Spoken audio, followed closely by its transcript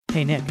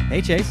Hey, Nick.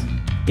 Hey, Chase.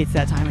 It's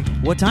that time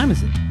again. What time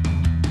is it?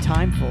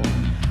 Time for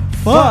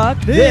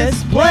Fuck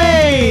this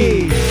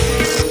place!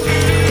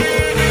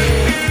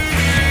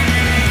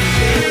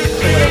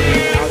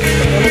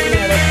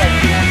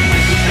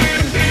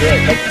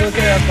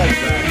 Looking at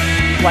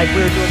us like we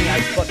were doing the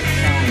ice bucket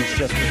challenge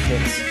just for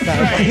kids.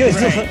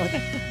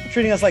 Right.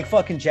 Treating us like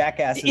fucking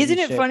jackasses. Isn't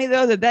it funny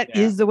though that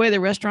is the way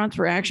the restaurants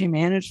were actually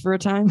managed for a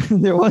time?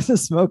 There was a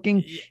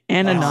smoking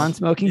and a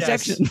non-smoking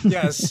section.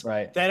 Yes,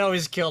 Right. That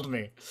always killed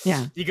me.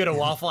 Yeah. You go to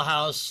Waffle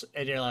House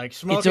and you're like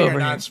smoking or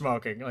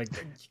non-smoking. Like,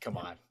 come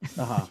on.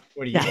 What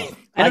do you? Yeah.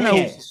 I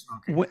don't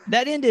know.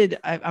 That ended.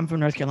 I'm from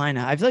North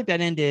Carolina. I feel like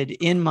that ended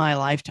in my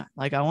lifetime.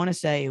 Like I want to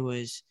say it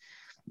was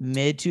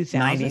mid 2000s.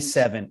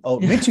 97. Oh,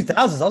 mid 2000s.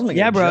 I was making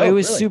Yeah, bro. joke, It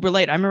was really. super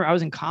late. I remember I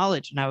was in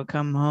college and I would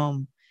come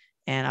home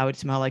and I would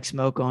smell like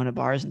smoke going to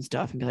bars and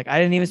stuff and be like, I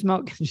didn't even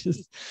smoke. This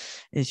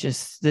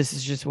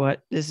is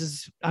what this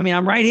is. I mean,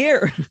 I'm right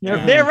here.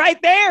 They're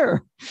right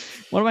there.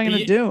 What am I going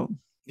to do?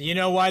 You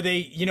know why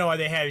they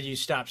have you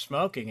stop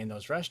smoking in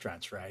those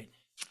restaurants, right?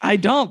 I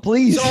don't,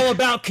 please. It's all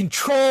about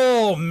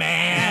control,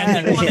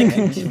 man. They want to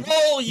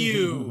control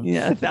you.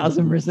 Yeah,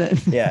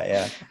 1,000%.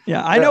 Yeah.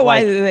 I know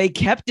why they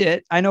kept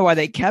it. I know why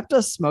they kept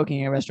us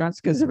smoking in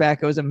restaurants, because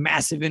tobacco is a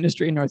massive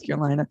industry in North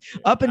Carolina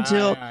up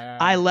until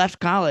I left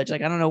college.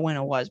 Like, I don't know when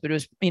it was, but it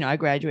was, I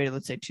graduated,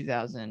 let's say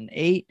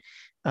 2008.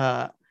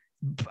 While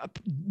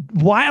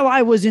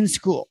I was in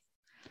school,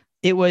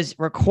 it was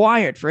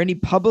required for any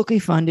publicly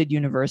funded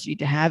university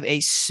to have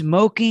a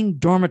smoking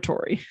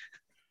dormitory.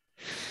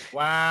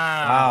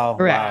 Wow.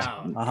 Correct.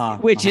 Wow.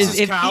 Which This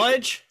is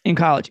college? In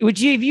college,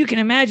 which if you can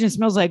imagine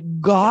smells like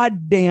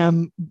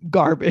goddamn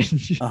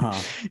garbage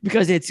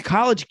because it's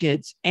college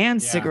kids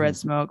and cigarette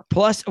smoke.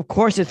 Plus, of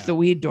course, it's the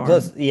weed dorm.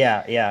 Plus,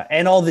 yeah.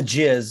 And all the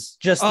jizz,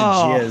 just the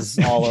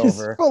jizz all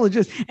over. Full of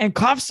jizz and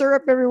cough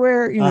syrup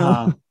everywhere.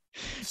 People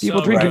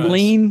So drinking gross.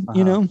 lean,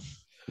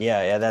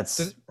 Yeah,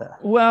 that's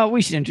Well,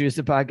 we should introduce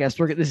the podcast.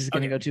 This is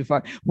going to go too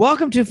far.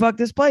 Welcome to Fuck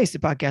This Place, the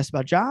podcast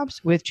about jobs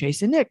with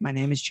Chase and Nick. My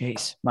name is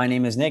Chase. my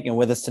name is Nick, and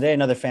with us today,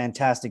 another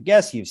fantastic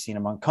guest. You've seen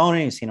him on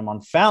Conan, you've seen him on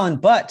Fallon,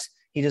 but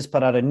he just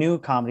put out a new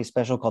comedy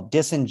special called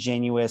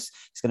Disingenuous.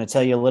 He's going to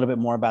tell you a little bit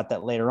more about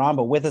that later on.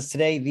 But with us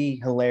today,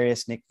 the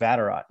hilarious Nick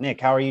Vatterott. Nick,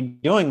 how are you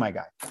doing, my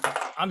guy?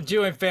 I'm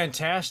doing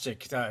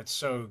fantastic. It's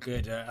so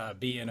good to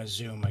be in a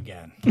Zoom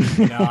again. I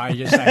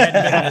hadn't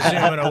been in a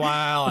Zoom in a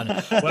while, and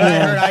when I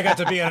heard I got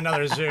to be in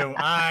another Zoom,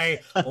 I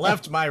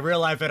left my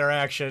real life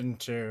interaction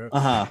to.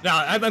 No,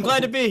 I'm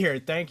glad to be here.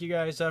 Thank you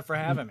guys for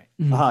having me.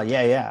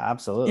 Yeah,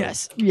 absolutely.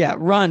 Yes. Yeah.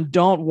 Run,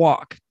 don't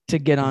walk to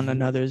get on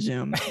another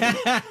Zoom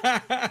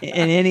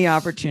in any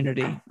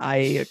opportunity.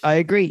 I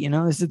agree.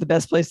 This is the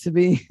best place to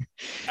be,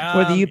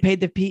 whether you paid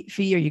the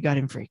fee or you got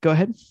in free. Go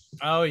ahead.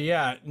 Oh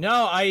yeah,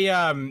 no,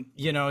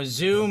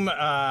 Zoom.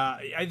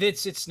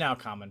 It's now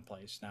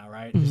commonplace now,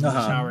 right? This is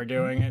how we're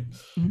doing it.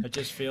 It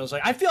just feels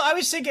like I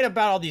was thinking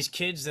about all these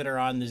kids that are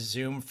on the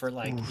Zoom for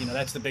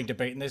that's the big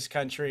debate in this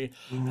country.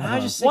 And I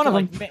just think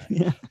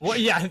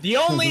the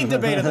only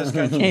debate in this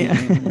country.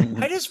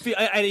 I just feel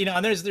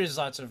and there's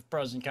lots of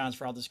pros and cons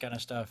for all this kind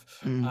of stuff.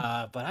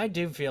 But I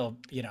do feel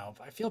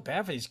I feel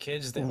bad for these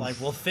kids that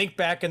will think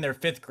back in their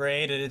 5th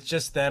grade and it's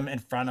just them in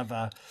front of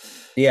a.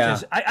 Yeah,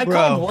 I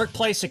call them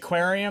workplace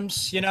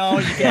aquariums. You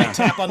can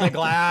tap on the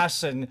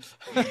glass and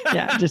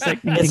just like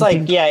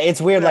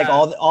it's weird. Like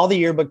all the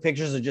yearbook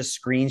pictures are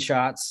just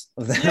screenshots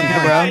of them.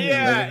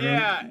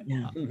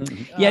 No,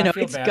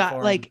 it's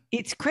got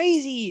it's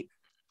crazy.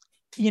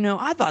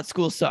 I thought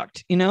school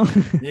sucked,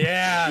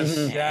 Yes.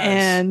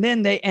 And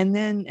then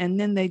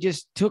they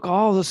just took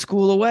all the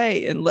school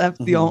away and left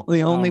the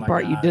only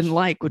part you didn't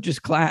like, which is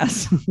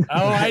class.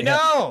 Oh, I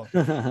know.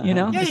 Yeah, you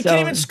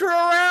can't even screw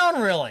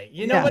around, really.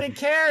 Nobody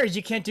cares.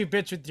 You can't do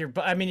bits with your.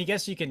 I mean, I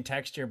guess you can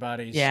text your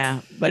buddies.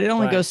 Yeah, but it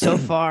only goes so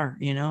far.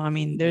 I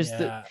mean, there's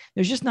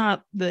just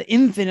not the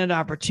infinite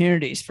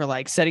opportunities for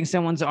setting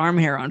someone's arm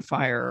hair on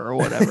fire or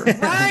whatever.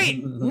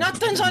 Right.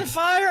 Nothing's on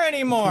fire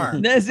anymore.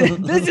 This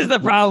is the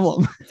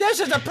problem. This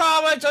is the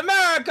problem. It's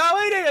America.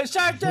 We need to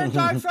set things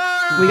on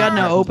fire. We got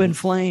no open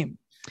flame.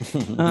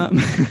 I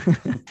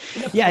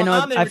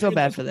feel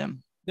bad for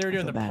them. They were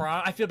doing the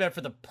prom. I feel bad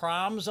for the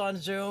proms on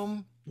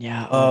Zoom.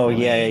 Yeah. Oh,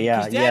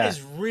 yeah. That is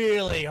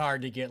really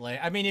hard to get laid.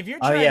 I mean, if you're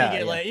trying to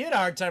get laid, you had a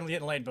hard time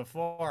getting laid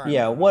before.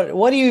 Yeah. What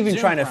are you even Zoom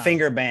trying to prom.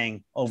 finger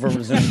bang over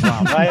Zoom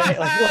prom? Right?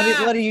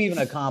 What are you even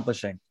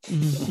accomplishing?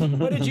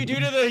 What did you do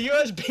to the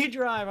USB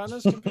drive on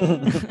this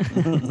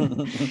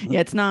computer?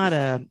 Yeah, it's not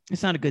a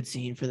good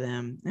scene for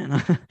them,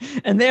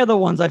 and they're the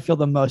ones I feel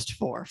the most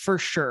for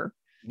sure.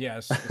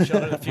 Yes, the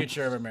children of the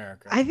future of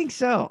America. I think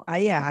so.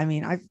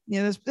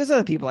 There's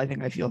other people I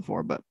think I feel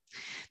for, but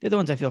they're the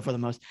ones I feel for the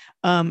most.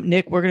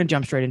 Nick, we're gonna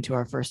jump straight into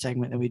our first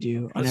segment that we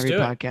do on every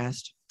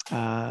podcast.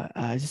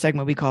 It's a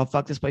segment we call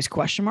 "Fuck This Place?"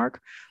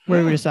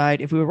 where we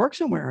decide if we would work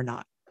somewhere or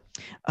not.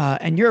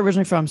 And you're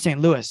originally from St.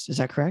 Louis, is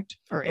that correct?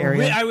 Or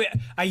area?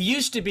 I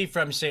used to be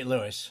from St.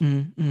 Louis,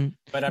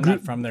 but I'm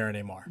not from there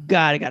anymore.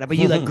 Got it. But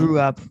you like grew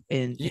up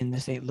in the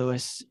St.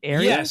 Louis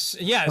area? Yes.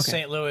 Okay.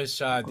 St. Louis,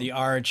 the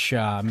Arch,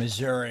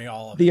 Missouri,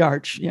 all of the it.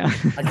 Arch. Yeah.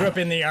 I grew up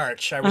in the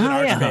Arch. I was an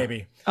Arch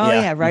baby. Oh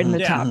yeah, right in the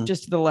top,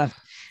 just to the left.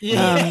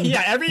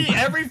 Yeah.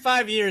 Every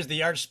 5 years,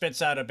 the Arch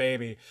spits out a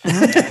baby.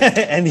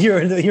 And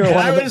you're one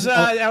of them.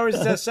 I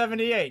was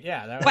 78.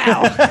 Yeah.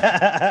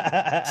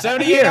 Wow.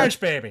 78 Arch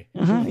baby.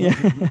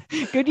 Yeah.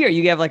 Good year.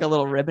 You have like a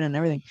little ribbon and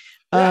everything.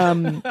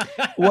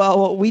 Well,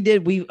 what we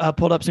did, we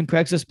pulled up some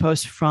Craigslist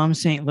posts from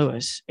St.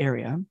 Louis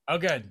area. Oh,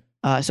 good.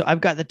 So I've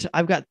got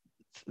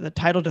the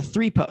title to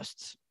 3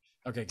 posts.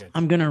 Okay, good.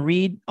 I'm going to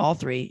read all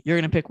 3. You're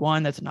going to pick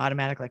one that's an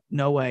automatic, like,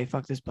 no way,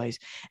 fuck this place.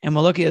 And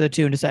we'll look at the other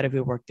 2 and decide if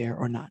we work there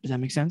or not. Does that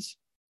make sense?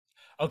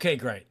 Okay,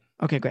 great.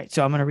 Okay, great.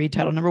 So I'm going to read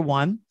title number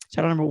 1.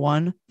 Title number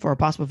 1 for a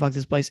possible fuck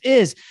this place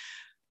is,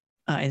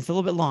 and it's a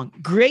little bit long,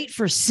 great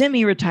for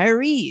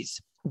semi-retirees,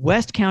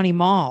 West County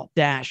Mall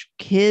 -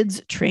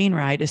 kids train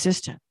ride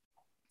assistant.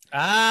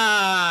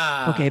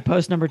 Okay,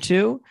 post number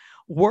 2,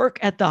 work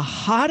at the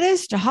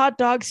hottest hot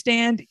dog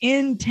stand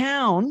in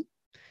town.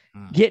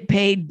 Get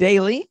paid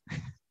daily.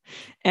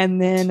 And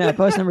then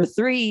post number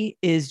 3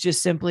 is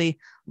just simply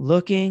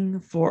looking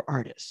for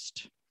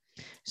artist.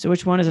 So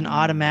which one is an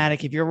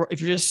automatic? If you're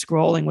just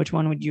scrolling, which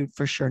one would you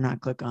for sure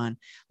not click on?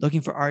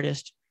 Looking for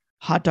artist,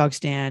 hot dog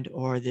stand,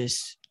 or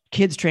this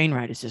kids train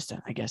ride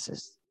assistant, I guess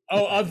is.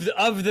 Oh,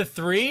 of the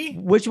 3?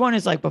 Which one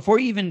is like, before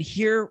you even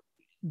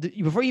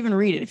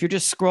read it, if you're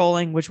just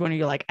scrolling, which one are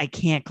you like, I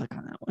can't click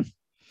on that one?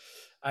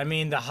 I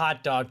mean, the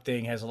hot dog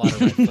thing has a lot of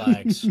red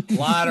flags. A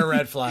lot of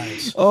red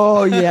flags.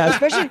 Oh yeah,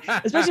 especially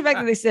the fact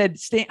that they said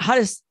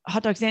hottest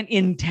hot dog stand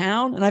in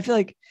town, and I feel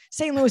like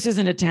St. Louis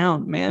isn't a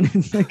town, man.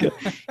 It's like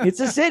it's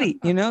a city.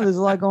 There's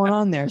a lot going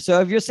on there. So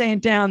if you're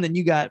saying town, then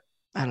you got,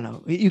 I don't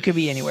know, you could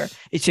be anywhere.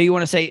 So you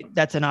want to say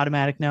that's an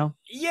automatic no?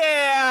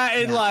 Yeah,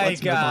 and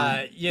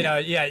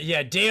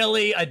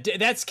daily.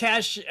 That's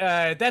cash.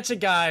 That's a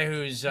guy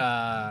who's.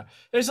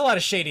 There's a lot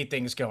of shady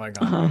things going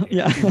on. Right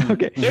yeah.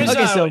 Okay.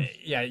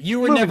 You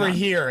were never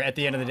here at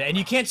the end of the day, and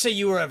you can't say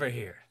you were ever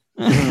here.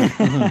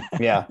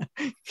 Yeah.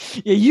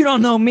 You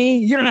don't know me.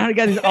 You don't know how to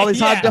get all these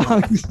hot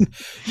dogs.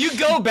 You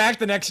go back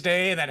the next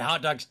day, and that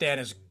hot dog stand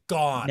is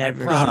gone.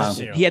 Never. I promise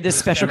you. He had this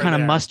special kind of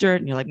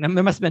mustard, and you're like,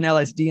 there must have been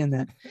LSD in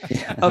that.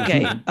 Yeah.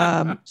 Okay.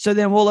 So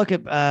then we'll look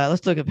at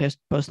let's look at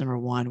post number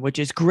 1, which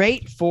is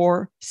great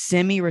for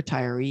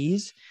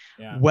semi-retirees.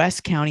 Yeah.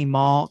 West County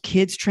Mall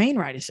kids train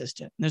ride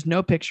assistant. There's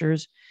no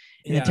pictures,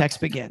 and the text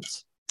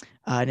begins,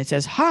 and it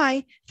says,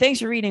 "Hi,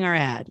 thanks for reading our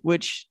ad."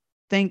 Which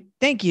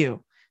thank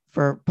you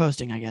for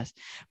posting, I guess.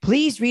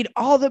 Please read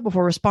all of it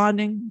before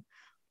responding.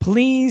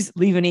 Please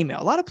leave an email.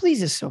 A lot of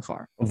pleases so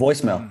far. A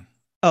voicemail.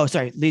 Oh,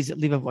 sorry. Leave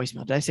a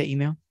voicemail. Did I say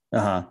email?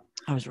 I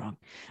was wrong.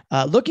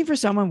 Looking for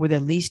someone with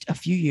at least a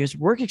few years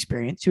work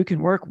experience who can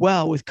work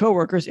well with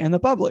coworkers and the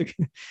public.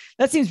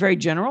 That seems very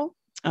general.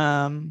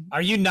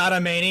 Are you not a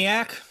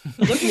maniac?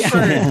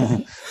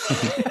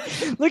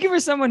 Looking for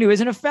someone who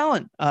isn't a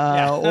felon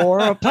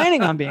or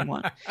planning on being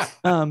one.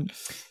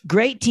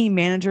 Great team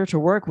manager to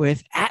work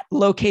with at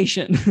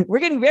location. We're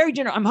getting very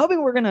general. I'm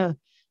hoping we're gonna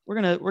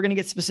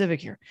get specific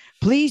here.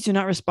 Please do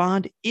not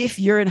respond if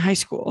you're in high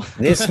school.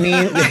 This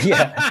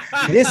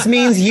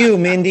means you,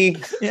 Mindy.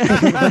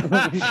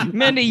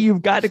 Mindy,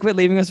 you've got to quit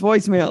leaving us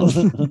voicemails.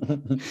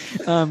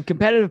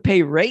 Competitive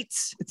pay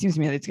rates. It seems to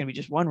me that it's going to be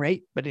just one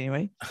rate, but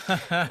anyway.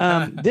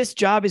 This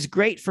job is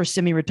great for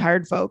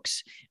semi-retired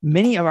folks.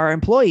 Many of our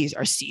employees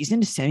are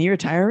seasoned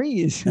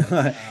semi-retirees.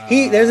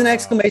 There's an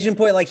exclamation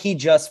point, like he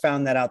just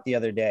found that out the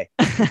other day.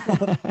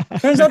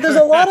 Turns out there's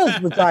a lot of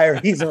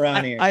retirees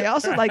around here. I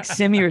also like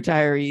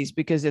semi-retirees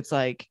because it's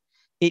like,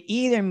 it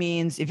either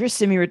means, if you're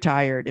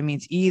semi-retired, it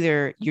means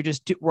either you're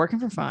just working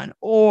for fun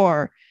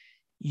or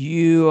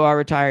you are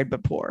retired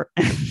but poor.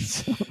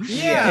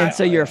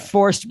 So you're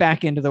forced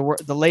back into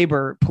the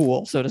labor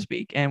pool, so to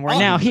speak. And we're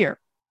now here.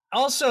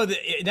 Also,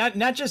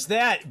 not just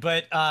that,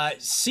 but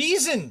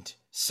seasoned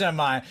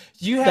semi.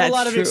 You have a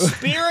lot of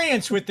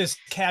experience with this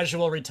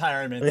casual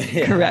retirement.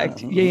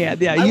 Correct. Yeah.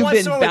 You've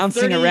been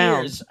bouncing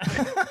around.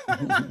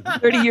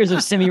 30 years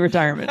of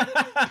semi-retirement.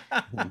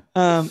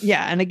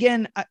 And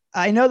again,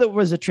 I know that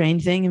was a train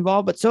thing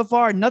involved, but so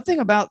far nothing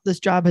about this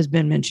job has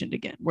been mentioned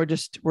again.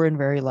 We're in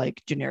very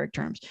like generic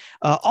terms.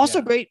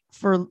 Great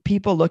for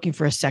people looking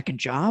for a second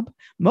job.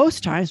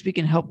 Most times we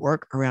can help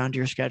work around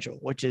your schedule,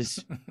 which is,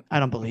 I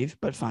don't believe,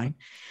 but fine.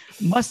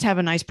 Must have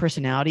a nice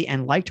personality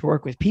and like to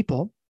work with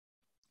people.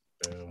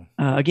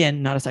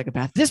 Again, not a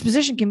psychopath. This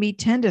position can be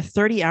 10 to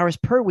 30 hours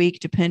per week,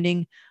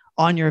 depending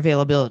on your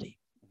availability.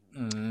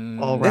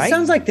 All right. It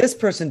sounds like this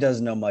person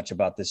doesn't know much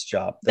about this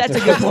job. That's a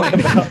good point.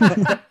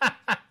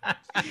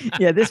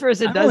 This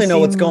person doesn't really know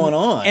what's going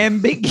on.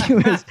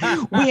 Ambiguous.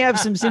 We have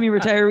some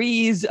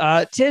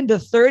semi-retirees, 10 to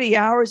 30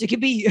 hours. It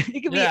could be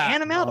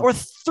an amount or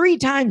 3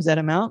 times that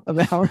amount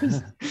of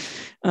hours.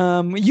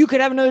 You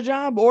could have another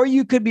job, or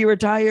you could be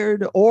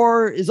retired,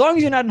 or as long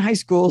as you're not in high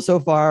school so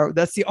far,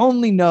 that's the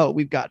only no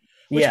we've got.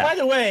 Which, Yeah. by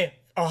the way,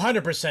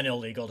 100%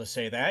 illegal to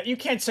say that. You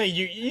can't say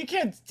you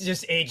can't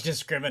just age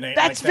discriminate.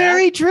 That's like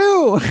very that.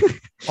 true.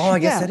 Oh, I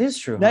guess Yeah. that is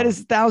true. That huh?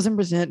 is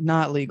 1,000%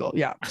 not legal.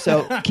 Yeah.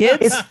 So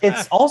kids,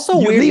 It's also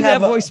You weird leave to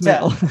have, that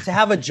voicemail. to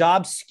have a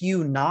job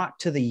skew not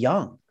to the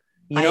young.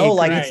 You I know,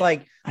 like agree. it's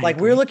like I like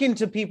we're agree. looking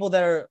to people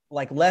that are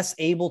like less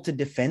able to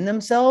defend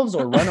themselves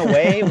or run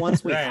away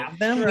once we Right. have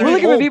them. We're We we're need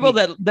looking for old people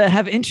that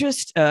have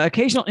interest,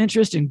 occasional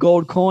interest in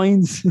gold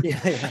coins. Yeah,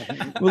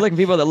 yeah. We're looking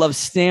for people that love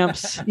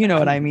stamps. You know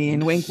what I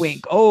mean? Wink,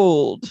 wink.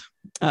 Old.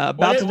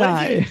 About to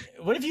die.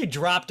 What if you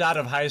dropped out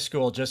of high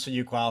school just so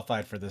you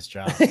qualified for this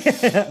job? I Like,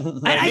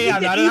 think hey,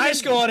 I'm that not in high even-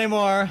 school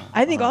anymore.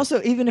 I think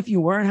also, even if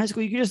you were in high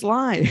school, you could just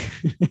lie,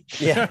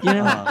 Yeah. you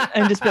know,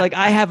 and just be like,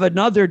 I have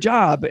another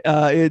job.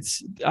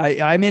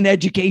 I'm in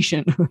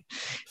education.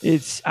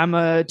 I'm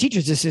a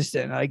teacher's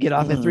assistant. I get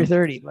off at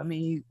 3:30. Let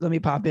me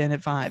pop in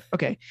at 5.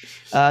 Okay.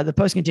 The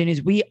post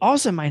continues. We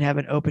also might have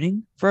an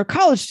opening for a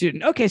college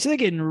student. Okay. So they're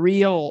getting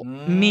real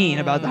mean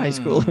about the high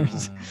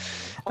schoolers.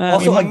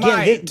 Also, we again,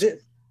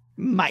 might.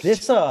 Might.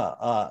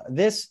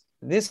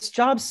 This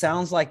job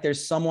sounds like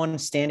there's someone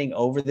standing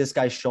over this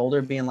guy's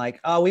shoulder being like,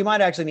 oh, we might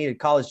actually need a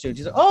college student.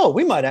 He's like, oh,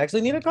 we might actually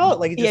need a college.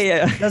 Like, he just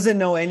Yeah. doesn't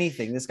know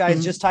anything. This guy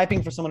is Mhm. just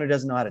typing for someone who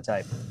doesn't know how to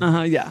type.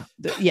 Yeah.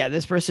 Yeah.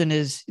 This person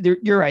is,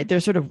 you're right.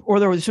 They're sort of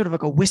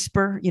like a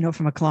whisper, you know,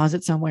 from a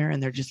closet somewhere,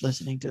 and they're just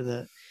listening to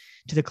the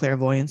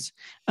clairvoyance.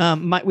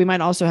 We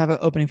might also have an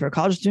opening for a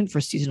college student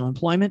for seasonal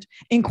employment.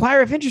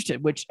 Inquire if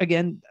interested, which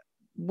again,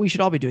 we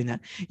should all be doing that.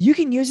 You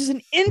can use as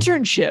an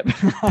internship.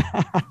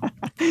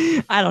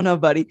 I don't know,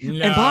 buddy.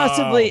 And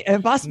possibly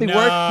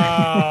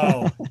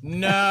work.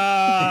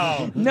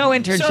 No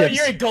internships. So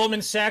you're at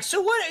Goldman Sachs. So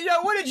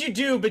what did you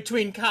do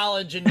between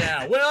college and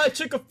now? Well, I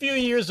took a few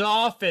years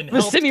off and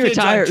was helped kids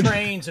semi-retired. on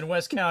trains in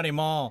West County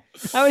Mall.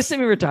 I was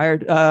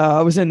semi-retired.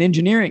 I was in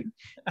engineering.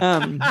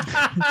 Dude,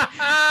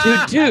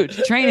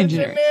 train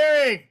engineering.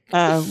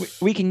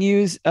 We can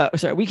use,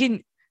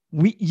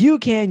 you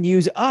can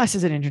use us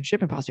as an internship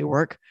and possibly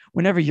work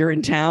whenever you're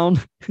in town.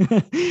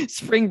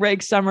 Spring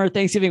break, summer,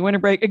 Thanksgiving, winter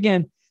break.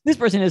 Again, this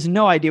person has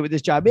no idea what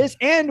this job is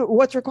and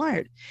what's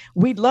required.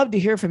 We'd love to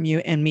hear from you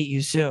and meet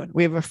you soon.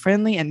 We have a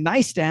friendly and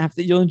nice staff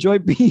that you'll enjoy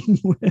being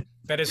with.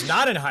 That is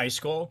not in high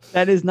school.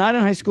 That is not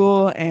in high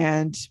school,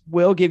 and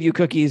we'll give you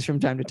cookies from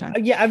time to time.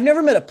 Yeah, I've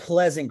never met a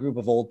pleasant group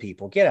of old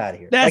people. Get out of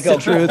here. That's Like,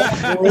 the truth.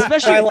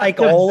 Especially I like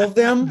all of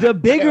them. The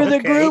bigger the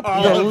Okay. group,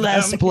 All the of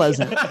less them.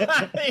 pleasant.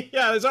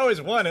 Yeah, there's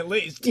always one at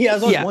least. Yeah,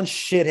 there's always Yeah. one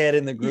shithead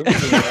in the group.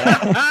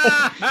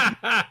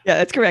 Yeah,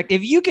 that's correct.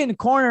 If you can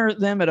corner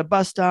them at a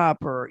bus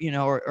stop, or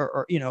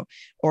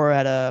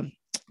at a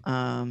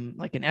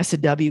like an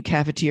S&W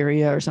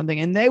cafeteria or something,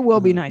 and they will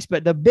be nice.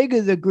 But the bigger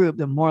the group,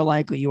 the more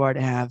likely you are to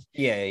have.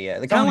 Yeah. They're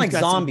kind of Someone's like got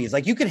some- zombies.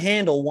 Like you can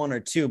handle one or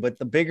two, but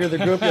the bigger the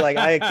group, you're like,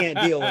 I can't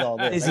deal with all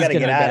this. I gotta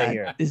get out of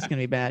here. This is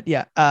gonna be bad.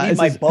 Yeah, I need this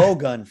my is- bow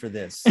gun for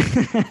this.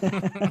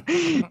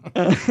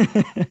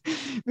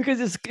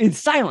 because it's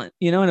silent,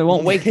 and it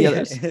won't wake the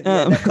others.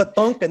 That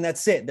thunk, and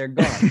that's it. They're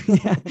gone.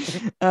 Yeah.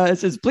 It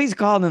says, please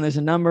call, and then there's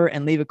a number,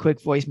 and leave a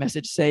quick voice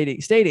message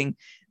stating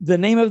the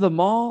name of the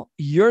mall,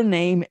 your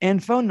name,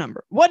 and phone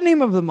number. What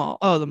name of the mall?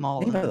 Oh, the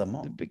mall. Name of the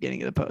mall. The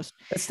beginning of the post.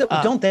 That's still,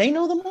 don't they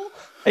know them all?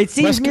 It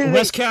seems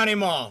West County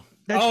Mall.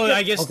 That's Oh, good.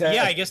 I guess. Okay.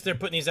 Yeah, I guess they're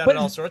putting these out But-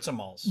 at all sorts of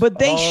malls. but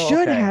they Oh,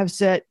 should okay. have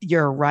said,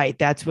 you're right.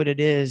 That's what it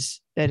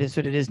is. That is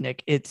what it is,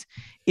 Nick. It's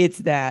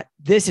that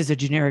this is a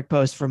generic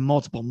post for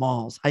multiple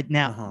malls.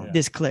 Uh-huh.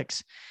 This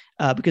clicks.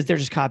 Because they're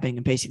just copying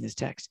and pasting this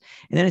text.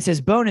 And then it says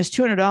bonus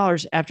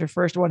 $200 after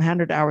first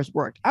 100 hours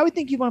worked. I would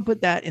think you want to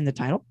put that in the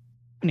title.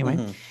 Anyway,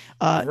 Mhm.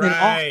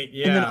 Right,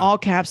 and then all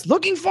caps,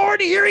 looking forward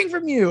to hearing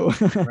from you.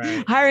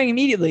 Right. Hiring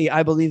immediately.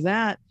 I believe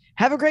that.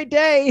 Have a great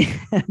day.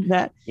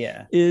 That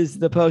Yeah. is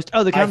the post.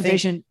 Oh, the I think-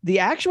 compensation, the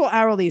actual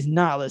hourly is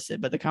not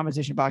listed, but the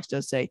compensation box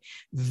does say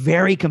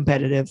very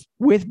competitive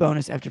with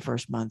bonus after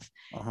first month.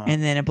 Uh-huh.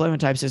 And then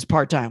employment type says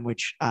part-time,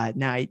 which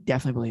now I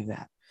definitely believe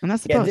that. And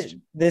that's the Yeah, post.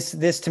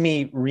 this to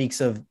me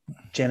reeks of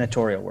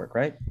janitorial work,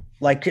 right?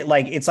 Like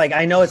it's like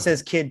I know it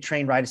says kid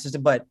trained ride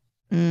assistant, but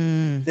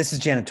this is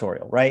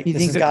janitorial, right? You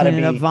This think has they're got to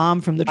cleaning be up vom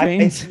from the I think-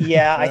 trains?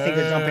 yeah, I think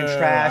they're dumping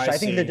trash. I I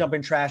think they're see.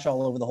 dumping trash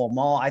all over the whole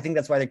mall. I think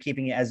that's why they're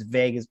keeping it as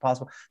vague as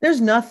possible.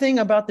 There's nothing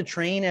about the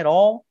train at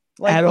all.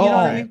 Like, At you know what all.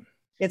 I mean?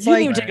 It's You like,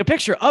 didn't even take a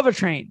picture of a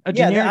train. A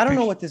yeah, generic I don't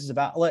know picture. what this is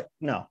about. Like,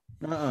 no.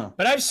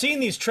 But I've seen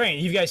these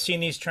trains. You guys seen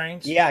these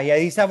trains? Yeah,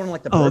 they used to have one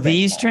like the Oh, Burbank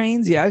these Mall.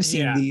 trains? Yeah, I've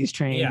seen Yeah. these Yeah,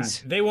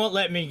 trains. they won't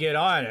let me get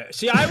on it.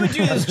 See, I would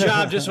do this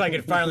job just so I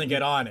could finally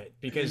get on it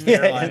because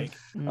they're Yeah. like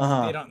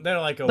Uh-huh. they're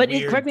like a But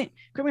weird. correct me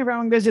if I'm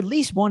wrong. There's at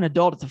least one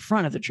adult at the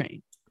front of the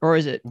train, or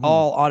is it Mhm.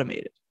 all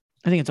automated?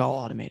 I think it's all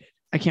automated.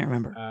 I can't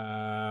remember.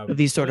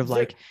 These sort of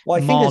like, Well, I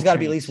think mall there's got to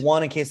be at trains. least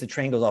one in case the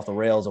train goes off the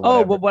rails or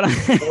oh, whatever. but what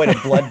Avoid a I,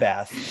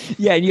 bloodbath.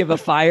 yeah, and you have a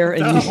fire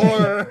and the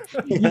horror.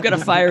 you've got a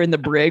fire in the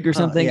brig or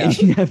something, yeah.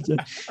 and you have to. Here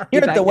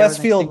get at back the there with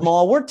Westfield an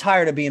Mall, we're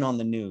tired of being on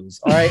the news.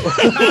 All right.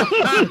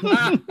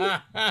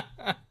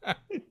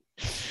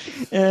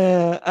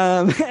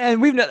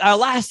 and we've our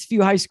last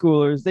few high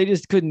schoolers, they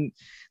just couldn't.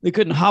 they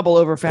couldn't hobble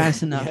over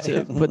fast enough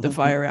to put the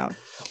fire out.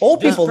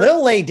 Old people,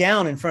 they'll lay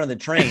down in front of the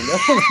train.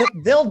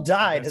 They'll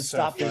die to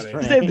stop this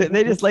train.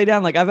 They just lay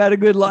down like, I've had a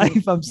good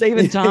life. I'm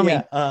saving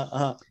Tommy.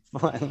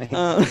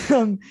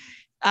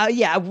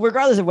 Yeah,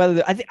 regardless of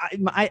whether I think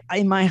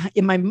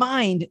in my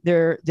mind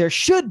there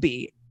should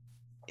be,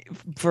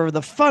 for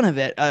the fun of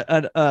it,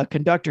 a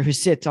conductor who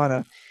sits on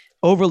a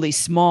overly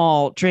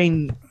small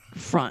train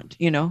front,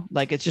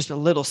 like it's just a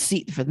little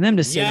seat for them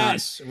to sit on.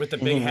 Yes, with the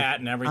big hat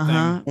and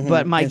everything.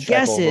 But my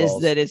guess is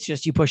that it's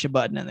just you push a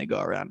button and they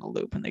go around a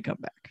loop and they come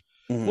back.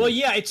 Well,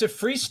 yeah, it's a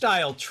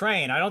freestyle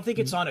train. I don't think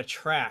it's on a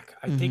track.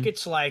 I think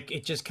it's like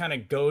it just kind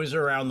of goes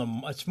around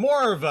it's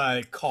more of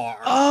a car.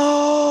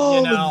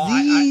 Oh,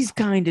 these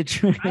kind of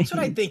trains. That's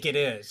what I think it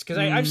is. Because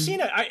I've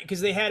seen it,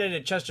 because they had it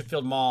at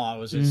Chesterfield Mall. I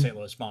was in St.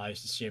 Louis Mall. I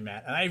used to see them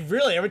at. And I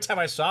really, every time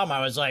I saw them, I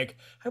was like,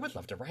 I would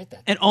love to ride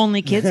that. And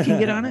only kids can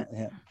get on it?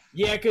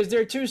 Yeah, because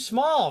they're too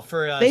small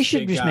for they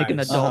should just make an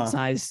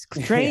adult-sized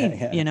train,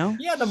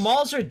 Yeah, the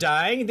malls are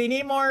dying. They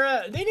need more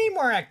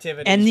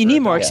activity. And they need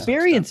more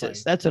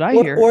experiences. That's what I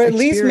hear. Or at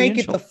least make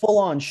it the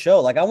full-on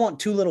show. Like, I want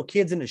two little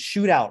kids in a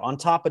shootout on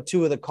top of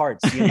two of the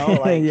carts,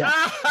 Like,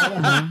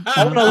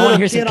 I want a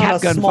little kid on a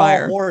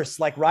small horse,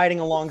 like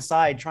riding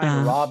alongside,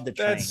 trying to rob the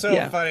train. That's so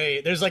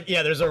funny. There's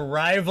a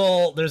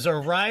rival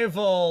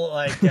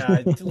like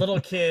little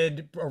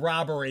kid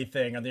robbery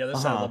thing on the other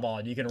side of the mall.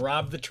 And you can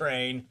rob the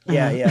train.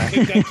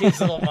 Take that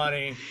kid's little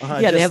money.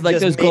 They have like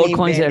those gold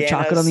coins that have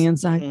chocolate on the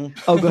inside.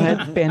 Oh, go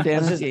ahead.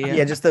 Bandanas.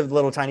 Just the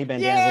little tiny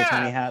bandanas, little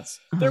tiny hats.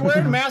 They're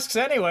wearing masks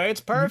anyway.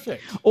 It's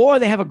perfect. Or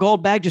they have a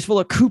gold bag just full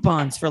of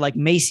coupons for like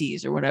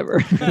Macy's or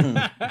whatever.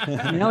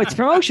 It's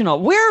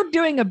promotional. We're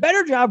doing a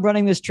better job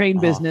running this train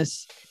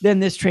business than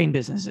this train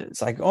business is.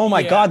 It's like, oh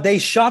my God, they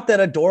shot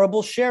that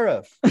adorable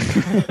sheriff.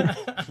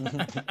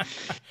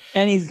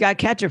 And he's got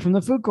ketchup from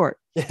the food court.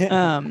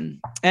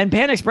 And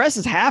Pan Express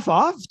is half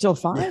off till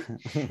 5.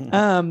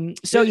 I'm going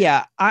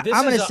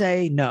to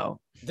say no.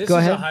 Go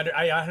ahead.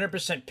 I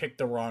 100% picked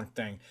the wrong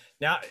thing.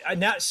 Now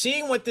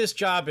seeing what this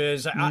job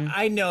is,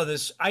 I know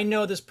this. I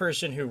know this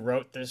person who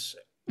wrote this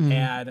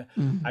ad.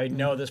 I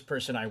know this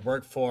person I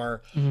work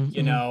for.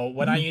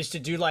 When I used to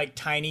do like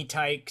Tiny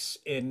Tykes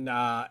in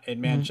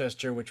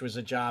Manchester, which was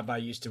a job I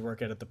used to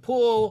work at the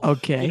pool.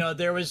 Okay.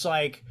 There was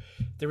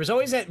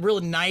always that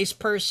real nice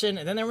person,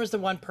 and then there was the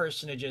one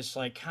person who just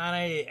like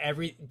kind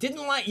of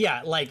didn't like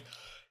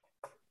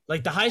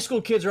like the high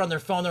school kids are on their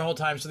phone their whole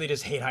time, so they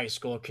just hate high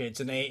school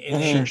kids, and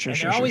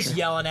they're always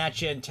yelling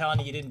at you and telling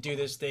you didn't do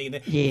this thing.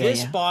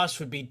 This boss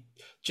would be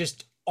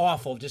just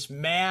awful, just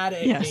mad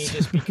at me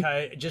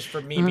just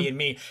for me being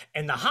me.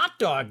 And the hot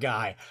dog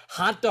guy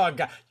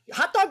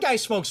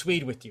smokes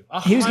weed with you.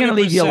 100%. He was gonna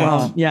leave you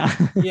alone.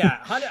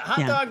 Hot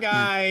dog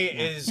guy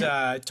is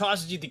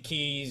tosses you the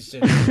keys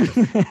and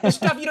the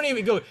stuff you don't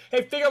even go,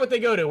 hey, figure out what they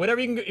go to,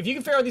 whatever you can. If you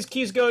can figure out what these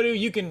keys go to,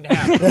 you can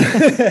have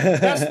it.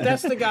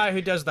 That's the guy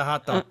who does the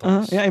hot dog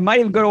place. He might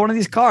even go to one of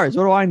these cars.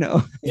 What do I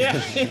know?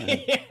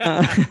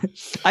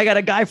 I got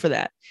a guy for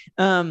that.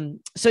 Well,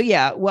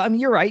 I mean,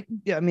 you're right.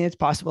 I mean, it's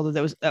possible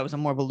that was a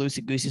more of a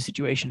loosey goosey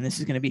situation. This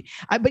is going to be,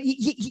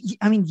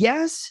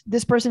 yes,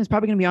 this person is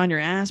probably going to be on your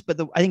ass, but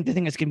I think the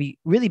thing that's going to be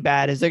really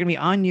bad is they're going to be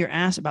on your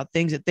ass about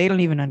things that they don't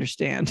even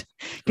understand,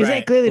 because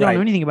they clearly don't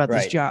know anything about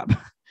this job,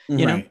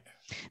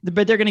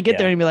 but they're going to get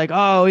there and be like,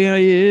 oh, you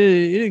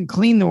didn't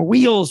clean the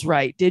wheels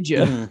right, did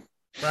you?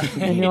 Right.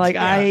 And you're like,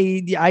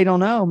 I don't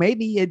know,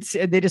 maybe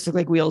they just look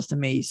like wheels to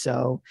me.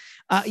 So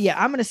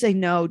I'm going to say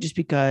no, just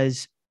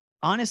because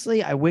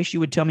honestly, I wish you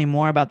would tell me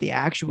more about the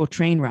actual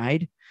train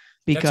ride,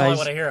 because that's all I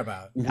want to hear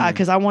about.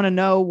 Because I want to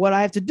know what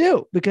I have to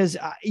do, because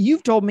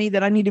you've told me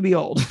that I need to be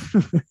old.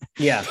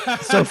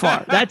 So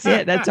far, that's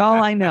it. That's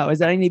all I know, is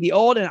that I need to be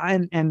old,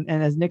 and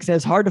as Nick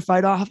says, hard to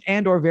fight off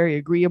and or very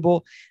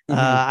agreeable.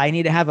 I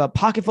need to have a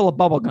pocket full of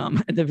bubble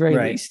gum at the very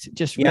least,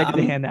 just ready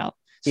to hand out.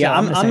 So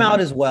I'm out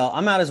as well.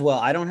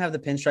 I don't have the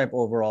pinstripe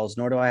overalls,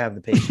 nor do I have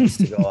the patience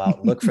to go out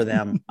and look for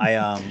them.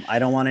 I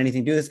don't want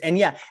anything to do this.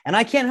 And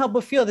I can't help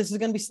but feel this is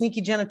going to be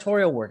sneaky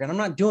janitorial work, and I'm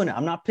not doing it.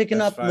 I'm not picking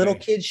up little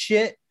kid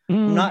shit.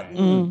 I'm not.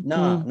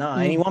 No.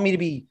 And you want me to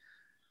be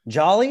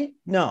jolly?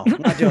 No,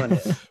 I'm not doing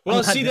it.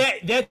 Well, see,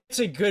 that's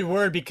a good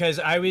word, because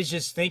I was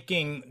just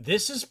thinking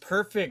this is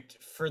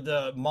perfect for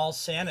the mall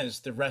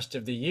Santas the rest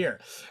of the year.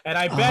 And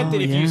I bet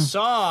that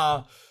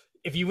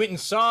if you went and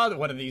saw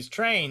one of these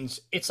trains,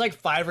 it's like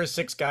 5 or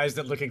 6 guys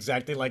that look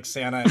exactly like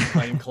Santa in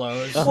plain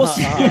clothes.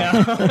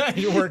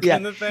 You're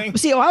working the thing.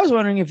 See, I was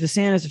wondering if the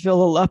Santas feel a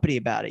little uppity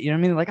about it. You know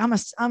what I mean? Like,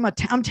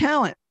 I'm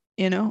talent.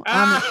 Right.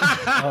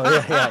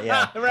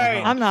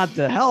 I'm not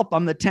the help.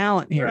 I'm the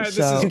talent here. Right,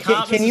 so this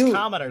is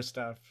commoner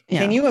stuff.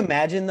 Can you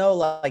imagine though,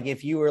 like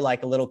if you were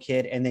like a little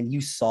kid and then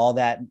you saw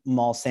that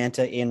mall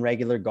Santa in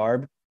regular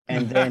garb,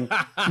 and then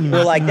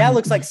you're like, that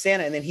looks like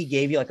Santa, and then he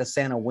gave you like a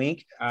Santa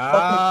wink.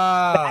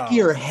 Back of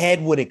your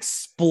head would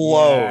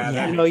explode.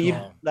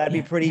 That'd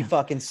be pretty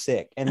fucking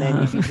sick. And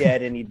then you'd be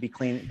dead, and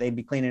they'd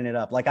be cleaning it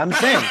up. Like I'm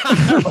saying,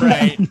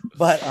 right?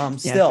 But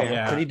still,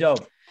 pretty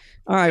dope.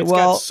 All right, it's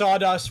got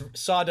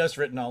sawdust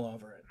written all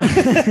over it.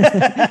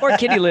 or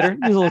kitty litter.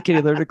 Use a little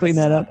kitty litter to clean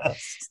that up.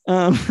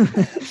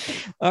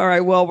 All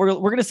right. Well,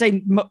 we're gonna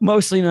say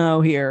mostly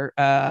no here,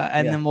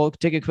 and then we'll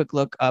take a quick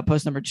look.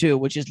 Post number 2,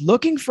 which is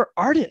looking for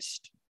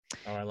artist.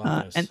 Oh, I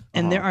love this.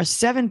 And there are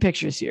 7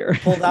 pictures here.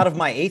 Pulled out of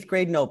my 8th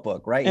grade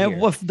notebook right here.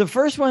 Well, the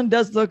first one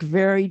does look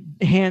very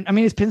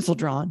it's pencil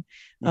drawn.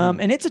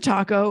 And it's a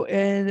taco,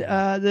 and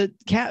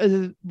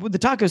the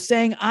taco is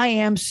saying, "I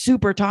am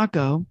super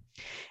taco."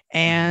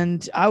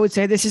 And I would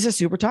say this is a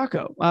super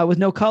taco with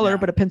no color,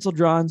 but a pencil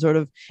drawn sort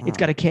of. It's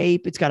got a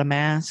cape. It's got a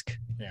mask.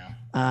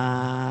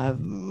 Yeah.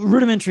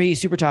 Rudimentary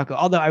super taco.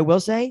 Although I will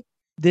say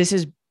this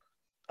is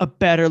a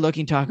better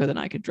looking taco than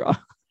I could draw.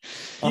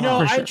 You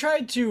know, I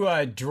tried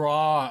to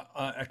draw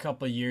a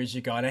couple of years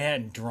ago, and I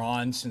hadn't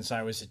drawn since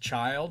I was a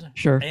child.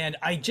 Sure. And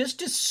I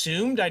just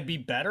assumed I'd be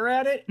better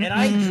at it, and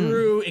I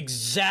drew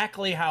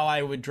exactly how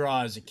I would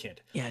draw as a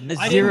kid. Yeah,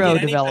 zero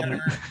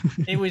development.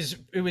 It was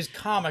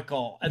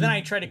comical, and then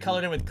I tried to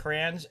color it in with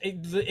crayons.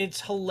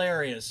 It's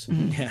hilarious.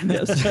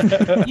 Yes.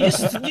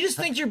 You just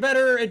think you're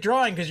better at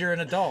drawing because you're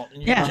an adult.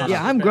 And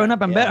I'm grown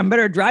up. I'm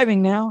better at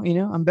driving now. You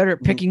know, I'm better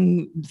at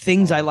picking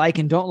things I like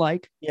and don't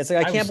like. Yeah, so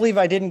I can't believe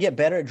I didn't get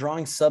better at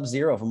drawing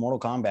Sub-Zero from Mortal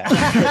Kombat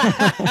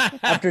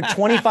after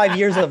 25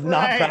 years of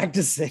not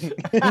practicing.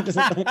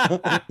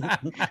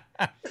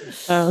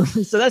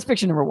 So that's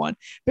picture number 1.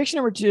 Picture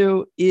number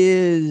 2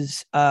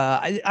 is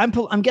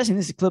I'm guessing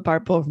this is a clip I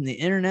pulled from the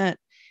internet,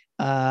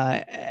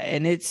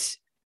 and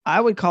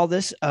I would call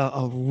this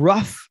a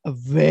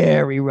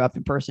very rough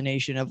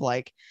impersonation of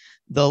like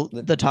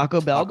the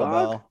Taco Bell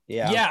dog.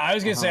 Yeah, I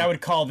was gonna say I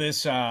would call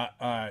this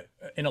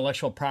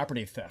intellectual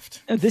property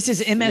theft. This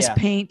is MS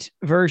Paint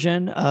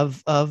version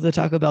of the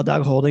Taco Bell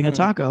dog holding a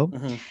taco,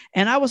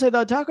 and I will say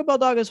the Taco Bell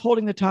dog is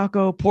holding the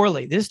taco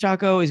poorly. This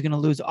taco is going to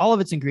lose all of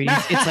its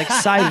ingredients. It's like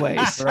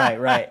sideways.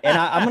 Right. And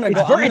I'm gonna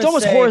go. It's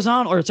almost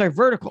horizontal, or sorry,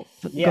 vertical.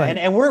 Yeah,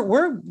 and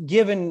we're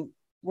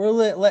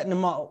letting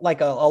them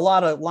like a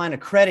lot of line of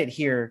credit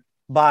here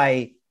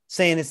by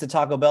saying it's the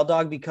Taco Bell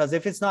dog, because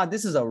if it's not,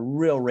 this is a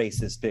real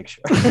racist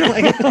picture.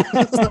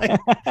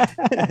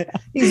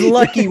 He's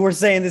lucky we're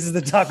saying this is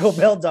the Taco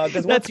Bell dog,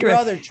 because what's your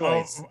other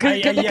choice?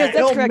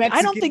 That's correct.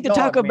 I don't think the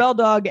Taco Bell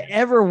dog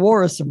ever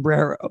wore a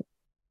sombrero.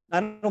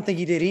 I don't think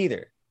he did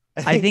either.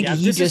 I think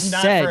he just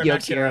said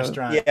Mexican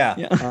restaurant.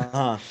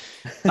 Yeah.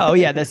 Oh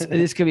yeah,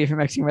 this could be for a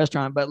Mexican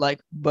restaurant,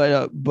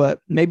 but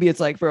maybe it's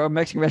like for a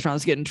Mexican restaurant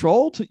that's getting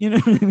trolled. You know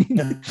what I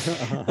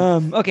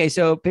mean? Okay,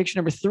 so picture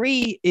number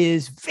 3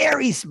 is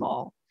very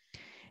small,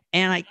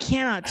 and I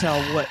cannot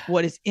tell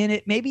what is in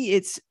it. Maybe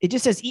it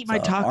just says "Eat my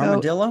taco."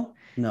 Armadillo?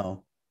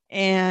 No.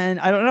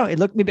 And I don't know. It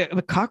looked maybe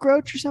a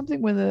cockroach or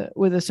something with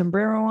a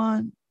sombrero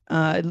on.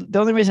 The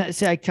only reason I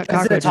say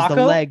cockroach is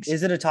the legs.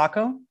 Is it a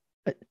taco?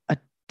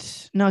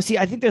 No, see,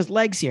 I think there's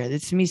legs here.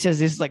 This to me says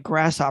this is like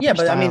grasshopper. Yeah,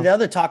 but style. I mean, the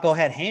other taco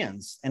had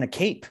hands and a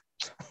cape.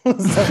 Okay.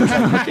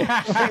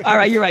 All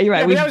right, you're right.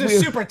 Yeah, that was a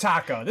super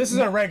taco. This is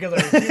a regular.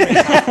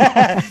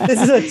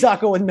 This is a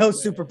taco with no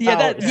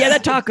superpower.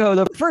 That taco.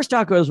 The first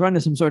taco is run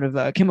to some sort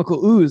of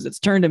chemical ooze that's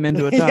turned him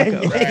into a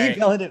taco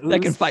that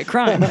can fight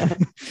crime.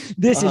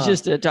 This is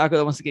just a taco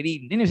that wants to get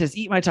eaten. And it says,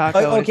 "Eat my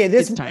taco." Okay,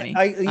 this is tiny.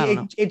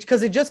 It's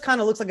because it just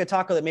kind of looks like a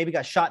taco that maybe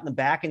got shot in the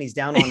back and he's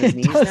down on his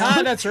knees.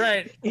 That's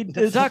right.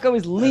 The taco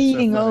is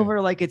leaning over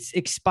like it's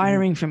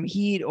expiring from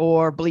heat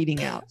or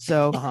bleeding out.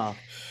 So.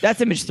 That's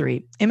image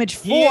 3. Image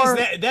 4.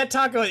 That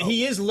taco,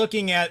 he is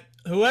looking at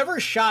whoever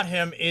shot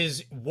him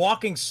is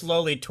walking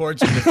slowly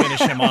towards him to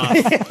finish him off.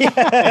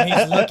 And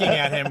he's looking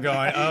at him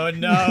going, "Oh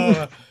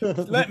no,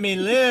 let me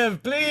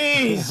live,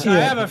 please. I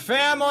have a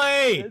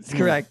family."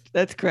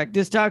 That's correct.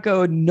 This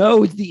taco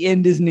knows the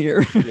end is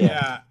near.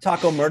 Yeah.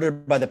 Taco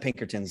murdered by the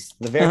Pinkertons.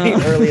 The very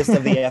earliest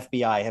of the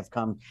FBI have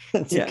come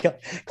to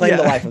claim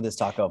the life of this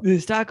taco.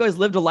 This taco has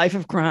lived a life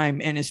of crime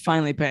and is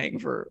finally paying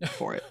for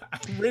it.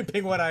 I'm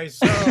reaping what I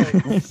sow.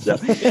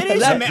 It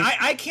is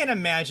I can't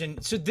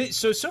imagine.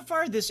 So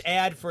far this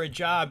ad for a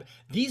job,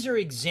 these are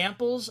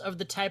examples of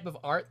the type of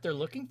art they're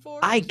looking for.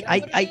 I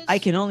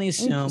can only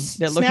assume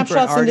they're looking for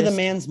an snapshots into artist. the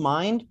man's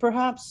mind,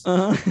 perhaps.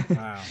 Wow.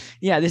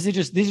 Yeah, these are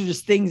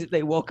just things that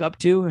they woke up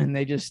to and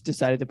they just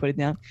decided to put it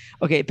down.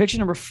 Okay, picture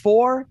number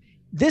 4.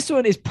 This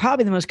one is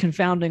probably the most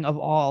confounding of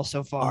all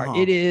so far.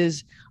 It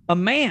is a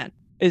man.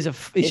 It's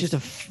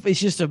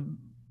just a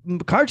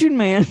cartoon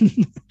man.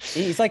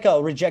 He's like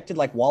a rejected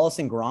like Wallace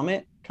and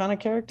Gromit kind of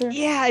character.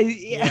 Yeah.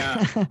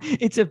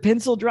 It's a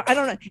pencil draw. I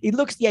don't know.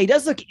 He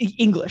does look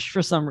English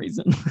for some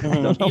reason.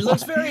 He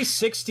looks very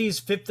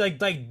 60s,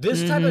 50s. Like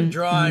this type of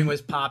drawing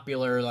was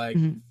popular like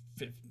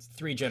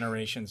 3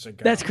 generations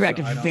ago. That's correct.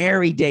 So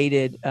very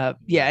dated.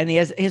 And he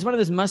has one of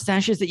those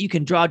mustaches that you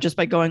can draw just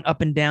by going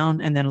up and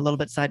down and then a little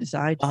bit side to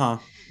side. And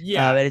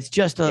it's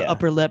just an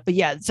upper lip. But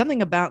yeah,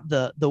 something about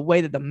the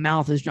way that the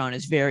mouth is drawn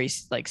is very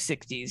like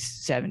 60s,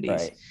 70s.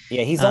 Right.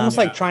 Yeah, he's almost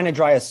like trying to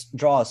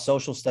draw a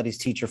social studies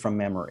teacher from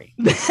memory.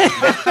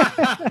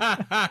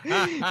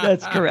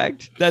 That's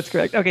correct. That's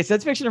correct. Okay, so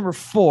that's picture number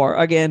 4.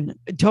 Again,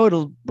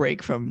 total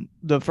break from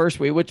the first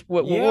week. What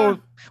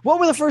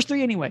were the first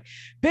 3 anyway?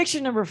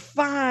 Picture number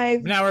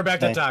 5. Now we're back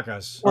to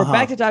tacos. We're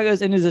back to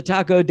tacos, and there's a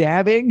taco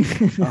dabbing.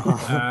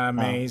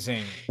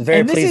 Amazing.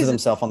 Very pleased with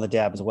himself on the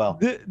dab as well.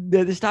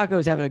 This taco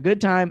is having a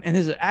good time, and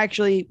this is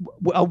actually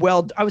I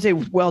would say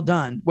well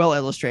done, well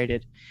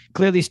illustrated,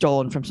 clearly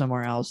stolen from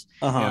somewhere else.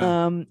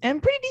 And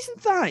pretty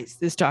decent thighs.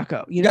 This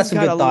taco, you know, got some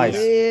got good a thighs.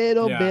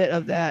 little bit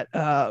of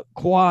that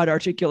quad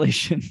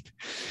articulation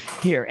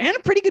here, and a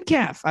pretty good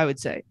calf, I would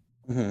say.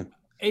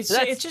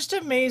 It's just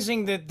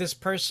amazing that this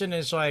person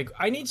is like,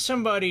 I need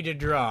somebody to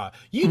draw.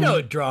 You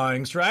know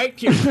drawings, right?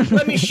 Here,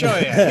 let me show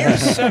you.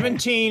 Here's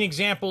 17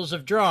 examples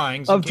of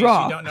drawings in case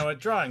you don't know what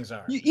drawings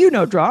are. You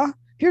know draw.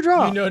 Here,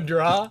 draw. You know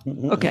draw?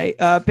 Okay,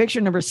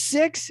 picture number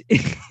 6.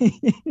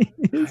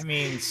 I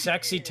mean,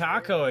 sexy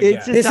taco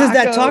again. This is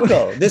that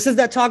taco. This is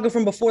that taco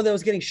from before that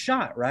was getting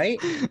shot, right?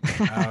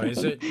 Oh,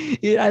 is it?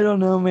 I don't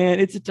know,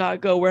 man. It's a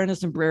taco wearing a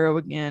sombrero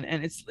again,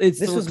 and it's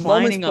This was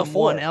reclining moments on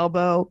before. one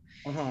elbow.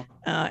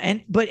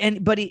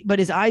 But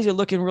his eyes are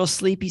looking real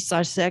sleepy /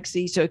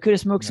 sexy, so it could have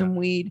smoked some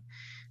weed.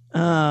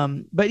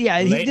 But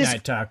yeah, Late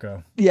night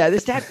taco. Yeah,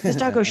 this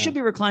taco should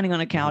be reclining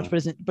on a couch,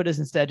 but is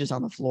instead just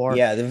on the floor.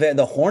 Yeah,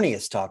 the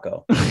horniest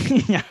taco.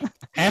 Yeah.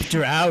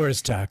 After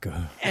hours taco.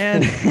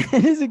 And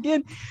it is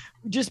again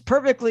just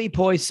perfectly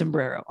poised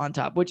sombrero on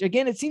top, which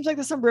again, it seems like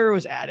the sombrero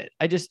was added.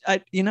 It just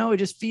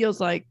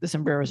feels like the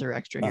sombreros are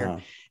extra here.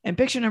 And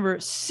picture number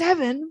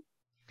 7.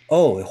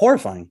 Oh,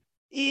 horrifying.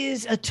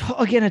 Is a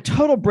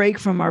total break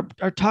from our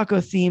taco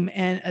theme,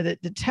 and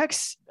the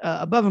text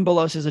above and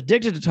below says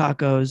addicted to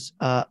tacos,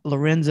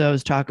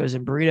 Lorenzo's tacos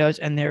and burritos,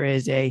 and there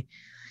is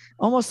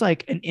almost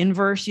like an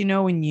inverse, you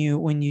know, when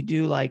you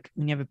do like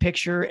when you have a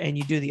picture and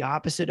you do the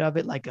opposite of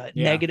it, like a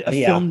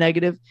film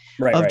negative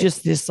of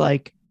just this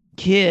like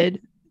kid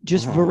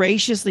just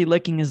voraciously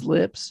licking his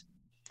lips.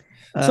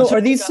 So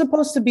are these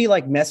supposed to be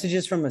like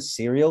messages from a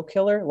serial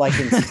killer, like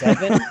in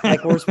 7?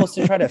 Like we're supposed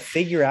to try to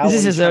figure out.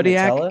 Is this a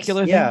Zodiac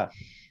killer? Yeah, thing?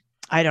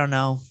 I don't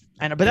know,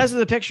 but those are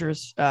the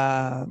pictures.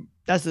 Those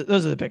are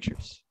the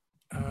pictures.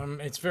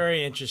 It's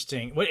very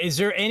interesting. What is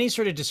there any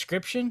sort of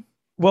description?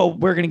 Well,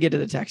 we're going to get to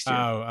the text here.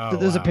 So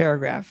there's a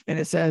paragraph, and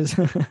it says,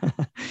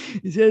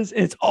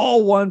 it's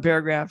all one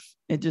paragraph.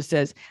 It just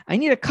says, I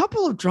need a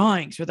couple of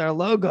drawings with our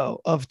logo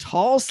of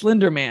tall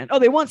Slender Man. Oh,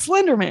 they want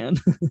Slender Man.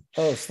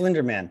 Oh,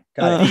 Slender Man.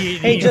 Got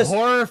it. The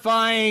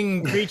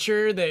horrifying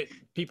creature that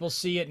people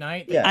see at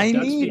night. Yeah, I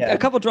need a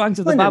couple drawings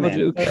of the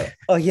Babadook.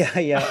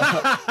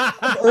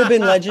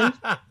 Urban legend.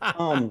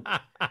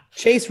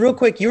 Chase, real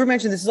quick, you were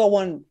mentioning this is all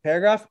one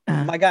paragraph.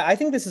 My guy, I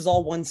think this is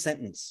all one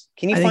sentence.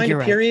 Can you find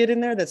a period in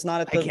there that's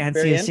not at the I can't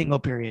very see end? a single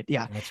period.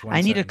 Yeah.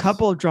 I need a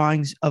couple of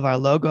drawings of our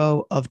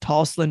logo of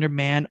tall Slender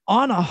Man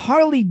on a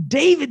Harley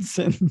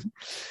Davidson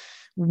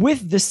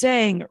with the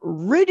saying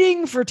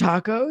ridding for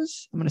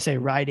tacos. I'm going to say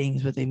riding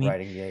is what they mean.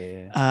 Riding,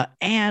 yeah.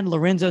 And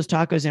Lorenzo's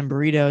tacos and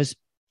burritos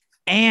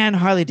and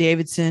Harley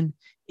Davidson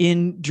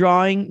in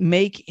drawing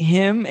make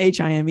him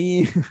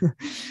Hime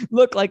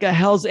look like a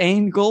Hell's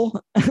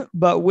Angel,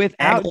 but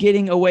without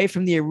getting away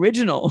from the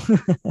original.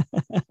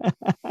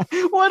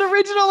 What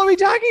original are we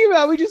talking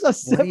about? We just saw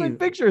 7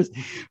 pictures,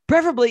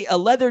 preferably a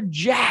leather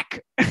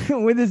jack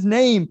with his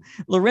name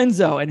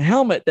Lorenzo and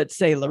helmet that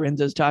say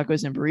Lorenzo's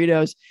tacos and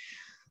burritos.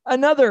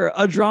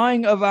 A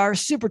drawing of our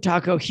super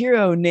taco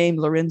hero named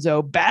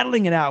Lorenzo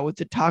battling it out with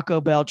the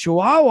Taco Bell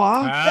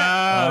Chihuahua.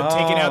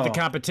 Taking out the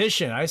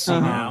competition. I see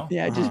now.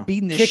 Yeah, just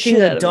beating the Kicking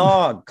shit out the of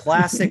dog.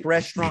 Classic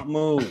restaurant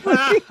move.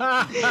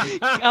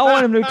 I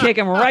want him to kick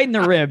him right in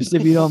the ribs,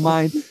 if you don't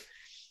mind.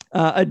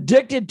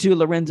 Addicted to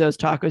Lorenzo's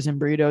tacos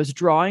and burritos,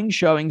 drawing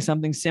showing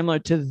something similar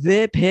to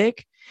the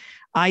pic.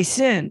 I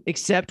sin,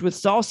 except with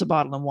salsa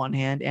bottle in one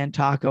hand and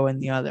taco in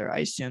the other. I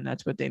assume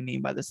that's what they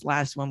mean by this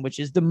last one, which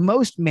is the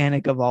most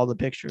manic of all the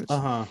pictures.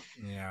 Yeah.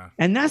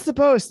 And that's the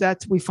post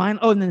that we find.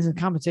 Oh, and then in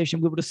compensation,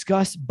 we will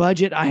discuss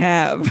budget I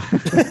have.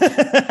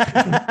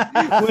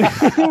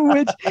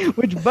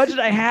 which budget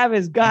I have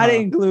has got to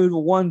include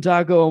one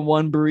taco and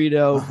one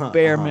burrito,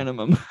 bare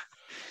minimum.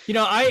 You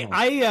know,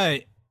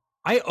 I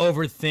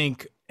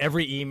overthink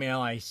every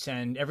email I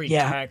send, every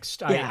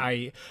text.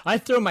 I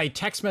throw my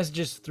text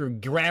messages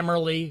through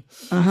Grammarly,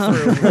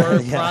 through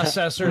word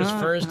processors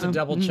first to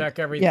double check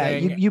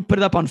everything. Yeah, you put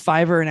it up on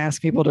Fiverr and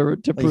ask people to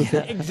proof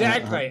it.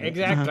 Exactly.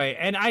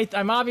 And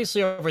I'm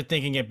obviously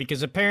overthinking it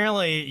because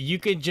apparently you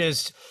could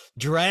just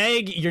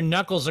drag your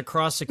knuckles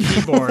across a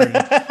keyboard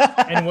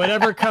and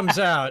whatever comes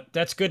out,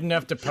 that's good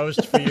enough to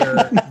post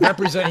for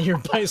representing your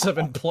place of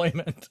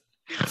employment.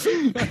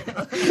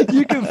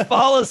 You can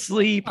fall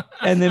asleep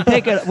and then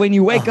when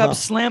you wake up,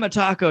 slam a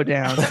taco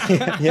down.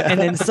 And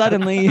then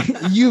suddenly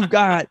you've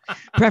got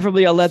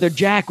preferably a leather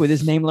jack with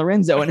his name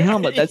Lorenzo and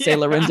helmet that say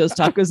Lorenzo's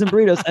tacos and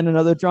burritos and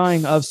another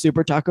drawing of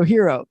Super Taco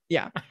Hero.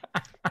 Yeah.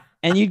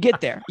 And you would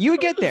get there,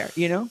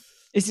 you know?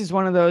 This is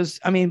one of those.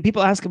 I mean,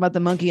 people ask about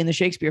the monkey and the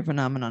Shakespeare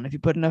phenomenon. If you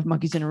put enough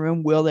monkeys in a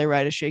room, will they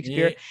write a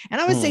Shakespeare? Yeah.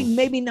 And I would say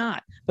maybe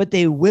not, but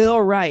they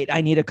will write.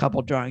 I need a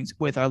couple drawings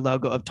with our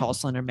logo of tall,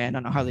 slender man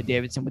on a Harley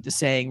Davidson with the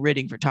saying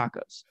 "Ridding for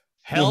tacos."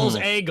 Hell's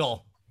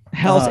Eagle.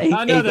 Hell's Eagle.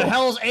 I know the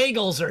Hell's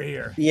Eagles are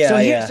here.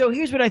 Yeah. So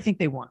here's what I think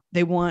they want.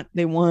 They want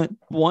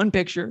one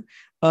picture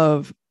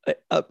of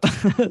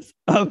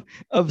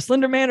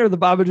Slender Man or the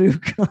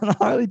Babadook on a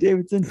Harley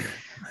Davidson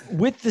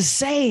with the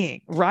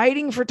saying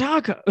 "Riding for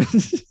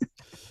tacos."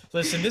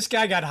 Listen, this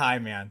guy got high,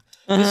 man.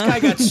 This guy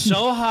got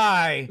so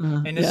high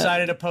and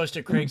decided to post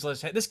a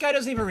Craigslist. This guy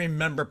doesn't even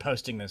remember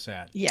posting this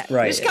ad. Yeah,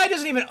 right. This guy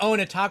doesn't even own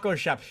a taco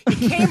shop.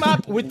 He came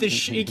up with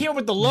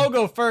the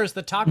logo first.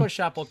 The taco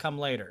shop will come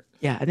later.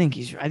 Yeah, I think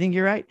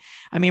you're right.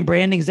 I mean,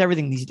 branding is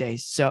everything these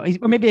days. So,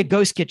 or maybe a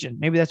ghost kitchen.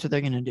 Maybe that's what they're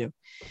gonna do,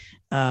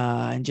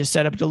 and just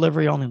set up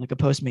delivery only, like a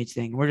Postmates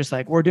thing. We're just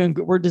like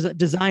we're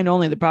design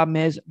only. The problem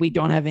is we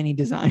don't have any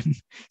design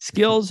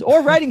skills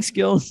or writing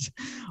skills.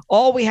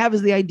 All we have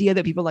is the idea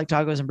that people like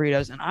tacos and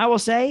burritos. And I will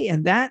say,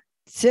 in that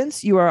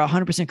sense, you are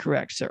 100%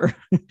 correct, sir.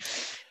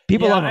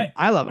 People love them.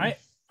 I love them.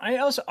 I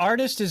also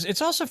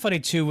it's also funny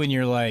too when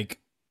you're like,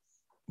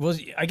 well,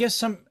 I guess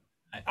some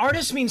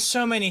artist means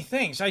so many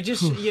things. I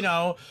just,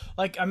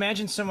 like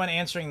imagine someone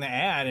answering the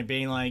ad and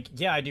being like,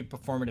 yeah, I do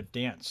performative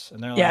dance.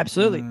 And they're like, yeah,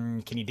 absolutely.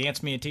 Can you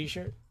dance me a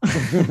t-shirt?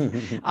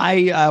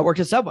 I worked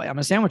at Subway. I'm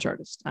a sandwich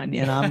artist and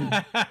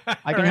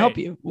I can help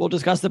you. We'll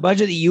discuss the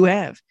budget that you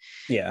have.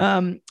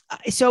 Yeah.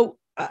 So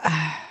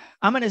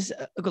I'm going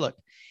to look,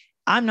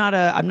 I'm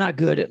not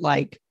good at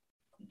like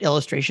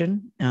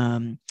illustration.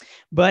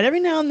 But every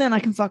now and then I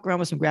can fuck around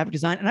with some graphic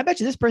design. And I bet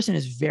you this person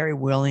is very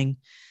willing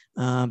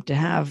to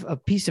have a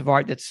piece of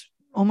art that's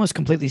almost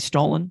completely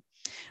stolen.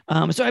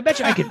 So I bet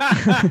you I could,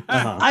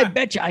 I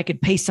bet you I could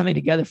paste something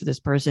together for this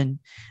person.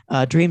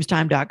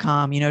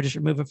 Dreamstime.com, just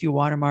remove a few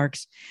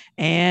watermarks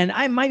and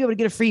I might be able to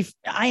get a free,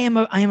 I am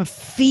a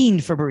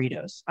fiend for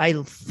burritos. I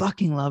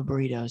fucking love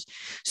burritos.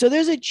 So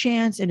there's a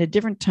chance in a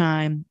different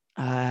time,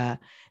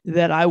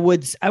 that I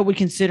would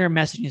consider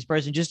messaging this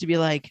person just to be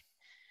like,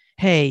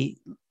 hey,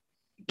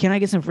 can I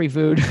get some free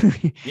food?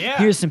 Yeah.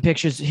 Here's some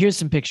pictures. Here's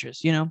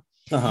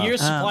Here's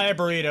supply of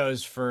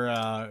burritos for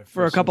a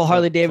couple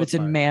Harley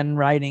Davidson man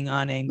riding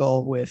on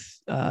angle with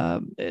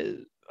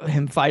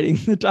him fighting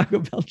the Taco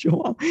Bell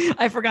Chihuahua.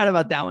 I forgot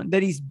about that one,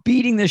 that he's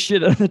beating the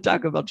shit out of the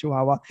Taco Bell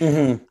Chihuahua.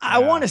 Mm-hmm. I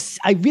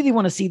really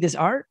want to see this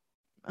art.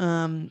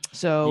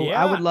 So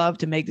I would love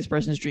to make this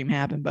person's dream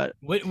happen, but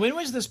when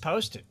was this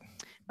posted?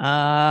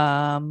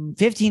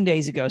 15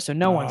 days ago. So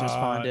no one's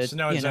responded. So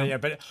no one's done yet,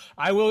 but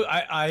I will,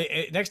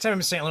 I next time I'm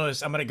in St.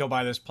 Louis, I'm going to go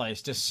by this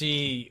place to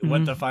see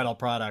what the final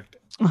product.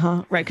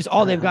 Right. Cause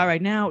all they've got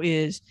right now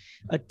is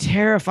a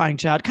terrifying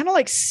child, kind of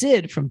like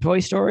Sid from Toy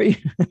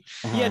Story.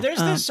 Yeah. There's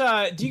this,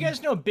 do you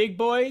guys know Big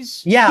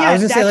Boys? Yeah. I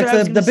was gonna say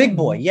like the big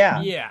boy.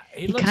 Yeah. Yeah.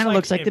 He kind of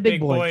looks like the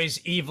Big Boy's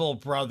evil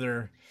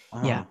brother.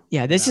 Yeah.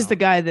 This is the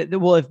guy that,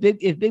 well, if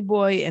Big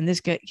Boy and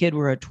this kid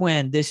were a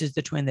twin, this is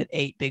the twin that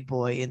ate Big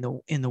Boy in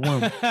the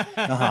womb.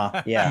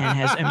 Yeah. And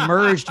has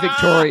emerged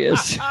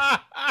victorious.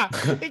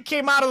 He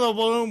came out of the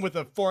womb with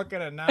a fork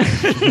and a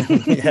knife.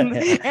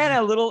 and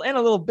a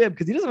little bib,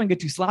 because he doesn't want to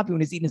get too sloppy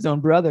when he's eating his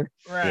own brother.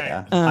 Right.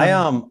 Yeah.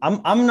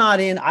 I'm not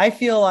in. I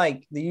feel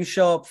like you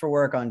show up for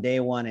work on day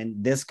one and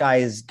this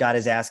guy has got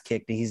his ass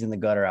kicked and he's in the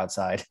gutter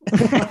outside.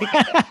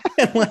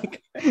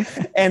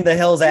 And the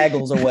Hell's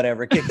Eagles or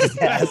whatever kicked his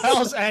ass.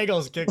 Hell's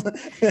Eagles kicked.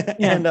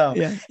 And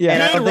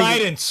And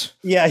Ridance.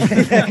 Yeah.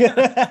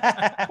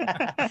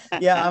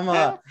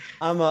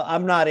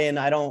 I'm not in.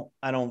 I don't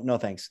no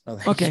thanks. No,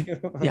 thank okay.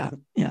 you.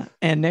 Yeah.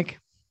 And Nick?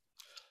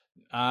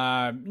 No,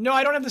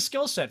 I don't have the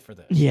skill set for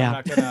this. Yeah. I'm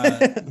not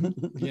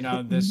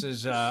gonna, this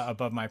is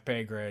above my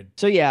pay grade.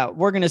 So yeah,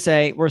 we're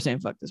saying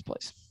fuck this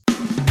place.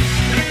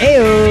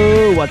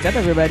 Heyo, what's up,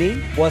 everybody?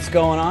 What's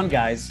going on,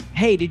 guys?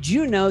 Hey, did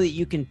you know that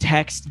you can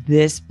text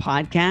this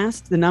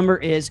podcast? The number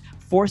is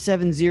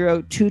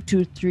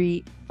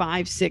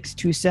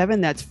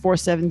 470-223-5627. That's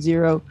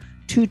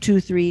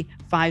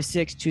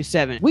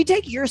 470-223-5627. We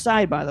take your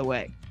side, by the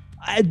way.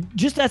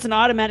 That's an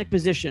automatic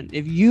position.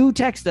 If you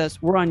text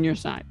us, we're on your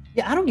side.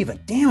 Yeah, I don't give a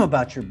damn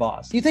about your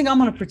boss. You think I'm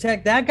going to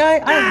protect that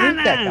guy? I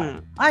hate that guy.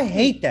 I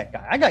hate that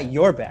guy. I got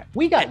your back.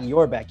 We got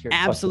your back here.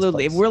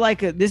 Absolutely. If we're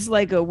this is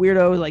like a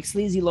weirdo, like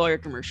sleazy lawyer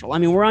commercial. I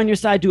mean, we're on your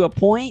side to a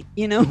point,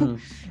 Mm-hmm.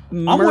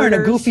 I'm wearing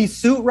a goofy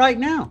suit right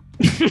now.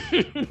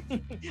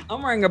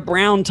 I'm wearing a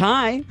brown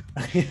tie.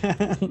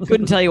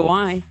 Couldn't tell you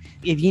why.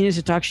 If you need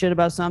to talk shit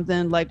about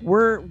something, like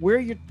we're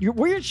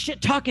your shit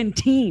talking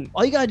team.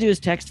 All you gotta do is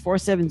text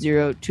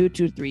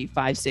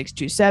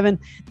 470-223-5627.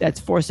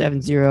 That's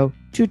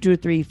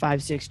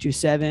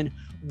 470-223-5627.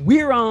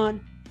 We're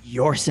on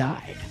your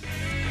side.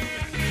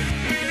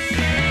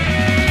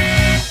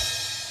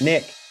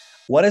 Nick,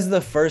 what is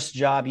the first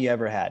job you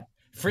ever had?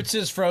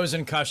 Fritz's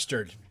Frozen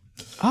Custard.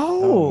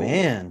 Oh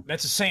man,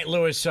 that's a St.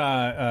 Louis,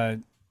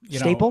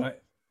 staple.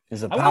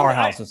 Is a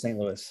powerhouse of St.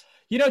 Louis.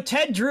 You know,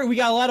 Ted Drew, we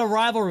got a lot of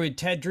rivalry with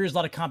Ted Drews, a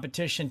lot of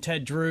competition.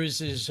 Ted Drews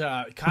has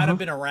kind of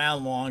been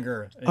around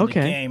longer in the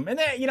game. And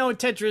then, you know,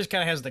 Ted Drews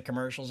kind of has the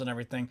commercials and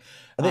everything.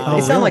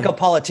 They sound like a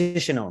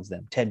politician owns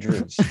them, Ted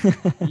Drews.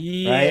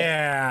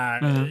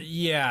 Yeah.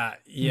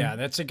 Yeah.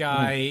 That's a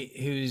guy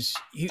who's,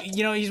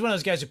 you know, he's one of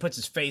those guys who puts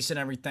his face in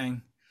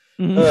everything.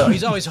 You know,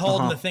 he's always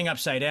holding the thing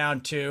upside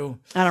down too.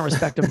 I don't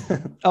respect him.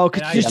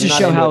 Just to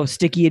show how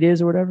sticky it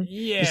is or whatever.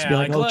 Yeah. Just to be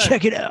like,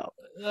 check it out.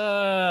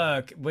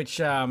 Which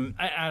I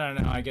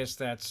don't know. I guess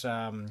that's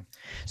so.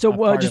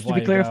 Just to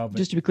be clear,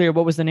 just to be clear,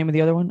 what was the name of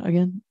the other one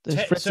again?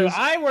 So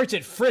I worked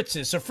at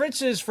Fritz's. So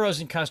Fritz's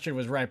frozen custard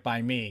was right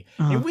by me,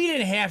 and we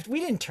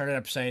didn't turn it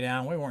upside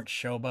down. We weren't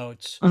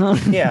showboats.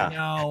 Yeah. You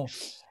know.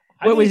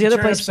 What was the other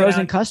place?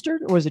 Frozen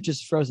custard, or was it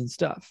just frozen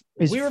stuff?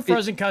 We were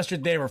frozen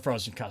custard. They were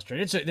frozen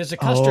custard. There's a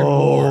custard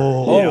war.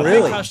 Oh,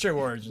 really? Custard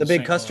wars. The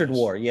big custard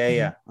war.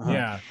 Yeah.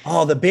 Yeah.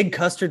 Oh, the big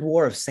custard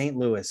war of St.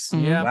 Louis.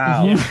 Yeah.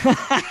 Wow.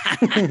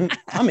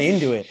 I'm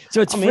into it.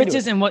 So it's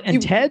Fritz's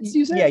and Ted's.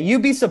 You said? Yeah.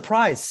 You'd be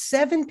surprised.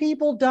 7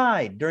 people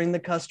died during the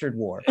custard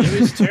war. It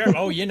was terrible.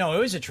 Oh, you know, it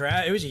was a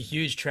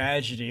huge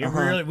tragedy.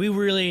 We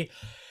really.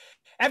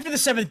 After the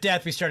 7th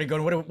death, we started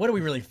going, what do we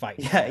really fight?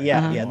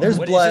 Yeah. There's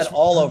blood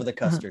all over the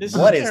custard.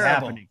 What is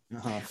happening?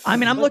 I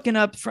mean, I'm looking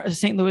up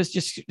St.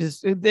 Louis.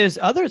 There's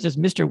others. There's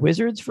Mr.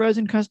 Wizard's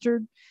frozen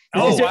custard.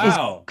 Is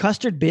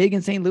custard big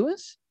in St.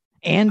 Louis?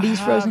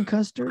 Andy's frozen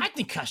custard. I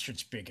think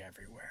custard's big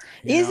everywhere.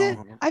 Is it?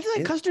 I feel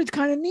like custard's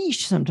kind of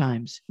niche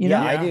sometimes. You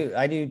know?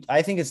 I do.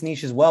 I think it's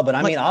niche as well. But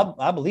I mean,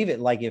 I believe it.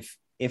 Like if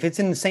it's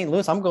in St.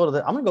 Louis, I'm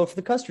gonna go for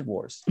the custard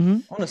wars. I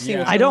want to see.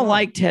 I don't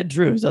like Ted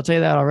Drews. I'll tell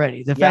you that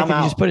already. The fact that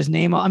he just put his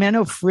name on. I mean, I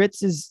know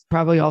Fritz is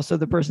probably also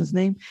the person's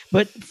name,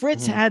 but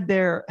Fritz had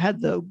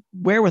the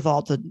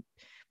wherewithal to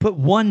put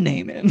one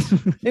name in.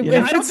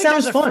 It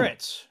sounds fun.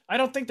 Fritz. I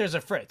don't think there's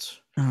a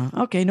Fritz.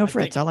 Okay, no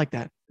Fritz. I like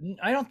that.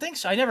 I don't think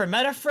so. I never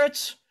met a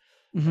Fritz.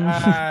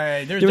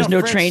 There was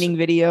no training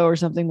video or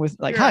something with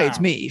like, hi, it's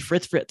me,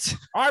 Fritz.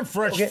 I'm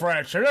Fritz. And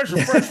this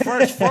is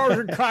Fritz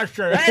frozen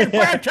custard. Hey,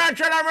 pay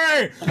attention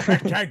to me.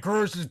 Ted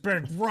Cruz has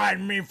been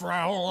riding me for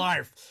a whole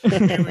life.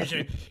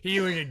 He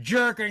was a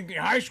jerk in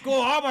high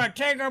school. I'm gonna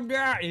take him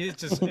down.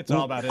 It's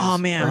all about his. Oh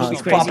man,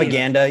 it's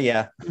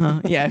propaganda.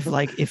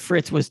 If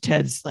Fritz was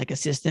Ted's like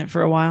assistant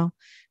for a while,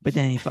 but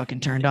then he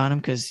fucking turned on him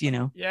because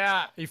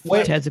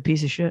Ted's a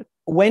piece of shit.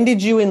 When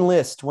did you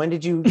enlist? When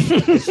did you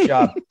get this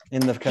job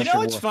in the custard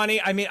war? It's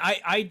funny. I mean,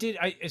 I did.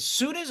 As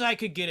soon as I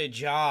could get a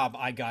job,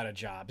 I got a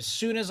job. As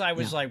soon as I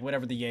was like,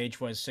 whatever the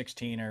age was,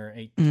 16 or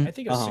 18. I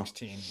think it was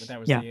 16, but that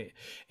was the age.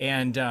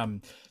 And I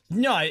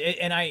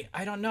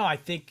don't know. I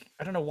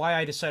don't know why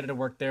I decided to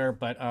work there,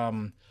 but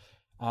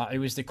it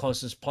was the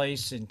closest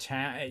place in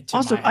town.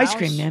 Also, ice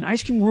cream, man.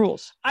 Ice cream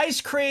rules.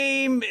 Ice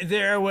cream.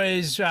 There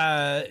was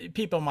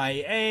people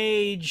my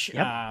age.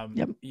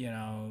 Yep.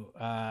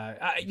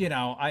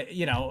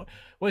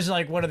 Was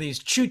like one of these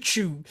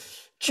choo-choo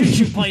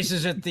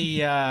places at the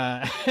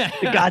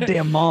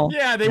goddamn mall.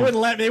 Yeah, they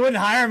wouldn't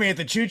hire me at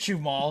the choo-choo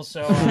mall.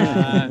 So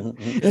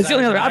that's the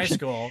only other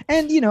option.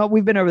 And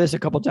we've been over this a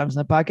couple of times in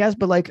the podcast,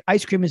 but like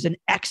ice cream is an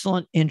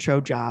excellent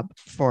intro job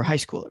for high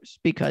schoolers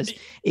because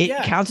it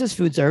counts as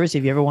food service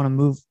if you ever want to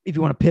move, if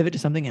you want to pivot to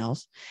something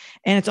else.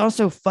 And it's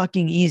also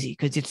fucking easy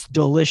because it's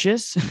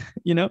delicious.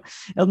 Maybe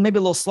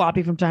a little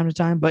sloppy from time to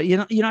time, but you're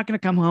not going to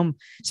come home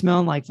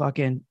smelling like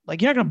fucking,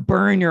 like you're not going to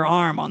burn your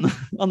arm on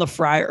the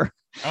fryer.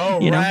 Oh,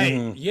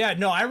 right. Yeah.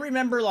 No, I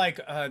remember like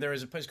there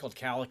was a place called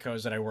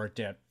Calico's that I worked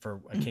at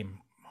I came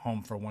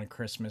home for one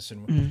Christmas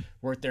and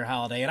worked their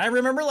holiday. And I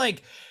remember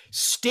like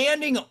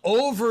standing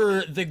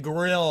over the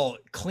grill,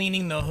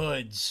 cleaning the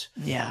hoods.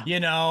 Yeah.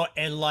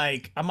 And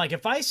like, I'm like,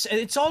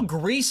 it's all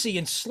greasy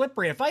and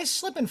slippery. If I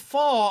slip and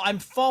fall, I'm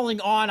falling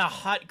on a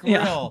hot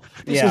grill.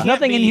 Yeah. There's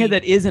nothing in here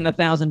that isn't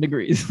 1,000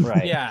 degrees.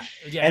 Right. Yeah.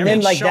 And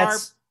then like I'll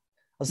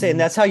say, and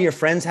that's how your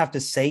friends have to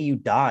say you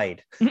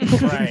died.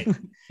 Right.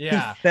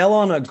 Yeah. He fell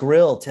on a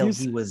grill till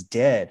he was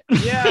dead.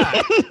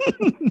 Yeah.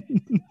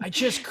 I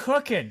just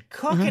cooking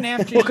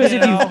after because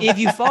if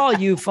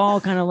you fall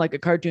kind of like a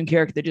cartoon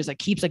character that just like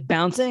keeps like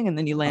bouncing and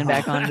then you land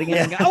back on it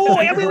again. And go, ow.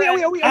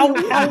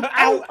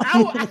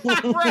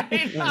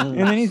 Right.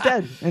 And then he's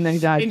dead. And then he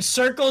died. In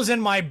circles in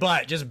my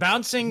butt, just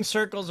bouncing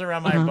circles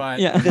around my butt.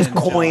 Yeah. There's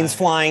coins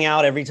flying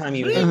out every time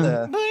you hit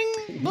the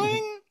bling,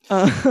 bling.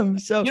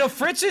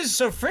 Fritz is,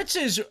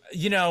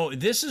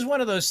 this is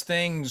one of those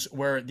things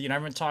where,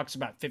 everyone talks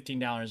about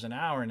 $15 an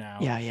hour now.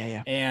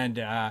 Yeah. And,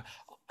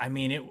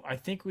 I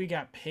think we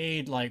got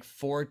paid like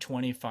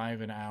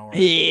 $4.25 an hour.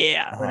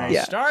 Yeah. When I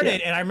started.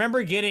 And I remember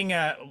I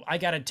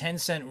got a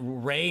 10-cent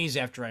raise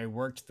after I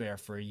worked there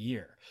for a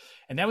year.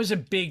 And that was a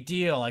big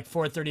deal, like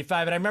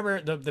 $4.35. And I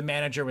remember the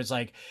manager was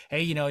like,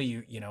 hey,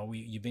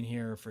 you've been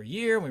here for a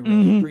year. We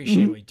really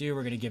appreciate what we do.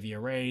 We're going to give you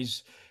a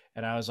raise.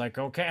 And I was like,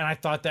 okay. And I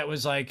thought that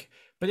was like,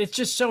 but it's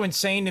just so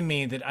insane to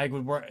me that I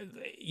would work,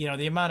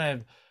 the amount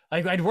of,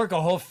 like, I'd work a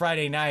whole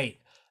Friday night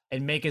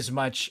and make as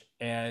much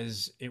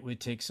as it would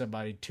take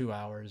somebody 2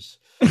 hours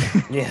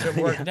Yeah.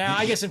 to work. Now,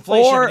 I guess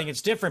inflation, Or- everything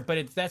it's different,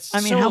 but that's. I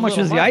mean, so how much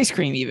little was the money. ice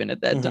cream even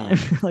at that time?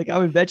 Like, I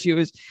would bet you it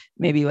was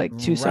maybe like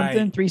 2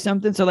 something, Right. 3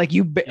 something. So like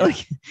Yeah.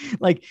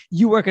 like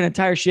you work an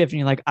entire shift and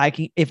you're like, I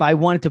can, if I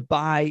wanted to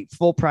buy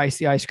full price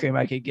the ice cream,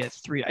 I could get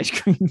 3 ice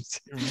creams,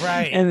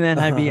 Right. and then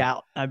I'd be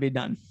out. I'd be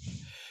done.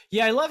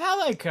 Yeah, I love how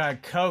like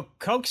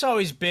Coke's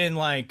always been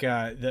like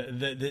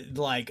the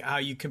like how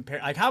you compare,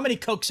 like how many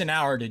Cokes an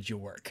hour did you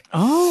work?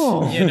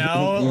 Oh, You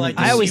know, like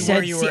to I always see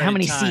where said, you see, were how at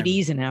many time.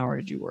 CDs an hour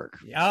did you work?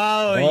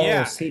 Oh,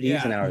 yeah, CDs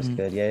yeah. an hour is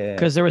good. Yeah.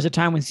 Because there was a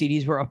time when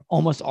CDs were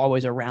almost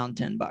always around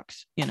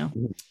 $10. You know,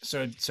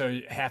 So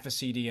half a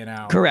CD an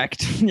hour.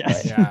 correct?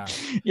 Yes. Yeah.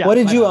 Yeah. What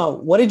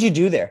did you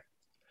do there?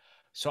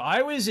 So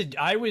I was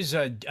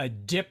a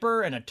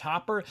dipper and a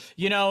topper.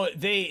 You know,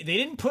 they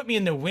didn't put me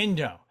in the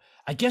window.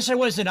 I guess I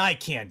wasn't eye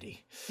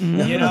candy.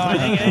 Mhm. You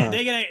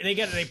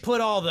know, they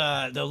put all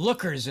the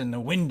lookers in the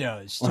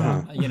windows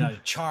to you know,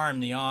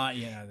 charm the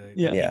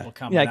Yeah. people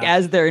coming Yeah, like out.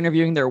 as they're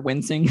interviewing, they're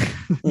wincing.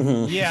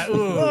 Yeah.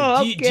 Ooh. Oh,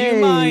 do you okay.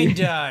 mind?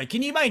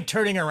 Can you mind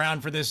turning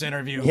around for this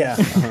interview? Yeah.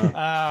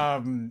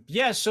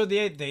 Yeah. So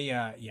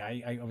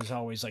I was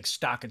always like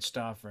stocking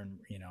stuff and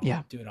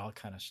Yeah. doing all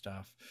kind of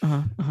stuff.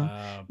 Uh-huh, uh-huh.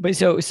 Uh, But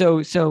so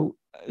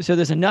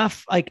there's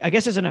enough, like, I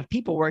guess there's enough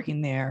people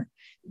working there.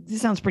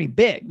 This sounds pretty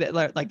big that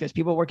like there's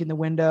people working the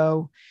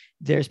window.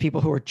 There's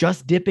people who are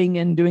just dipping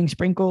and doing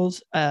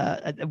sprinkles.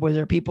 Was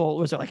there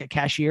like a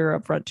cashier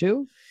up front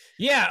too?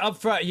 yeah, up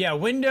front. Yeah,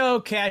 window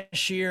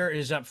cashier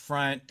is up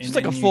front. It's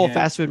like a full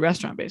fast food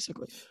restaurant,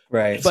 basically.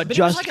 Right. But But just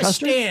it was like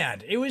custard? a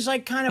stand. It was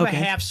like kind of Okay. a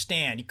half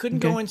stand. You couldn't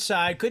Okay. go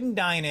inside, couldn't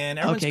dine in.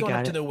 Everyone's Okay, going got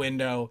up to it. the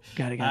window.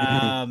 Got it.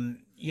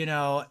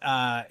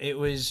 It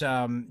was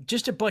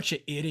just a bunch of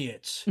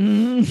idiots.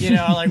 Mhm. You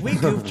know, like we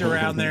goofed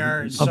around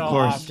there so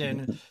course.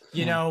 often.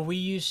 You know, we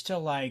used to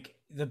like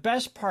the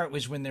best part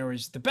was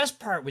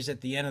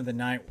at the end of the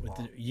night with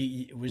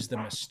it was the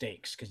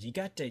mistakes, because you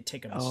got to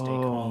take a mistake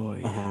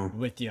home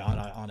with you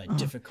on a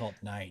difficult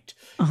night.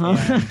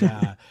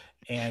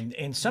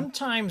 And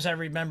sometimes I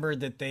remember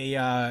that they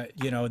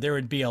there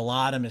would be a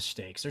lot of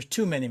mistakes. There's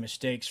too many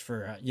mistakes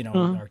for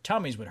our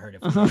tummies would hurt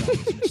if we had all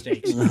these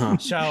mistakes.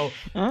 So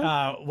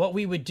what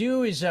we would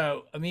do is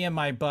me and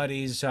my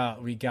buddies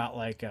we got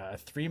like a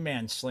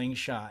 3-man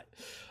slingshot,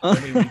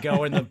 and we would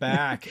go in the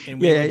back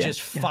and we would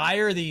just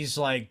fire these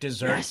like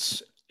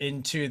desserts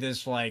into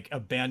this like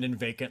abandoned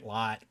vacant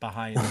lot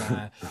behind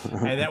and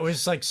that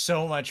was like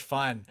so much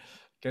fun.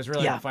 Because we're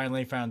like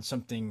finally found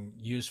something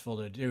useful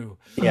to do.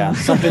 Yeah,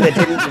 something that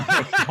didn't.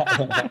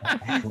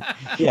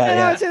 And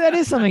I would say that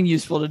is something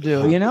useful to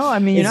do. You know, I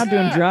mean, you're not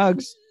doing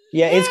drugs.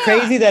 Yeah, it's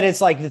crazy that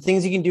it's like the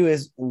things you can do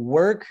is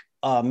work,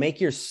 make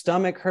your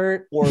stomach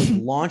hurt, or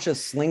launch a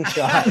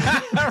slingshot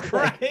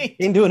Right.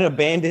 into an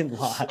abandoned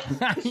lot.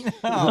 I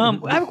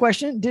know. I have a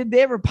question. Did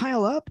they ever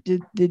pile up?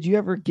 Did you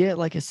ever get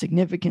like a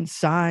significant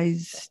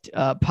sized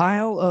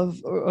pile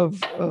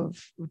of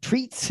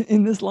treats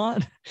in this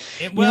lot?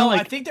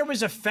 I think there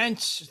was a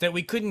fence that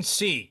we couldn't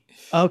see.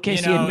 Okay,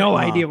 so you had no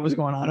idea what was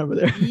going on over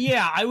there.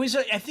 Yeah, I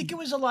think it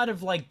was a lot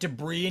of like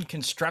debris and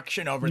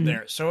construction over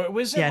there. So it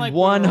wasn't Yeah, like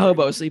one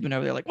hobo sleeping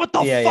over there. Like, what the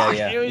fuck?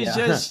 Yeah. It was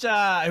just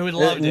I would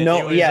love it. No,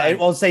 It was like-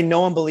 I'll say no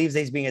one believes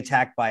he's being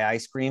attacked by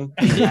ice cream.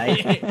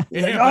 Yeah,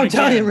 Oh, I'm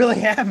telling you, it really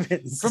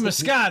happens. From the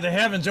sky, the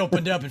heavens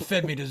opened up and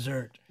fed me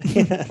dessert.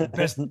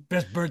 Best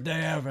birthday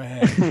I ever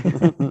had.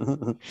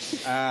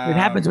 It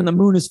happens when the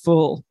moon is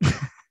full.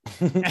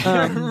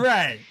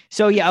 Right.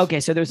 So yeah, okay.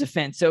 So there's a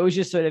fence. So it was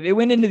just sort of, it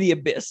went into the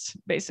abyss,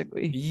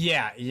 basically.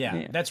 Yeah.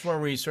 That's where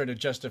we sort of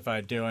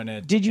justified doing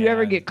it. Did you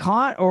ever And- get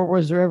caught, or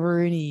was there ever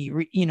any,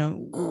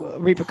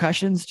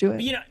 repercussions to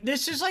it? You know,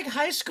 this is like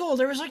high school.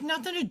 There was like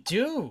nothing to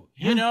do,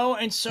 you know?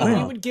 And so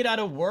we would get out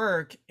of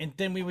work and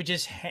then we would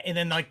just, and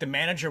then like the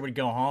manager would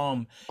go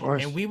home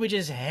and we would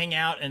just hang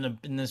out in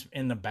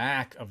the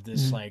back of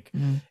this,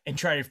 and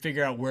try to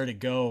figure out where to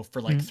go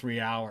for like 3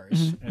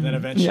 hours. And then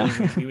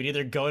eventually we would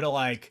either go to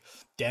like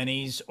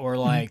Denny's or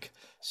like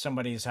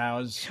somebody's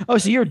house. Oh,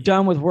 so you're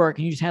done with work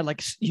and you just had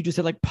like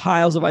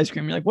piles of ice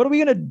cream. You're like, what are we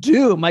gonna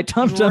do? My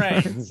tum's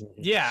Right. hurts.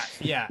 Yeah.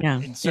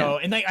 And so,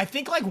 and like, I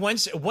think like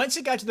once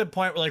it got to the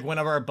point where like one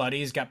of our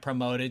buddies got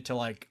promoted to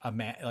like a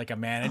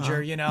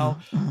manager,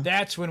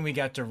 that's when we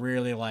got to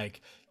really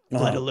like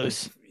Let it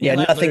loose. Yeah,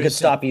 let nothing could loose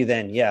stop you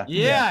then. Yeah.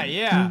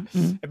 Yeah.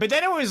 But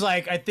then it was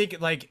like, I think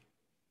the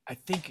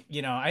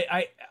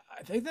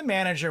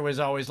manager was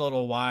always a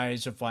little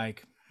wise of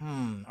like,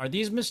 are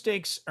these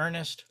mistakes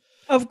earnest?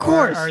 Of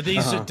course. Or are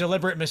these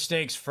deliberate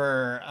mistakes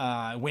for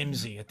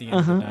whimsy at the end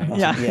of the night?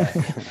 Yeah.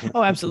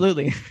 Oh,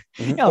 absolutely.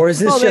 Yeah. Or is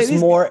this Oh, just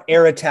more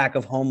air attack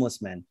of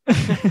homeless men?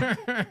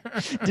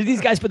 Did these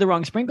guys put the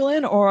wrong sprinkle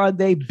in, or are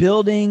they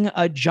building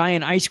a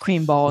giant ice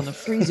cream ball in the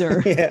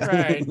freezer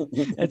Right.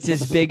 that's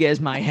as big as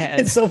my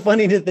head? It's so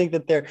funny to think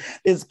that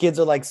these kids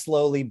are like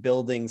slowly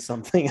building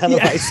something out of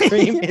ice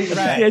cream. In the Right.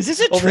 back Yeah, is this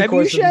a over the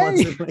course of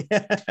trebuchet?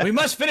 months. We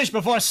must finish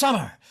before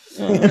summer.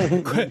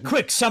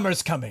 Quick,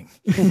 summer's coming.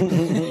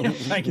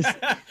 Like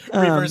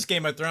reverse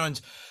Game of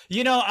Thrones.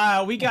 You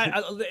know, we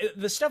got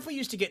the stuff we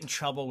used to get in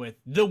trouble with.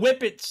 The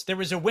Whippets. There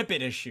was a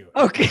Whippet issue.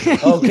 Okay.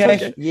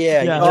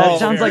 Yeah. That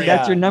sounds like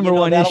that's your number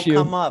one issue.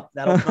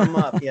 That'll come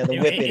up. Yeah, the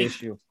Whippet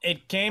issue.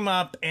 It came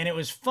up, and it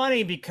was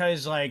funny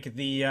because like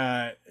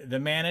the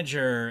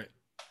manager,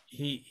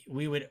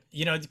 we would,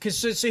 you know, because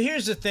so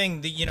here's the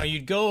thing that, you know,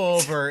 you'd go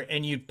over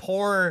and you'd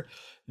pour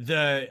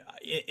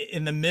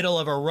in the middle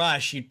of a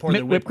rush, you'd pour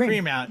the whipped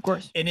cream out, of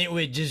course, and it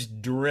would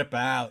just drip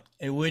out.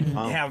 It wouldn't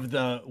have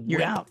the whip.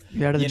 You're out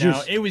of the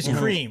juice. It was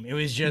cream. It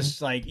was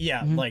just like,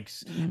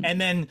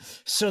 and then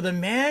so the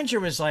manager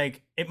was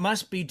like, it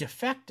must be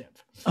defective.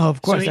 Oh,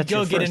 of course. So he'd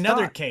go get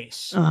another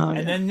case,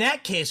 and then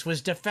that case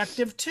was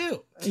defective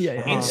too.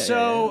 And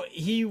so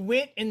he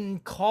went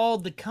and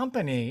called the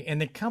company,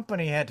 and the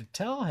company had to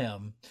tell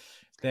him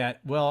that,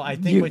 well, I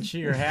think what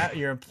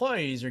your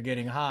employees are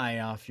getting high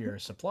off your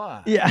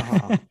supply.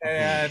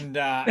 And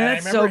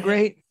that's so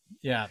great.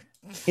 Yeah.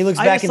 He looks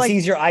back and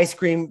sees your ice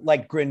cream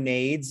like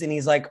grenades, and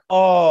he's like,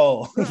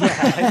 "Oh,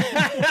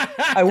 yeah,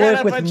 I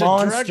work with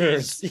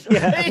monsters."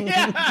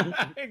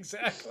 Yeah,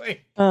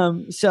 exactly.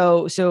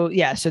 So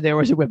there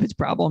was a Whippets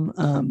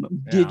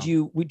problem. Did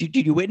you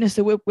witness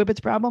the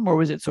Whippets problem, or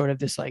was it sort of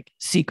this like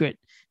secret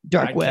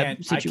dark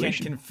web situation? I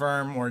can't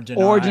confirm or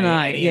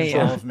deny any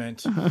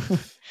involvement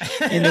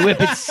in the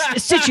Whippets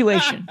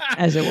situation,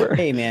 as it were.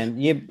 Hey man,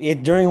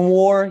 during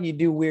war you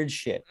do weird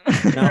shit.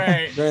 You know?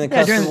 Right. During the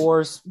custard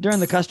wars. During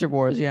the custard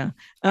wars, yeah.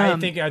 I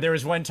think there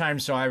was one time,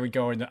 so I would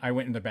go I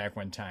went in the back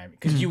one time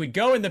because you would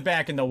go in the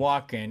back in the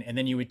walk-in, and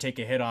then you would take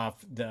a hit off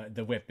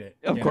the Whippet.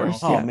 Of course,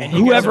 oh man.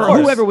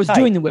 Whoever was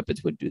doing the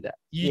Whippets would do that.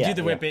 You do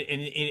the Whippet,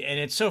 and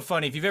it's so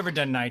funny if you've ever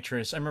done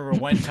nitrous. I remember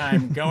one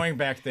time going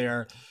back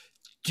there,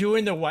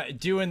 doing the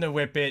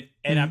Whippet,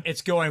 and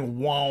it's going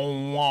wah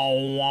wah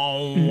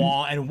wah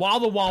wah, and while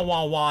the wah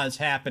wah wah is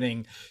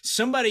happening,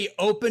 somebody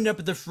opened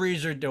up the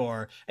freezer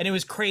door, and it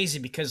was crazy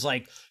because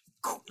like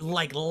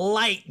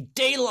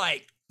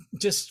daylight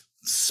just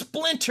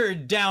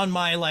splintered down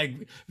my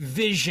like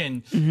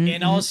vision,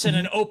 and all of a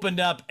sudden it opened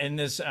up, and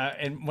this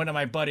and one of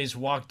my buddies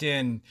walked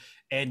in.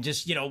 And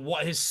just, you know,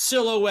 what his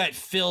silhouette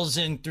fills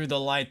in through the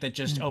light that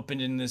just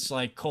opened in this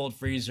like cold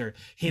freezer.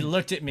 He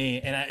looked at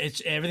me, and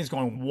everything's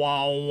going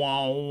wah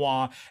wah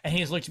wah, and he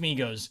just looked at me. He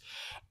goes,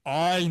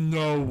 "I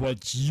know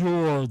what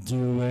you're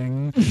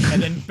doing,"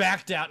 and then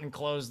backed out and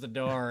closed the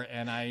door.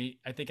 And I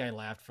think I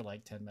laughed for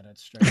like 10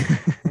 minutes straight.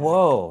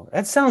 Whoa,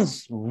 that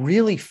sounds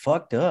really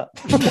fucked up.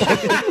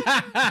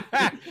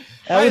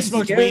 I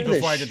smoked weed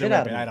before I did the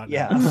Whippet. I don't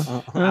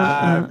know.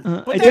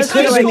 Yeah. But it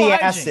could have been the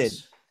acid.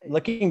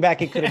 Looking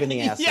back, it could have been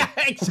the acid. Yeah,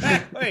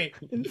 exactly.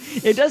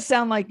 It does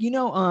sound like, you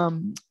know,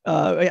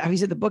 have you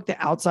said the book The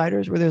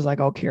Outsiders, where there's like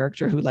a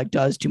character who like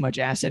does too much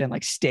acid and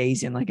like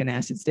stays in like an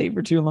acid state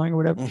for too long or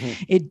whatever.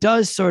 It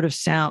does sort of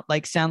sound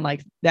like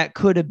that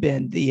could have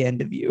been the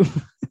end of you.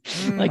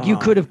 Like you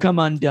could have come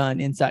undone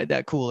inside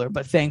that cooler,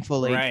 but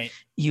thankfully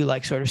you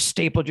like sort of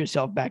stapled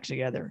yourself back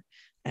together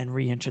and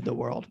re-entered the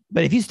world.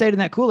 But if you stayed in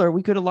that cooler,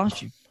 we could have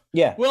lost you.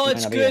 Yeah. Well,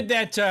 it's good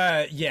that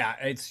I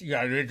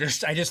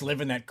just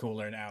live in that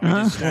cooler now.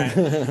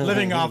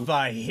 Living off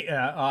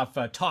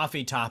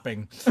toffee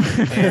topping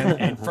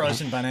and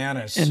frozen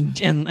bananas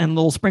and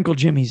little sprinkled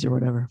jimmies or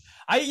whatever.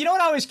 You know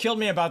what always killed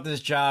me about this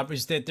job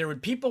is that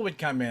people would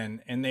come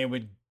in and they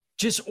would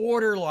just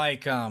order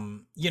like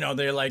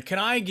they're like, can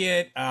I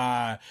get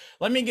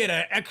let me get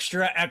an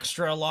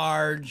extra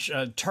large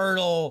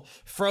turtle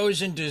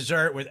frozen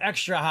dessert with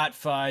extra hot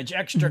fudge,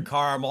 extra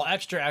caramel,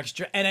 extra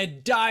and a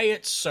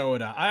diet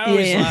soda. I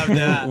always love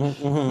that.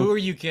 Who are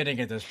you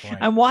kidding at this point?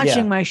 I'm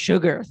watching my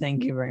sugar,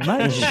 thank you very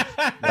much.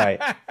 Right.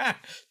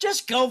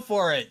 Just go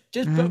for it.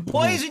 Just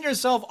poison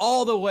yourself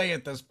all the way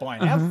at this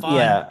point. Have fun.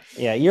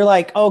 Yeah, you're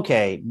like,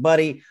 okay,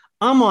 buddy,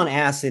 I'm on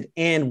acid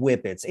and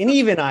Whippets, and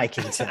even I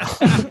can tell.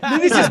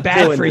 This is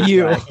bad for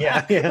you. Right.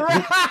 Yeah.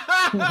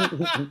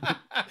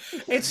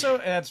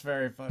 That's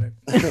very funny.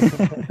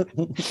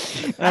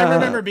 I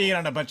remember being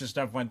on a bunch of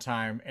stuff one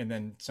time, and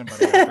then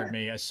somebody offered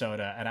me a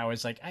soda, and I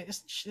was like,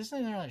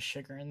 "Isn't there like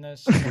sugar in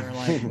this?" And they were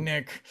like,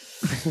 "Nick,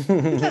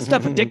 is that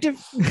stuff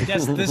addictive?"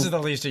 Yes, this is the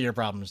least of your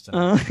problems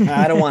today.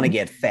 I don't want to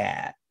get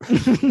fat.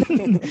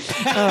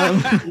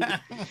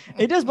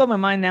 It does blow my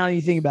mind now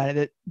you think about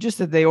it,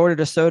 that they ordered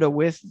a soda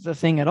with the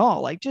thing at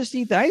all. Like, just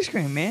eat the ice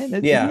cream, man.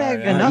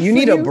 Enough you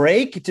need a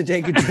break to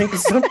take a drink of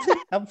something.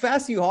 How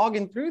fast are you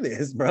hogging through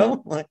this,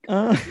 bro? Like,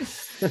 like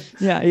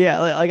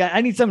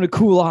I need something to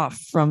cool off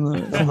from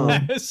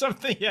the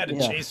something to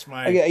chase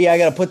my. I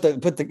gotta put the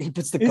he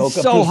puts the coke.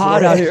 It's so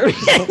hot out here.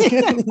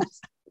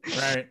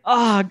 Right.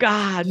 Oh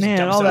God,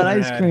 man, all that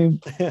ice cream.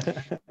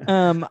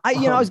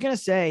 I was gonna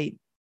say,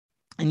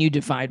 and you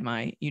defied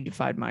my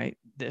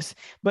this,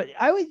 but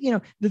I would,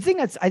 the thing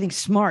that's I think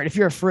smart, if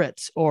you're a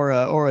Fritz or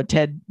a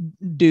Ted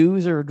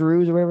Dews or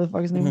Drews or whatever the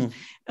fuck his name is,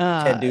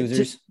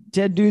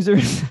 Ted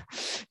Doozers,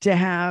 to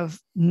have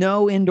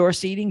no indoor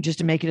seating just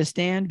to make it a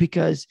stand,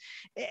 because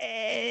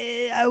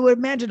I would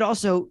imagine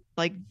also,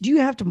 like, do you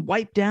have to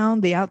wipe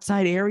down the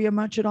outside area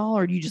much at all,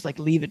 or do you just like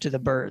leave it to the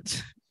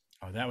birds?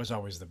 Oh, that was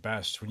always the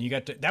best when you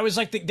got to. That was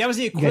the to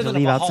equivalent of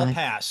leave a outside. hall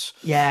pass.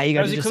 Yeah, you That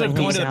got was to the just equivalent like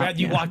of going to the peace out. bathroom.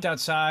 You Yeah. walked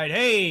outside.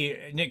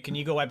 Hey, Nick, can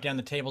you go wipe down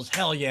the tables?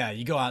 Hell yeah!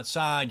 You go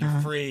outside.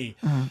 You're free.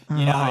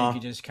 You know, how you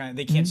can just kind of.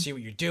 They can't see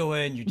what you're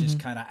doing. You're just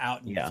kind of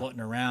out and floating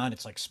around.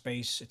 It's like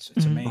space. It's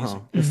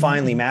amazing. You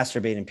finally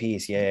masturbate in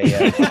peace. Yeah,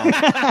 yeah.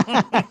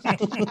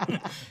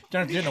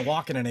 Don't have to do the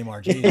walking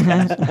anymore.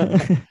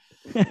 Jeez.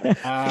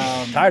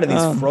 Tired of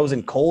these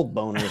frozen cold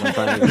boners. I'm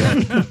trying to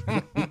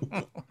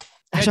get.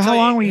 So how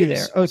long were you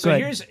there? Oh, so go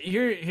ahead.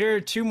 here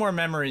are two more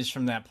memories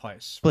from that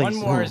place. Please. One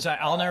more is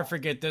I'll never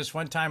forget this.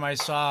 One time I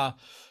saw,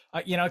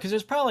 you know, because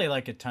there's probably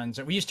like a tons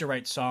of. We used to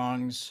write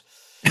songs.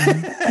 we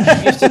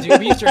used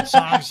to write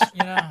songs.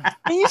 You know.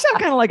 And you sound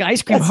kind of like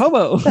ice cream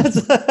hobo,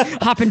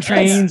 hopping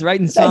trains,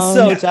 writing That's songs.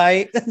 so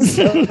tight. That's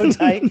so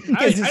tight.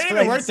 I didn't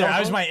even work there.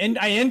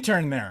 I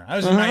interned there. I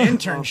was in my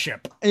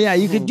internship. Yeah,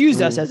 you could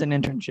use us as an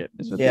internship.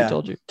 Is what they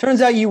told you.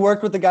 Turns out you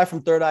worked with the guy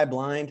from Third Eye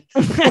Blind.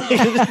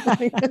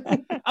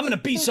 I'm gonna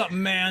be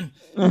something, man.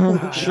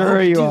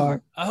 Sure you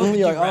are. I hope you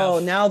You're do, like, oh,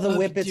 Ralph. now the I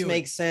hope you whippets do it.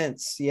 make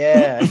sense.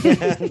 Yeah.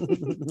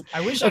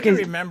 I wish I could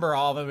remember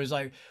all of it. It was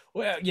like,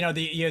 well, you know,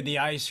 the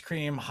ice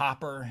cream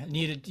hopper. And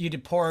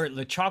you'd pour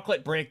the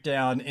chocolate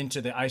breakdown into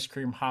the ice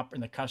cream hopper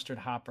and the custard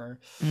hopper.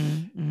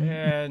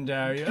 And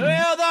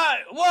well, that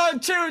 1,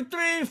 2,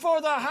 3 for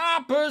the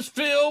hoppers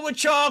filled with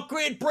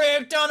chocolate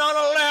breakdown on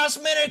a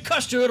last minute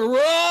custard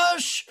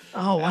rush.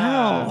 Oh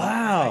wow,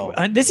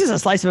 Wow. This is a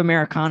slice of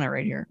Americana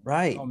right here.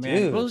 Right, Oh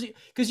man, dude.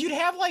 because you'd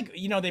have like,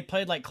 you know, they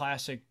played like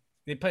classic.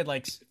 They played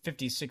like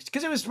 50s, 60s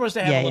because it was supposed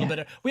to have a little bit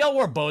of. We all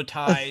wore bow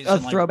ties, A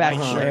and like throwback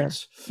white flair.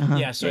 shirts.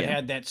 Yeah, so it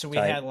had that. So we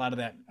Tight. had a lot of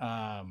that.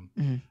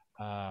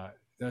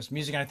 Those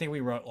music. And I think we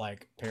wrote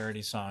like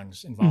parody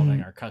songs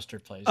involving our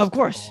custard plays. Of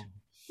course.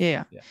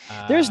 Yeah.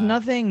 There's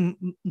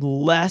nothing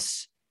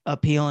less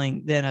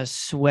appealing than a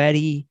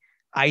sweaty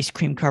ice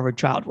cream covered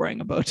child wearing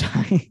a bow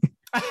tie.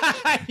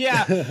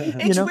 Yeah,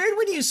 it's You know? weird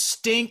when you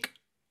stink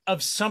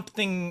of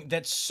something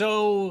that's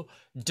so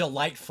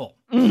delightful.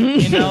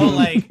 Mhm. You know,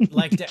 like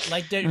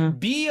the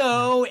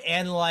BO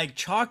and like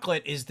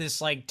chocolate is this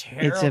like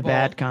terrible. It's a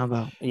bad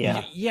combo.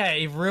 Yeah. Yeah,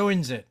 it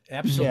ruins it.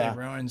 Absolutely Yeah.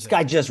 ruins This it.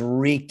 guy just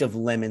reeked of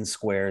lemon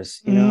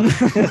squares, you know?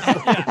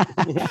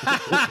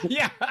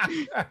 Yeah.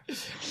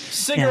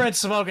 Cigarette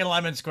smoking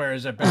lemon square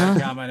is a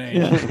bad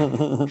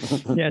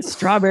combination. Yeah,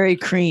 strawberry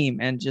cream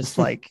and just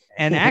like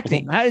and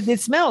acting. It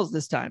smells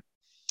this time.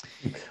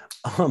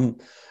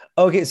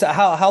 Okay, so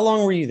how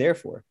long were you there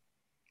for?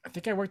 I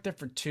think I worked there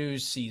for 2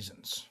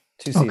 seasons.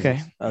 2 seasons.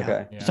 Okay.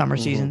 Okay. Yeah. Summer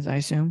seasons, I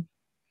assume.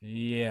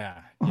 Yeah.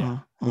 Uh-huh.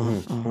 Mhm.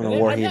 Uh-huh. I'm gonna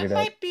war heat that it up.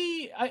 might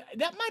be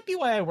that might be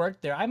why I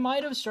worked there. I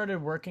might have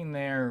started working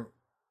there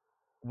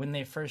when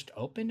they first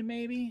opened,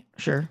 maybe.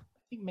 Sure.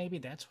 I think maybe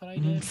that's what I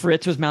did.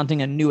 Fritz was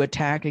mounting a new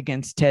attack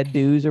against Ted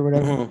Dews or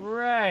whatever. Mhm.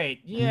 Right.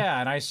 Yeah.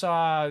 And I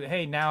saw,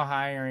 hey, now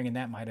hiring, and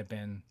that might have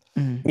been.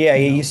 Yeah,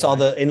 you saw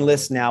the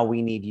enlist now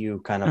we need you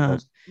kind of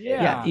post.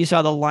 Yeah, you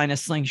saw the line of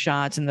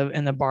slingshots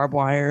and the barbed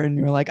wire, and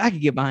you were like, I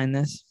could get behind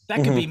this.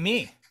 That could be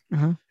me.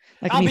 Uh-huh.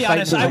 That could I'll be fighting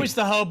honest. the I light. was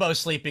the hobo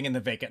sleeping in the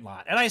vacant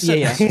lot, and I said,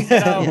 Yeah, you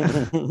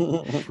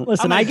know,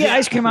 Listen, I'm I gonna get get-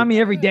 ice cream on me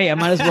every day. I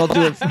might as well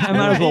do it. I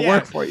might as well Yeah.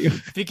 work for you.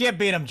 if you can't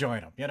beat them,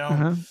 join them. You know.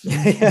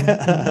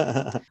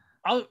 Uh-huh.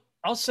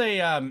 I'll say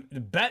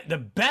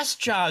the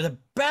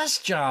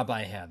best job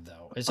I had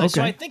though is so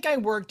Okay. I think I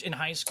worked in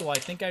high school. I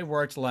think I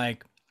worked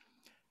like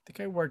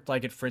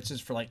at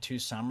Fritz's for like 2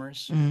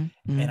 summers, and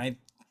I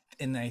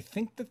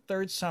think the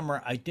 3rd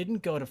summer I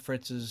didn't go to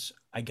Fritz's.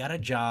 I got a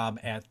job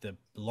at the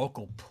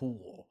local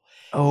pool.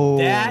 Oh,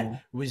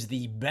 That was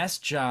the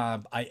best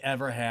job I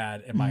ever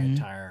had in my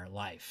entire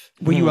life.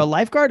 were you a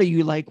lifeguard? Or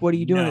you like, what are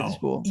you doing at No, the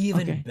school?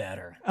 Even Okay.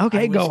 better.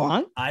 Okay, I go was-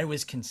 on. I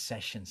was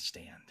concession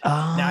stand.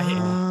 Oh,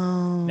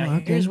 Now,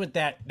 okay. here's what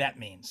that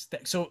means.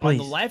 So on the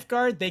Please.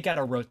 lifeguard, they got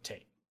to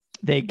rotate.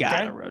 They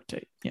gotta Okay.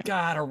 rotate. Yeah.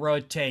 Gotta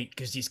rotate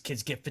because these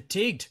kids get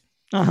fatigued.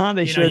 They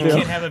You sure know, you do.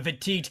 can't have a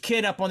fatigued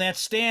kid up on that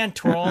stand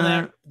twirling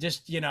that.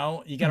 Just, you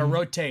know, you got to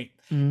rotate.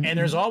 And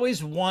there's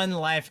always one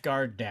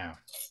lifeguard down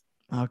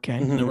Okay.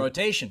 in the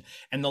rotation.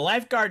 And the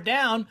lifeguard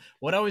down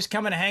would always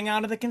come and hang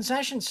out at the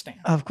concession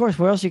stand. Of course.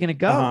 Where else are you gonna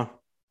go? Uh-huh.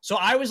 So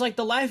I was like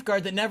the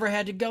lifeguard that never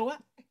had to go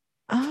up.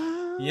 You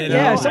know,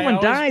 yeah. If I someone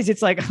always- dies,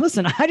 it's like,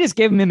 listen, I just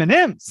gave him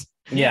M&Ms.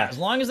 Yeah. As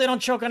long as they don't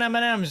choke on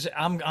M&Ms,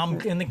 I'm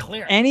in the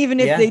clear. And even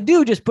if Yeah. they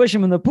do, just push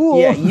him in the pool.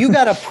 Yeah, you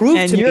got to prove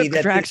and to your me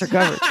that tracks are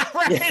covered.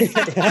 Right.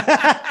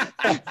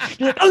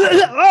 You're like,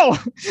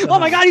 oh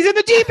my God, he's in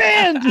the deep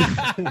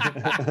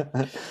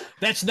end.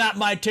 That's not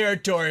my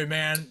territory,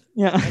 man.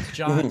 Yeah. That's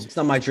John's. It's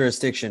not my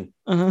jurisdiction.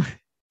 Uh-huh.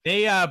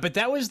 They but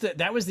that was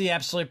the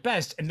absolute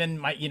best. And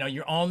then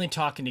you're only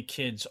talking to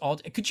kids all.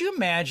 Could you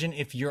imagine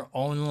if you're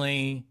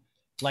only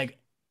like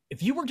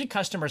if you worked in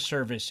customer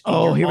service and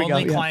Oh, your here we go,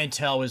 only yeah.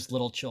 clientele was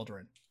little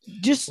children?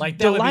 Just Like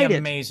that would be delighted.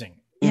 amazing.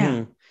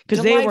 Yeah.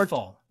 Because they were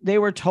Delightful. they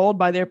were told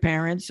by their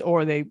parents,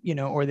 or they're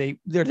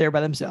there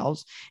by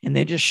themselves, and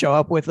they just show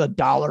up with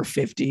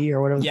 $1.50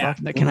 or whatever. Yeah.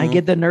 The fuck. Can I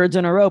get the nerds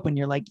on a rope? And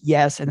you're like,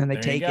 yes. And then they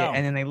There take you it go.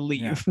 and then they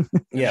leave.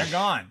 They're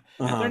gone.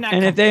 They're not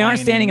And if they aren't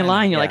complaining standing in and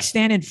line, then- you're like,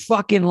 stand in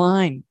fucking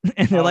line.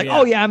 And they're like, yeah.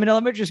 oh yeah, I'm an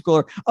elementary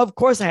schooler. Of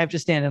course I have to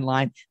stand in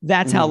line.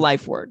 That's how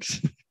life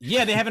works.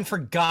 Yeah, they haven't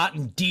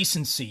forgotten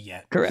decency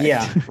yet. Correct.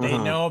 Yeah. They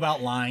know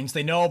about lines.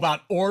 They know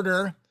about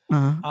order.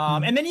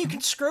 And then you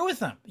can screw with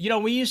them. You know,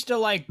 we used to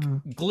like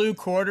glue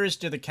quarters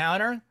to the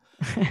counter,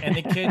 and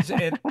the kids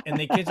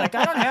like,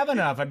 I don't have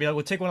enough. I'd be like,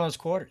 we'll take one of those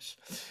quarters.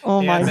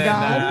 Oh my then,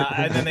 God.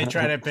 and then they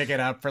try to pick it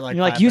up for like.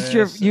 You're like, 5 use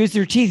minutes.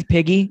 your teeth,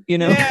 piggy. You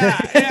know?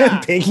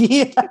 Yeah.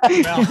 Piggy. Well,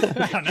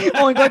 I don't know.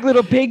 Oh, like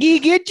little piggy,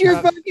 get your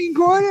fucking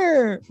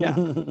quarter. Yeah.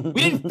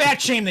 We didn't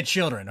fat shame the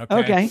children. Okay.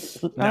 Okay.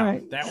 No, All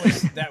right. That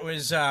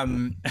was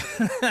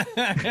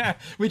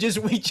we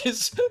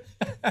just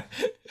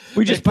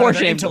We just part poor of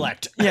their shamed them.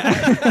 intellect.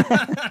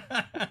 Yeah.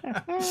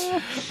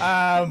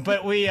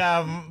 But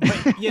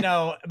you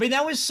know, I mean,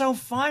 that was so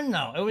fun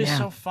though. It was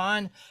so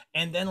fun.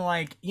 And then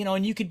like, you know,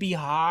 and you could be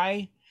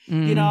high,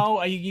 you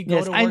know, you go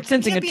Yes, to I'm work.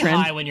 sensing you a can't be trend.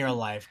 high when you're a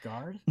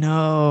lifeguard.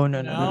 No. You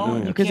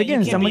Because can't-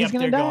 again, you can't be somebody's up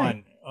gonna there die.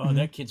 going, oh,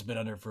 that kid's been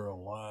under for a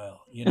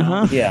while, you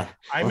know. Yeah.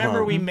 I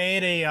remember we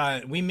made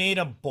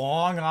a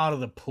bong out of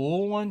the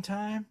pool one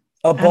time.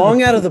 A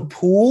bong out of the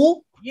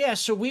pool? Yeah,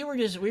 so we were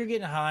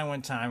getting high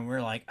one time. We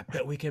were like, I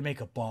bet we could make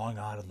a bong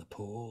out of the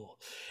pool.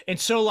 And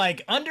so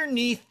like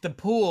underneath the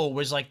pool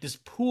was like this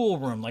pool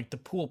room, like the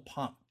pool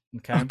pump.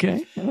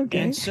 Okay.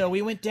 And so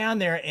we went down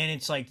there, and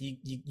it's like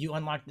you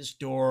unlock this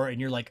door, and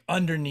you're like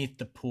underneath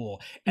the pool,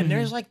 and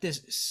there's like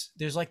this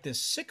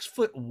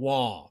 6-foot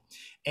wall,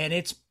 and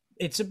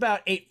it's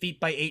about 8 feet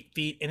by 8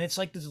 feet, and it's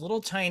like this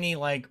little tiny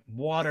like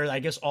water. I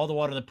guess all the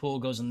water of the pool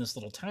goes in this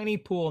little tiny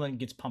pool, and then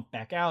gets pumped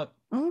back out.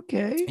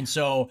 Okay. And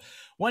so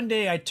one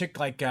day I took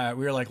like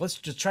we were like, let's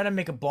just try to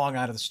make a bong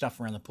out of the stuff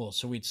around the pool.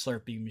 So we'd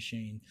Slurpee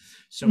machine.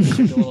 So we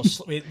took a little,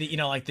 you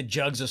know, like the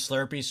jugs of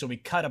Slurpee. So we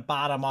cut a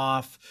bottom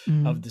off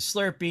of the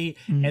Slurpee,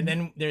 and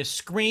then there's a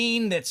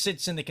screen that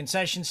sits in the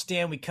concession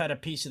stand. We cut a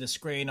piece of the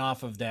screen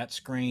off of that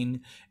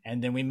screen,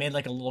 and then we made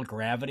like a little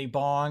gravity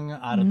bong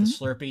out of the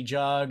Slurpee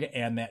jug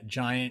and that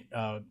giant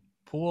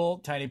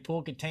tiny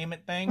pool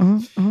containment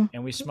thing,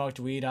 and we smoked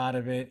weed out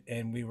of it,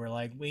 and we were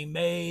like, we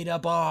made a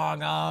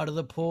bong out of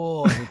the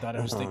pool. And we thought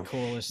it was the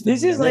coolest thing.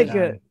 This is like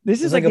a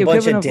It's like a the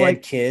bunch equivalent of dead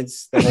like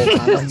kids the whole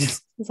time.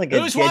 It's like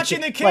Who's watching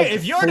the kid? like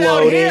If you're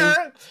floating. down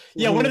here,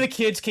 yeah, one of the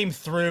kids came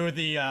through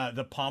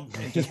the pump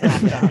and just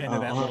popped up into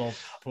that little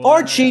pool.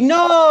 Archie,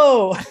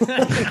 no.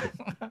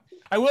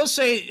 I will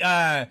say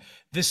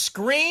the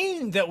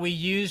screen that we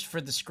used for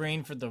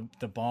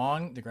the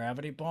bong, the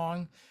gravity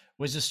bong,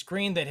 was a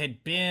screen that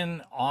had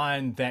been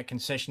on that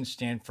concession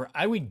stand for,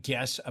 I would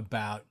guess,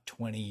 about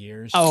 20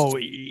 years. oh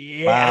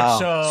yeah. Wow.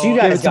 So- So you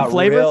Give it guys some got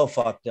flavor? real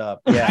fucked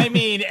up. Yeah. I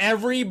mean,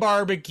 every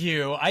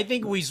barbecue, I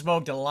think we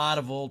smoked a lot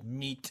of old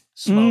meat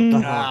smoke,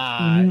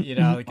 you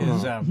know,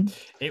 because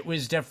it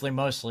was definitely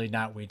mostly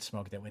not weed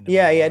smoke that went.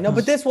 Yeah. No,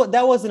 but it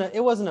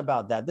wasn't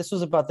about that. This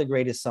was about the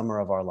greatest summer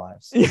of our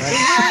lives. It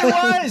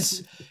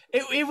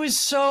really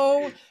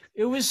was.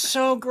 It was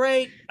so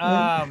great.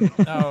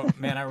 Oh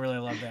man, I really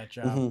love that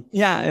job.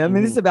 Yeah, I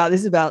mean, this is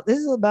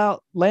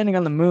about landing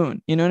on the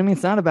moon. You know what I mean?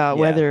 It's not about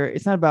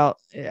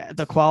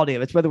the quality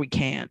of it. It's whether we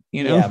can.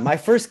 You know? Yeah, my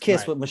first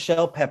kiss with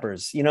Michelle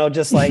Peppers. You know,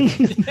 just like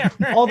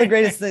all the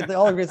greatest thing.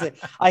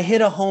 I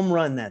hit a home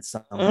run that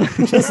summer.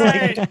 Just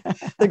like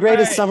the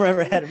greatest summer I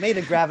ever had. It made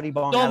a gravity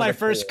bong. Stole out of my the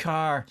first pool.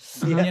 car.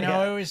 You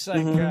know, it was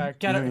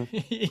like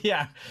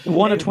yeah.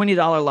 Won a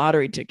 $20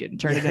 lottery ticket and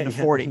turned it into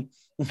 40.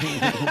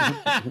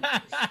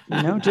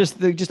 You know,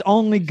 just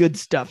only good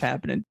stuff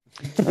happening.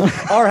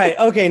 All right.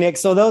 Okay, Nick.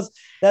 So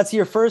that's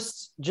your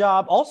first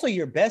job, also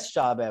your best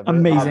job ever.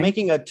 Amazing.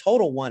 Making a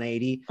total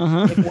 180.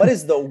 Nick, what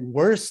is the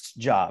worst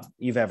job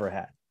you've ever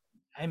had?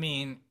 I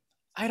mean,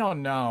 I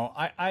don't know.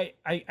 I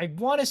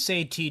want to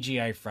say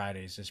TGI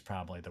Fridays is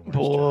probably the worst.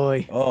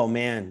 Boy. Oh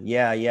man.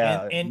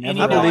 Yeah. And Never you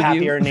know, a I believe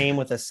happier name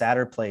with a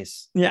sadder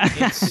place. Yeah.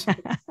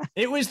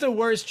 It was the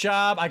worst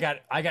job. I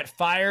got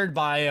fired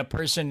by a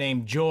person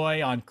named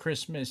Joy on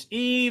Christmas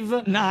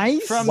Eve.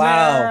 Nice. From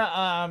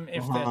Wow. there,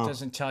 if that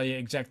doesn't tell you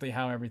exactly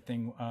how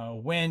everything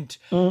went,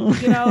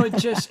 you know,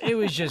 it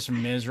was just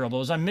miserable.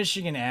 It was on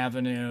Michigan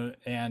Avenue,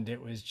 and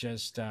it was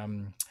just,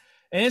 and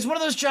it's one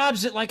of those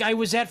jobs that like I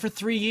was at for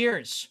 3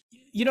 years.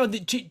 You know,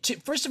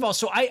 first of all,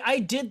 so I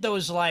did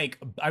those, like,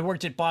 I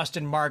worked at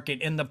Boston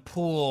Market in the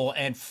pool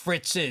and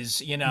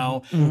Fritz's, you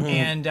know,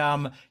 and,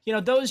 you know,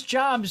 those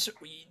jobs,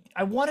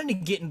 I wanted to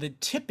get in the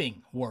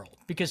tipping world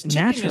because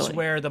tipping is Naturally.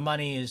 where the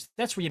money is.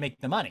 That's where you make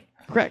the money.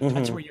 Correct.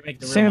 That's where you make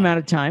the Same real money. amount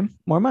of time,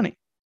 more money.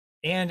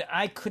 And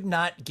I could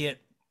not get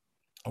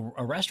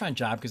a restaurant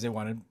job because they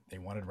wanted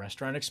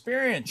restaurant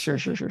experience. Sure.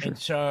 And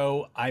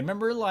so I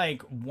remember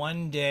like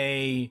one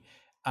day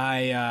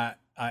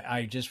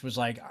I just was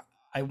like,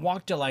 I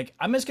walked to like,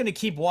 I'm just going to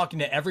keep walking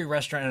to every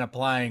restaurant and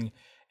applying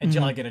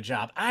until I get a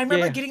job. I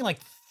remember getting like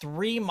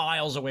 3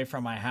 miles away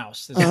from my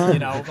house, you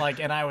know, like,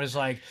 and I was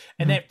like,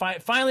 and then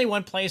finally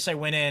one place I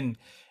went in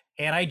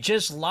and I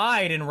just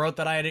lied and wrote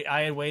that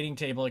I had waiting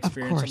table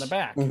experience on the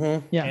back.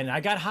 Yeah. And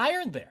I got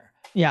hired there.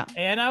 Yeah.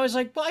 And I was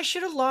like, well, I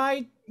should have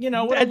lied, you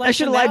know, I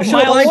should have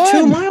lied like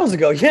 2 miles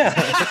ago. Yeah.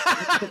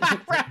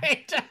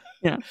 right.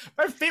 Yeah.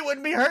 My feet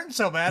wouldn't be hurting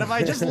so bad if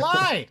I just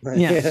lied.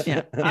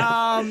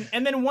 Yeah.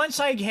 And then once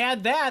I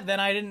had that, then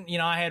I didn't, you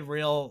know, I had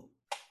real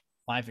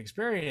life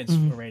experience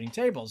for waiting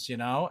tables, you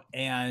know,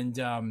 and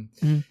you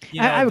know,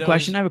 I have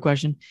a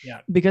question.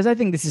 Yeah. Because I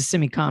think this is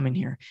semi-common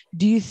here.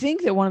 Do you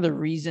think that one of the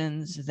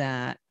reasons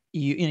that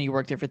you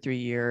worked there for 3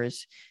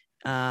 years,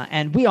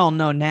 and we all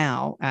know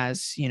now,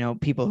 as you know,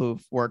 people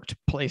who've worked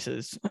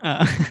places,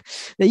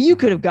 that you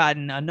could have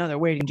gotten another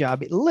waiting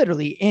job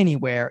literally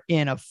anywhere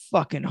in a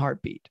fucking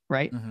heartbeat,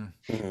 right?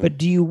 But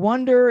do you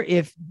wonder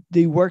if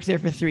you worked there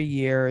for 3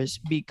 years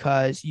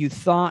because you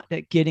thought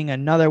that getting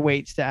another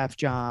wait staff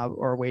job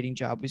or waiting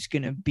job was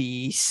going to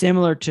be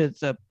similar to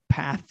the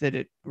path that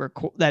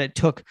it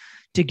took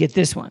to get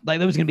this one? Like,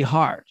 that was going to be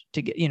hard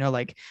to get, you know,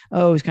 like,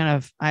 oh, it was kind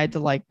of, I had to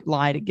like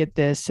lie to get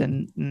this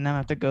and now I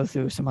have to go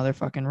through some other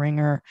fucking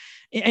ringer.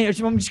 And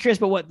I'm just curious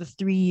about what the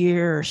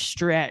 3-year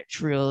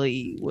stretch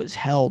really was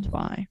held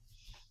by.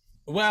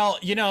 Well,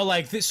 you know,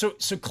 like this,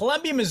 so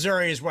Columbia,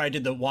 Missouri is where I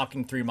did the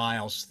walking 3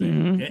 miles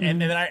thing, and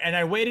then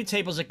I waited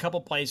tables a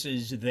couple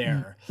places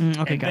there.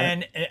 Okay, and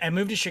then I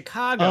moved to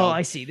Chicago. Oh,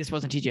 I see. This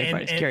wasn't TGI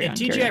Fridays. And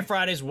TGI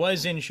Fridays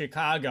was in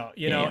Chicago,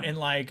 you know, and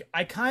like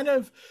I kind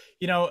of,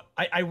 you know,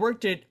 I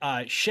worked at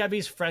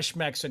Chevy's Fresh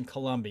Mex in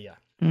Columbia.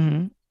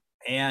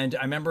 And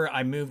I remember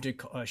I moved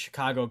to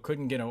Chicago,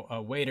 couldn't get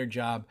a waiter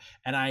job,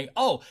 and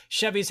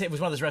Chevy's, it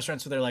was one of those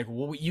restaurants where they're like,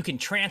 well, you can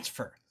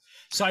transfer.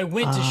 So I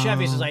went to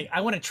Chevy's, I was like,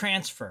 I want to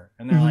transfer.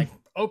 And they're like,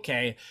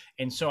 okay.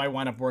 And so I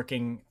wound up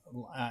working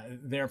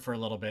there for a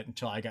little bit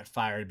until I got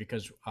fired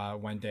because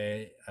one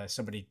day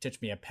somebody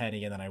tipped me a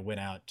penny and then I went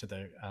out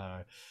to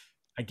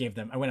I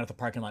went out the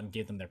parking lot and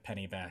gave them their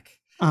penny back.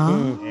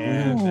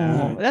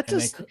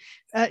 That's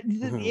I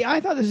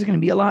thought this was going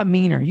to be a lot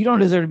meaner. You don't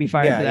deserve to be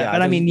fired for that.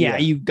 But I mean,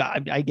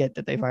 I get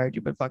that they fired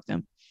you, but fuck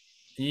them.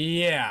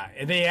 Yeah.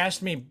 And they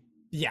asked me,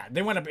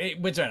 they went up,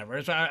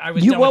 whatever. So I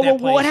was done with that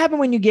place. What happened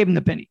when you gave them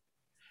the penny?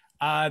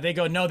 They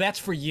go, no, that's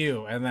for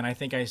you. And then I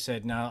think I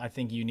said, no, I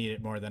think you need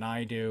it more than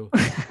I do.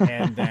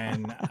 And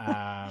then,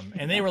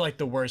 and they were like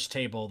the worst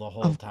table the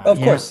whole time. Of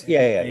course.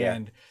 Yeah.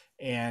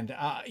 And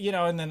you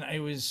know, and then it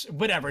was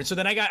whatever. So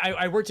then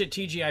I worked at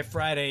TGI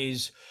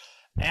Fridays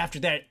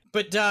after that.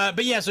 But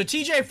yeah, so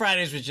TGI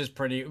Fridays was just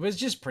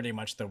pretty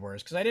much the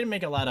worst because I didn't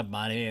make a lot of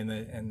money and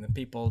the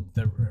people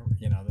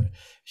you know,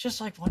 it's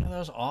just like one of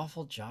those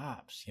awful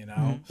jobs, you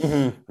know?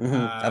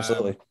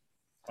 Absolutely.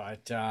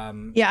 But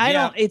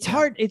it's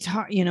hard. It's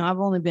hard. You know, I've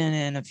only been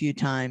in a few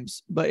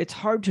times, but it's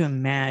hard to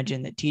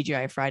imagine that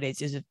TGI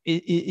Fridays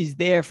is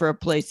there for a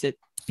place that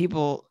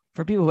people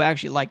who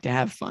actually like to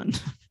have fun.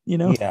 You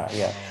know?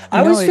 Yeah. I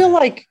always feel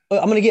like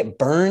I'm gonna get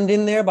burned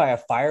in there by a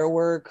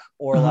firework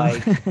or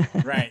like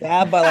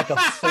stabbed by like a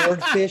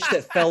swordfish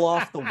that fell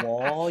off the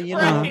wall. You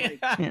know, it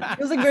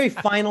feels like very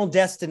Final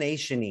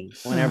Destination-y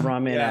whenever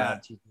I'm in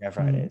TGI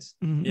Fridays.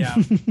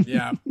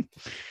 Yeah.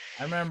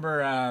 I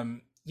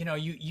remember. You know,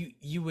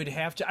 you would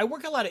have to. I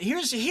work a lot of.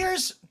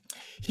 Here's.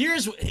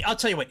 I'll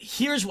tell you what.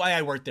 Here's why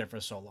I worked there for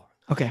so long.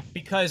 Okay.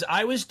 Because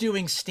I was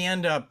doing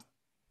stand up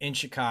in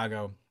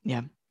Chicago.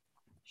 Yeah.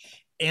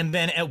 And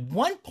then at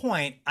one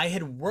point, I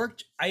had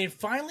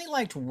finally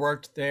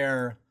worked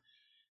there.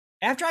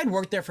 After I'd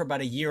worked there for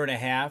about a year and a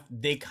half,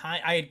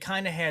 I had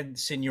kind of had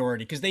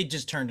seniority because they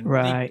just turned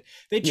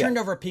they turned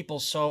over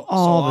people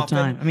all the often.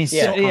 time. I mean,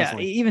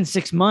 even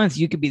 6 months,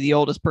 you could be the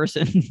oldest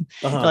person,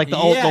 like the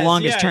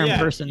longest term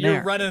person there.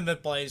 You're running the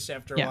place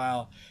after a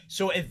while.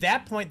 So at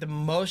that point, the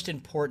most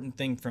important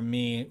thing for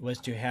me was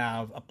to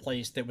have a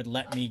place that would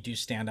let me do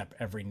stand up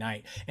every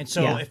night. And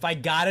so if I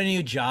got a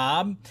new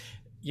job,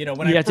 you know,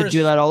 when you'd have to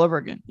do that all over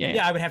again.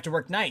 Yeah, I would have to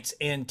work nights,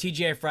 and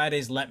TGI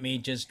Fridays let me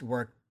just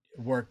work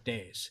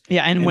days.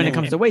 Yeah, and when it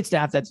comes to wait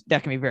staff, that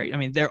can be very. I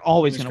mean, they're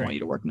always going to want you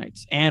to work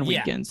nights and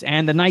weekends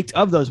and the nights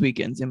of those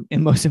weekends,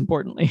 and most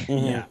importantly.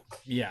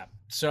 Yeah.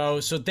 So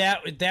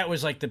that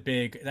was like the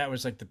big.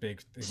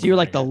 So you're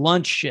like the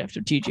lunch shift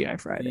of TGI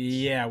Fridays.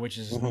 Yeah, which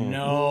is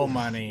no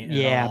money.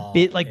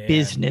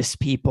 Business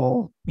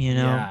people, you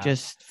know,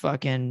 just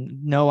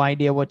fucking no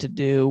idea what to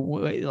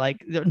do.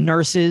 Like the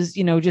nurses,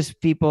 you know, just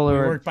people who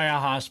worked by a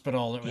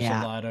hospital. It was a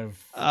lot of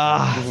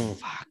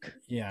fuck.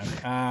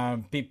 Yeah,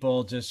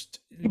 people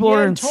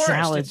are in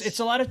salads. It's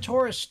a lot of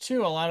tourists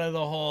too. A lot of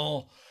the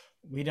whole.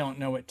 We don't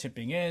know what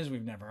tipping is.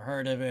 We've never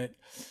heard of it.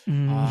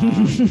 I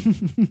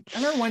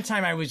remember one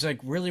time I was like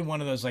really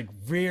one of those like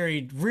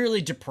very,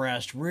 really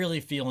depressed, really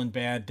feeling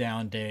bad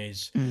down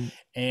days.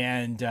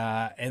 And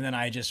then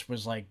I just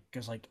was like,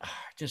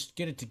 just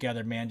get it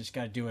together, man. Just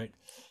got to do it.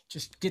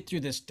 just get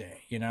through this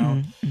day, you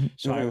know?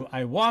 So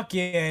I walk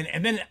in,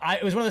 and then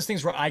it was one of those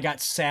things where I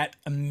got sat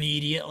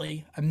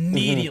immediately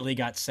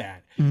got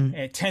sat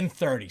at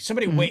 10:30.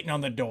 Somebody waiting on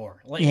the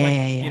door, like,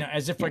 you know,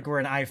 as if like we're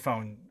an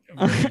iPhone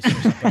release or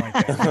something like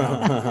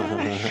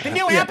that. The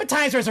new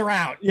appetizers are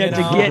out. Yeah, you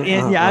to know? get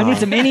in. Yeah, I need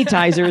some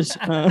anytizers.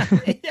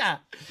 Yeah.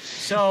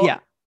 So yeah,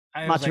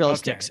 I was mozzarella like,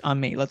 sticks okay. on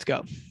me. Let's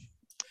go.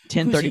 Who's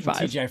eating 10:35.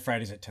 TGI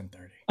Fridays at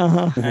 10:30.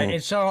 Uh-huh.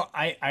 And so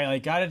I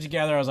like got it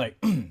together. I was like,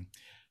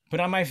 put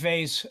on my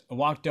face,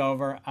 walked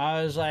over.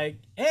 I was like,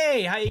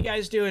 hey, how you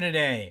guys doing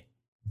today?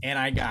 And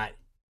I got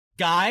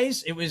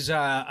guys. It was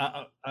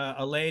a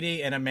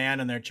lady and a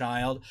man and their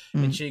child.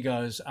 And she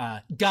goes,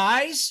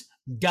 guys,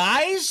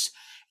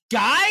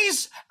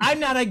 I'm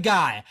not a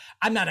guy.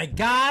 I'm not a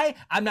guy.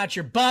 I'm not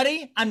your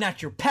buddy. I'm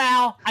not your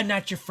pal. I'm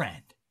not your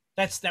friend.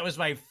 That was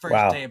my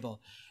first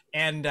table.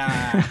 And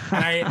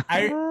I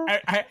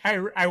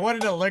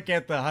wanted to look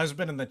at the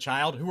husband and the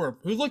child who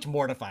looked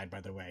mortified, by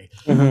the way,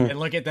 and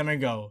look at them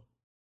and go,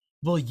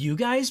 will you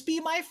guys be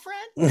my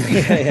friend?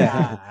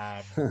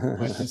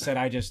 But instead,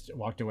 I just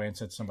walked away and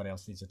said somebody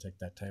else needs to take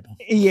that table.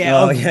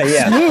 Yeah.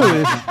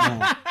 Smooth.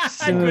 I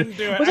couldn't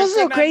do it. What's also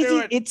so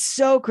crazy? It's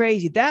so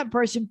crazy. That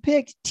person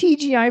picked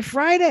TGI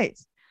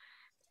Fridays.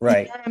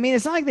 Right. You know I mean,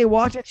 it's not like they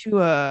walked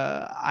into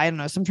I don't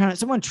know,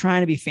 someone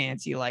trying to be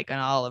fancy, like an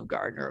Olive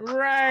Garden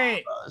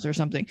or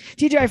something.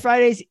 TGI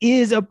Fridays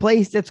is a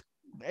place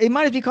it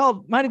might be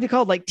called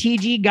like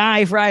TG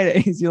Guy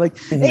Fridays. You're like,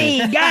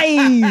 hey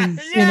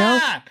guys, you know,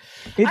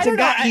 it's a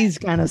guys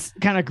kind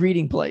of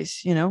greeting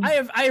place, you know.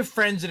 I have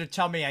friends that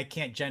tell me I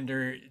can't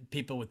gender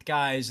people with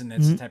guys, and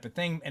that's the type of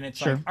thing. And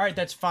it's like, all right,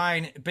 that's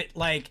fine, but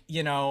like,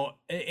 you know,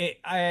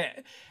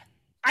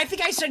 I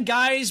think I said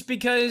guys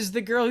because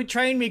the girl who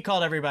trained me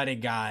called everybody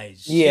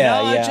guys.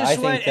 Yeah, you know? I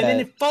think and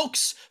then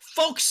folks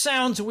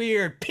sounds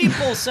weird.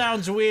 People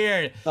sounds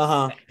weird.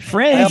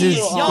 Friends is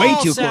way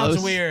too sounds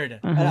close. Weird.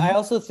 And I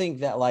also think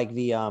that like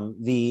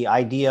the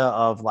idea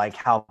of like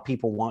how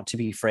people want to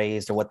be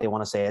phrased or what they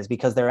want to say is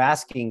because they're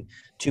asking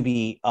to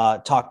be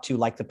talked to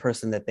like the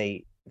person that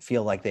they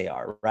feel like they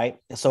are, right?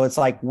 So it's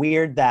like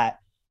weird that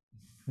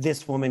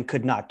this woman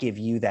could not give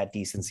you that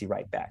decency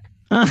right back.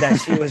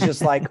 That she was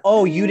just like,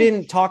 oh, you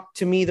didn't talk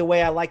to me the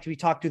way I like to be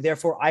talked to,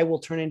 therefore I will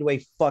turn into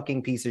a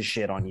fucking piece of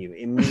shit on you.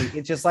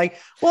 It's just like,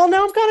 well,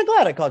 now I'm kind of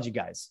glad I called you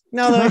guys.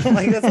 Now that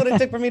like that's what it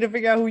took for me to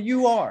figure out who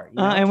you are. You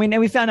know? And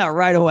we found out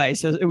right away,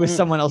 so it was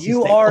someone else.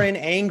 You are an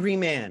angry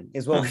man,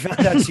 is what we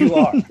found out you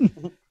are.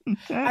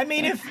 I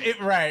mean,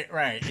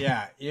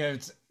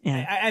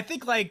 I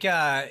think like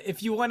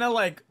if you want to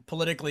like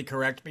politically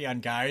correct me on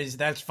guys,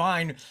 that's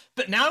fine.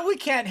 But now we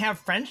can't have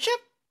friendship.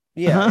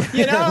 Yeah.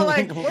 You know,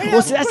 like,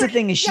 well, so that's the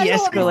thing is she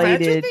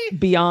escalated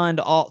beyond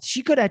all.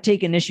 She could have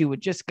taken issue with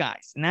just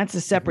guys, and that's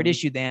a separate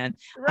issue. Then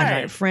I'm not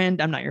your friend,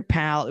 I'm not your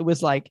pal. It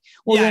was like,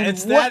 well, then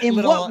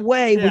what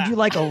way would you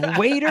like a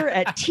waiter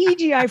at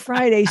TGI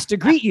Fridays to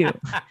greet you?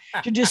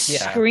 To just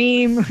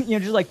scream, you know,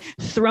 just like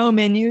throw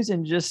menus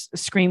and just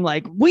scream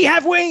like, we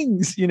have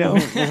wings, you know.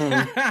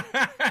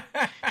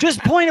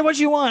 Just point at what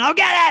you want. I'll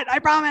get it. I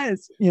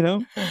promise. You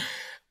know.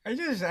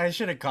 I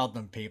should have called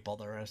them people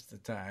the rest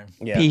of the time.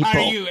 Yeah. People.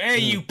 Hey,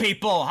 you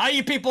people. How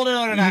you people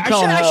doing tonight?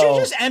 I should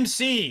just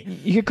MC.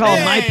 You could call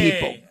them my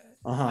people.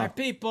 My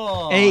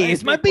people. Hey,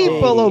 it's my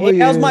people over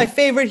here. How's my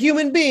favorite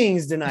human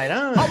beings tonight,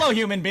 huh? Hello,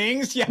 human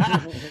beings.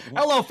 Yeah.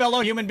 Hello, fellow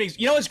human beings.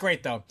 You know what's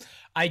great though?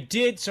 I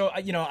did. So,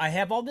 you know, I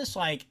have all this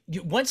like,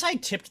 once I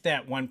tipped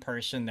that one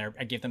person there,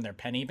 I gave them their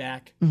penny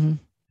back.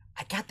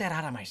 I got that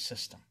out of my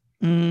system.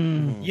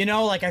 You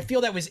know, like I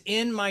feel that was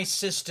in my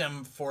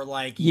system for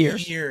like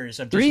years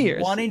of just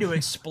wanting to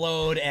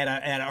explode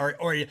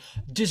or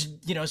just,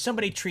 you know,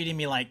 somebody treating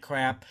me like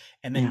crap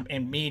and then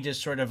and me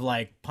just sort of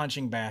like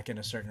punching back in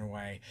a certain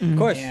way. Of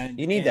course,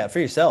 you need that for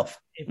yourself.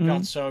 It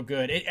felt so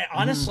good. It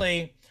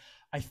honestly,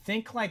 I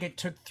think like it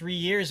took 3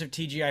 years of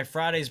TGI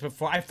Fridays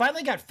before I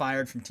finally got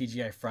fired from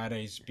TGI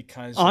Fridays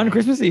because on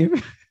Christmas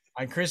Eve.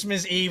 On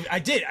Christmas Eve, I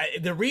did.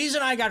 The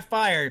reason I got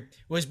fired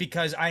was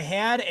because I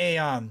had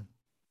a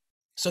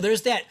so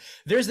there's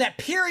that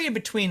period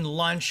between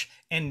lunch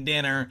and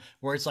dinner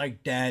where it's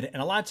like dead,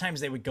 and a lot of times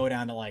they would go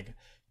down to like,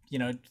 you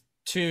know,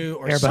 2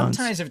 or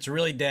sometimes if it's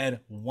really dead,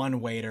 1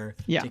 waiter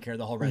take care of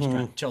the whole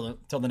restaurant till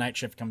the night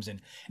shift comes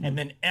in, and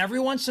then every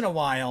once in a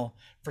while,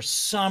 for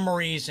some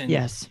reason,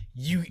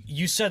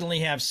 you suddenly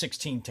have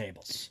 16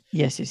 tables.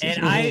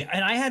 And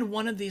I had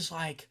one of these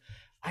like.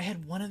 I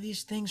had one of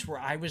these things where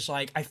I was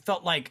like, I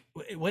felt like,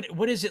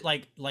 what is it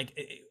like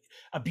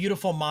a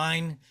Beautiful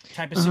Mind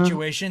type of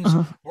situations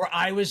where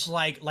I was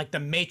like the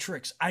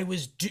Matrix.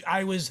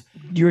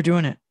 You were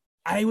doing it.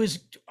 I was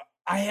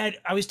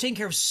taking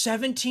care of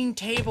 17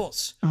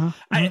 tables.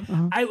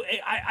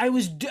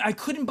 I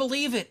couldn't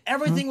believe it.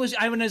 Everything was,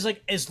 I was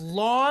like,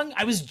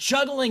 I was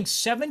juggling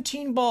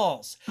 17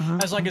 balls. I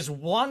was like, as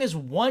long as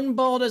one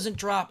ball doesn't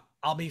drop,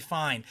 I'll be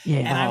fine.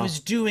 I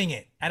was doing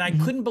it, and I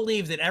couldn't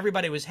believe that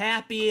everybody was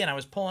happy and I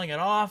was pulling it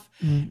off.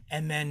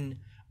 And then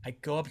I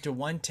go up to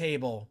one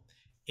table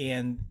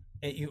and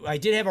I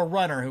did have a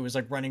runner who was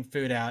like running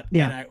food out.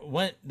 Yeah. And I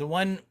went,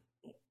 one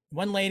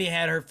lady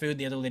had her food,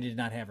 the other lady did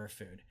not have her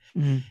food.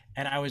 And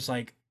I was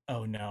like,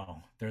 oh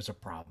no, there's a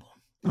problem.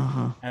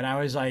 And I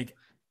was like,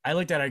 I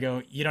looked at her, I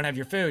go, you don't have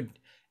your food?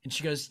 And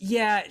she goes,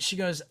 yeah. She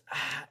goes,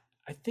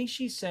 I think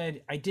she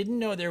said, I didn't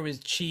know there was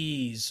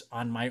cheese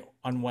on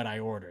what I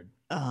ordered.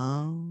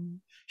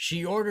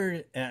 She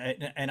ordered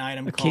an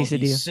item called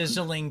the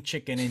sizzling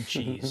chicken and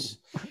cheese.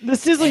 The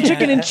sizzling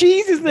chicken and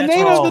cheese is the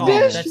name of the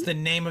dish. That's the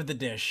name of the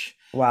dish.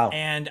 Wow.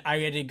 And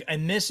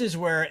and this is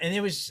where, and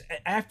it was,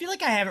 I feel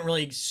like I haven't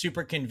really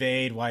super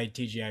conveyed why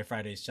TGI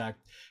Fridays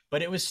sucked,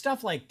 but it was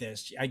stuff like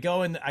this. I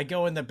go in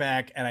the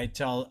back and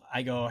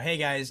I go, hey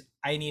guys,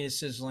 I need a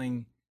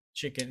sizzling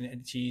chicken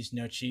and cheese,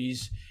 no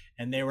cheese.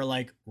 And they were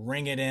like,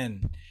 ring it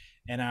in.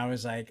 And I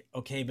was like,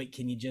 okay, but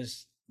can you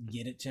just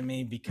get it to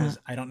me, because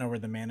I don't know where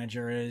the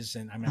manager is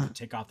and I'm gonna have to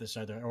take off this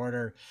other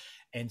order.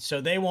 And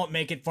so they won't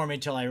make it for me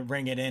until I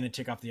ring it in and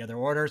take off the other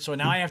order. So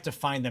now I have to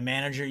find the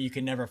manager. You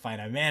can never find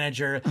a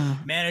manager.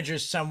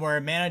 Manager's somewhere.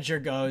 Manager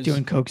goes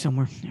doing coke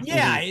somewhere.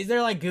 Yeah,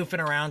 they're like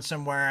goofing around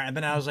somewhere. And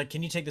then I was like,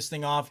 can you take this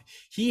thing off?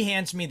 He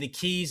hands me the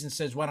keys and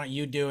says, why don't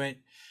you do it?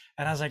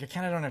 And I was like, I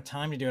kind of don't have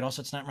time to do it.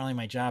 Also, it's not really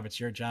my job. It's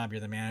your job.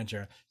 You're the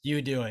manager.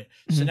 You do it.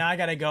 So now I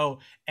got to go.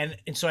 And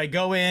so I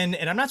go in,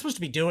 and I'm not supposed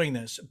to be doing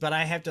this, but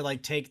I have to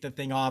like take the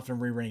thing off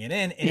and re-ring it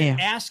in. And it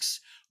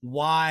asks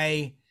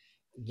why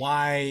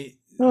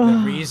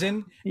the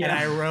reason. And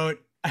I wrote,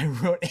 I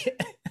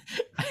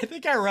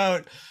think I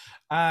wrote,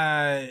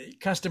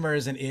 customer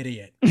is an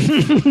idiot.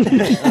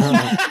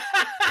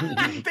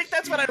 I think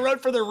that's what I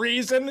wrote for the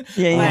reason.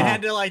 I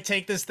had to like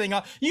take this thing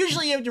off.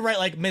 Usually you have to write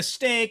like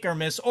mistake or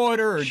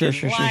misorder or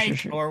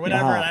didn't or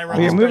whatever. And I wrote,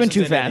 you're moving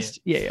too fast.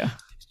 Yeah.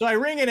 So I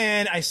ring it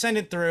in, I send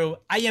it through.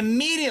 I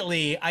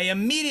immediately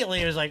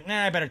was like,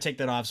 nah, I better take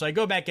that off. So I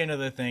go back into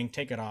the thing,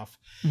 take it off.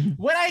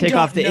 What I take don't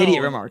off the know,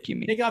 idiot remark, you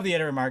mean? Take off the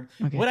idiot remark.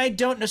 Okay. What I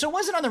don't know, so it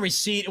wasn't on the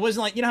receipt. It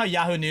wasn't like, you know how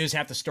Yahoo News,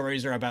 half the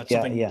stories are about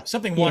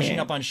something washing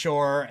up on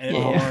shore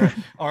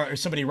or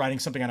somebody writing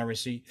something on a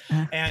receipt.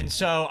 And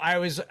so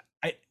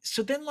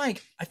so then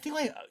like, I think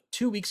like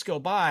 2 weeks go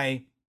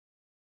by.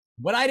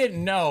 What I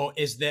didn't know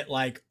is that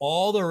like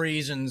all the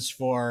reasons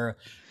for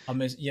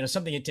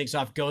something it takes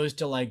off goes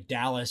to like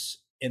Dallas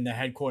in the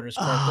headquarters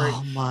corporate.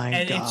 Oh my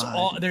God. It's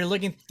all, they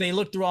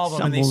looked through all of them.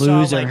 Some and they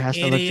saw loser like has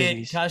to look through idiot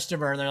these.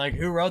 customer, and they're like,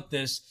 who wrote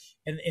this?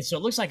 And so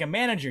it looks like a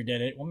manager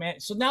did it. Well,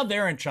 so now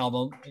they're in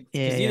trouble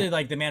because either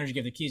like the manager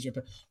gave the keys or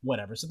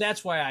whatever. So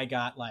that's why I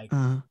got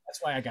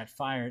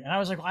fired. And I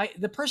was like,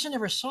 the person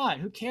never saw it.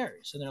 Who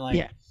cares? And they're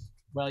like,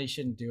 well, you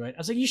shouldn't do it. I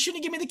was like, you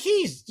shouldn't give me the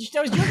keys.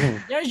 That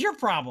was your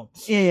problem.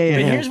 But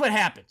here's what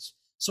happens.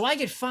 So I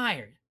get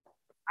fired.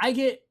 I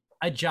get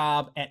a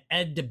job at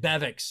Ed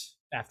DeBevick's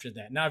after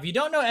that. Now, if you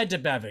don't know Ed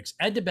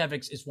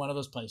DeBevick's is one of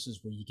those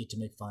places where you get to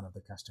make fun of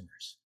the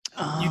customers.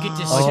 You get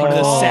to like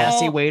the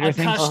sassy waiter a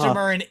thing?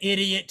 customer an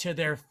idiot to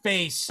their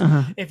face.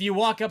 If you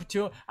walk up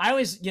to, I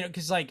always,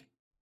 because like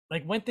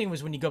one thing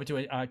was when you go up to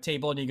a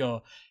table and you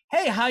go,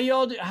 hey, how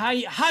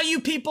you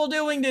people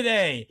doing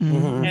today?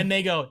 And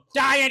they go,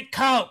 Diet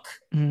Coke.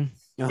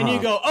 And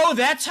you go, oh,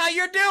 that's how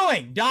you're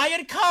doing.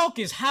 Diet Coke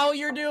is how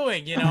you're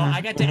doing. I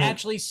got to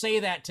actually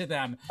say that to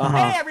them.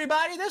 Hey,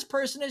 everybody, this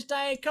person is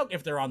Diet Coke.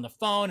 If they're on the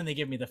phone and they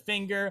give me the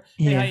finger,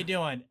 hey, how you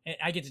doing? And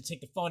I get to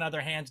take the phone out of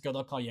their hands, go,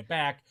 they'll call you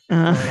back.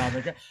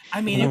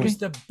 I mean, it was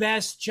the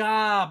best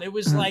job. It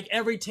was like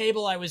every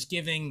table I was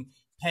giving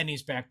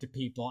pennies back to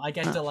people. I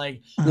got to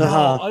like,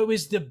 it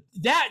was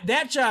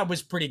that job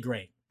was pretty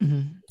great.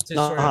 To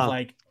sort of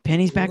like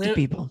pennies back to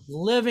people,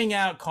 living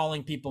out,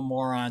 calling people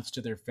morons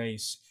to their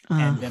face,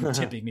 and them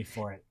tipping me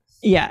for it.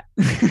 Yeah.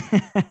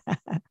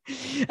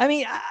 I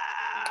mean,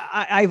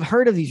 I've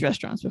heard of these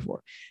restaurants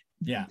before.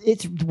 Yeah.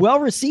 It's well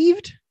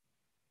received.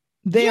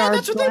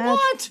 That's what they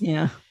want.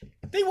 Yeah.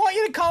 They want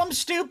you to call them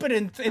stupid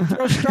and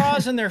throw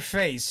straws in their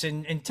face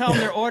and tell them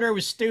their order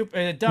was stupid,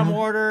 a dumb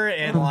order,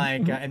 and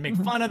like and make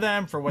fun of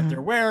them for what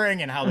they're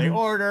wearing and how they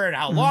order and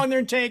how long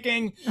they're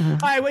taking. All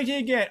right, what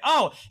did you get?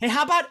 Oh, hey,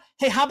 how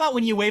about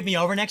when you wave me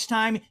over next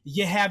time?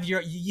 You have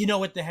you know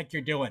what the heck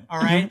you're doing. All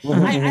right,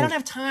 I don't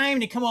have time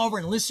to come over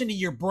and listen to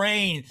your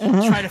brain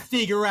try to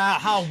figure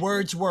out how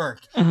words work.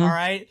 All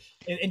right,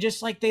 and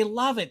just like they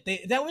love it.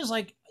 That was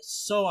like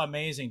so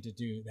amazing to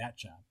do that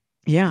job.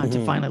 Yeah,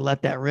 to finally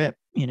let that rip,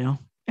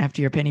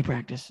 after your penny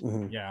practice.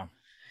 Yeah.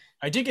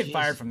 I did get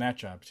fired from that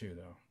job too,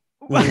 though.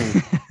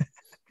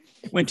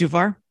 Went too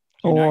far?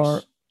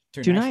 Too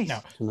nice?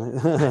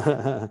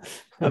 No.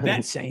 That's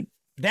insane.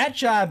 That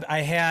job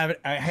I had,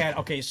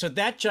 okay, so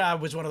that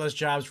job was one of those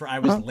jobs where I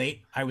was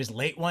late. I was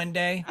late one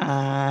day.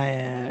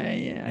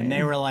 And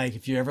they were like,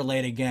 if you're ever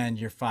late again,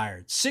 you're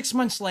fired. 6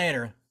 months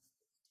later,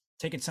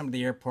 taking some to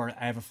the airport,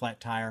 I have a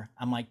flat tire.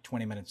 I'm like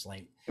 20 minutes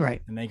late.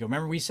 Right. And they go,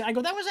 remember we said, I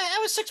go, that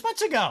was 6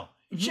 months ago.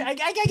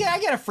 I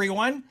get a free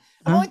one.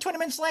 I'm only 20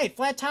 minutes late,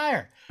 flat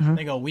tire.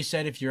 They go, we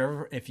said if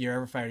you're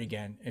ever fired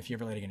again, if you're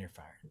ever late again, you're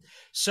fired.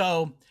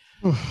 So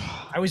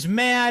I was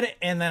mad,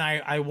 and then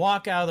I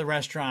walk out of the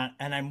restaurant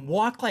and I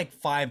walk like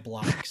 5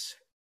 blocks.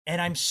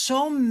 and I'm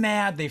so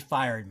mad they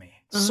fired me.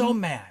 So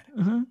mad.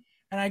 And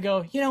I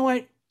go, you know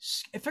what?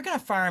 If they're gonna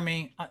fire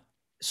me,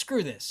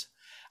 screw this.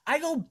 I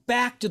go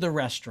back to the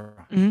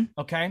restaurant.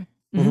 Okay.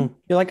 You're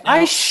like,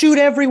 I shoot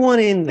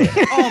everyone in there.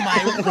 Oh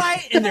my,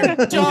 right in their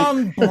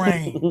dumb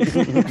brain.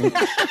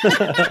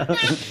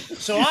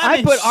 So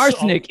I put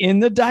arsenic in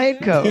the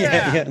Diet Coke.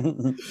 Yeah.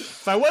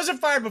 If I wasn't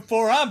fired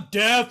before, I'm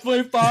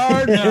definitely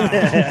fired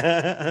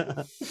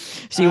now.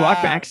 So you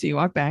walk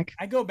back.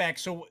 I go back.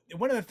 So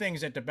one of the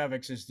things at the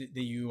Bevix is that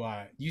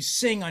you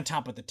sing on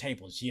top of the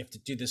tables. You have to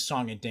do this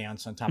song and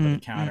dance on top of the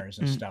counters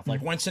and stuff,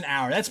 like once an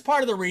hour. That's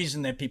part of the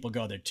reason that people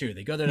go there too.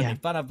 They go there to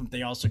make fun of them.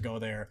 They also go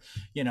there,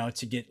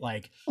 to get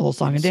like a little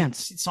song and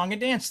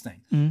dance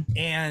thing.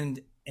 And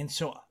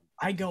so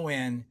I go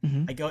in,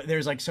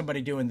 there's like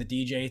somebody doing the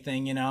DJ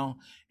thing, and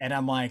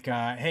I'm like,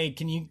 hey,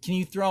 can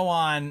you throw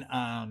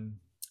on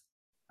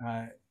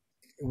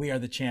We Are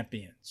the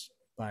Champions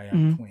by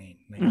Queen?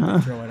 They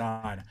throw it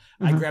on.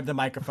 I grab the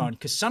microphone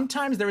because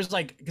sometimes there was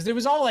because it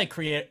was all like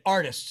creative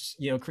artists,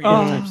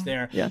 creative types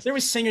there. Yes. There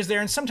was singers there,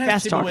 and sometimes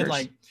Fast people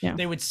talkers. would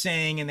they would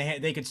sing and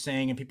they could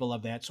sing, and people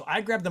love that. So I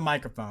grab the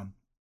microphone,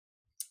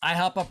 I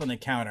hop up on the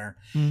counter,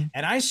 and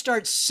I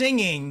start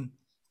singing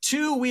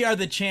to We Are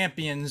the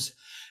Champions.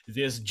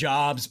 This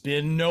job's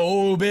been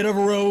no bed of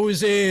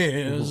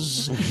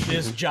roses.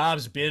 This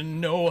job's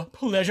been no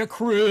pleasure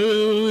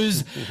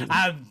cruise.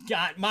 I've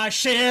got my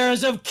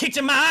shares of kicks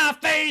in my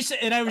face.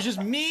 And it was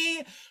just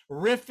me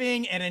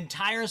riffing an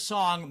entire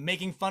song,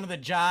 making fun of the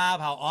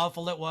job, how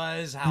awful it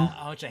was, how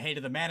much I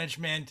hated the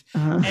management.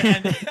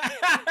 And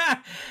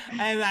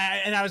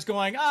and I was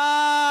going,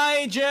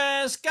 I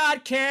just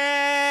got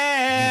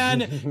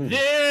canned.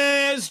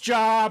 This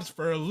job's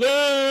for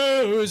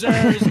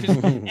losers.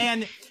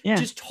 And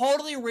just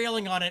totally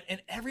railing on it.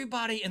 And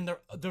everybody in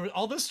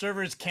all the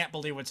servers can't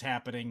believe what's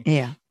happening.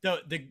 Yeah.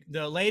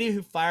 The lady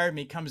who fired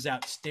me comes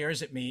out,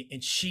 stares at me,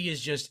 and she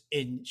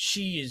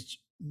is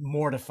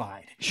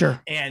mortified.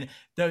 Sure. And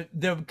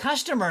the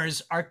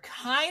customers are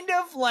kind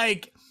of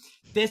like,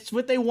 that's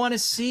what they want to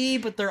see,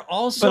 but they're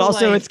also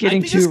like, it's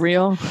getting too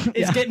real.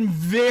 It's getting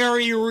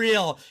very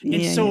real.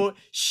 And so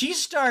she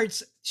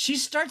starts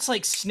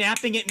like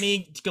snapping at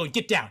me, going,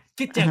 get down,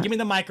 give me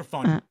the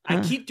microphone.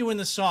 I keep doing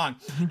the song.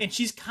 And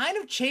she's kind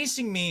of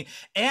chasing me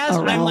as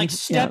I'm like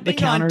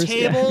stepping on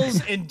tables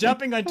and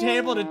jumping on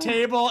table to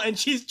table. And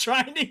she's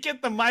trying to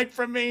get the mic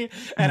from me.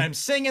 And I'm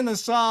singing the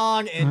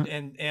song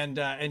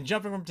and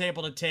jumping from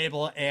table to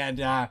table.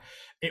 And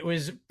it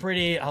was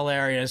pretty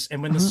hilarious.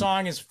 And when the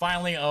song is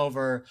finally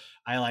over,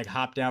 I like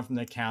hop down from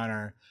the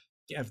counter,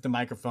 give the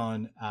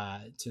microphone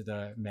to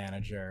the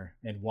manager,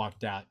 and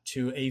walked out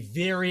to a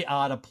very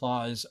odd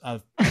applause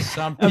of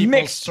some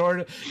people. Sort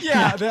of,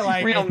 they're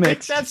like, real I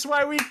mix. think that's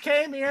why we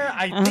came here.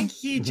 I think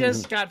he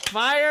just got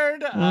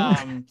fired.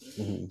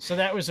 So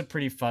that was a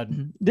pretty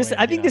fun.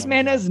 I think this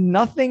man has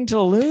nothing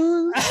to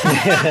lose.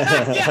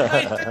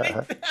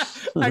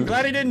 I'm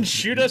glad he didn't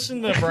shoot us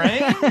in the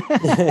brain.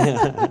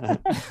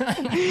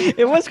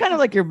 It was kind of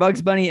like your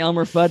Bugs Bunny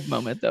Elmer Fudd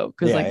moment, though,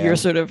 because you're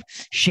sort of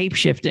shape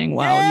shifting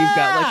while you've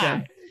got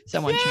like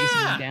someone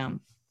chasing you down.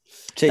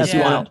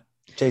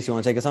 Chase, you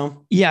want to take us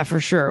home? Yeah, for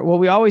sure. Well,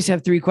 we always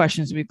have 3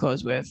 questions we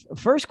close with.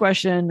 First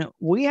question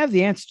we have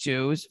the answer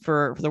to is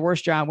for the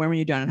worst job. When were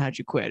you done and how'd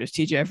you quit? It's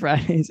TGI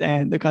Fridays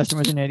and the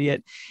customer's an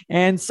idiot.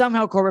 And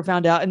somehow Corbett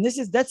found out. And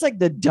that's like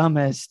the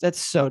dumbest. That's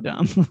so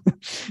dumb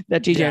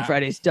that TGI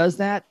Fridays does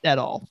that at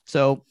all.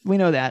 So we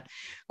know that.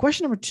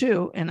 Question number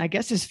 2, and I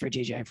guess this is for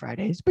TGI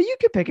Fridays, but you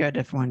could pick a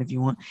different one if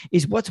you want,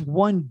 is what's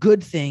one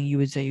good thing you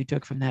would say you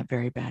took from that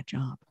very bad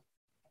job?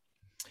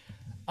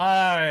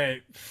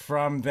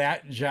 From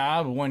that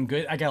job,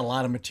 I got a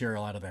lot of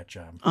material out of that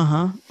job.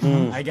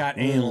 I got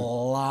a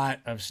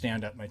lot of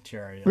stand-up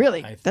material.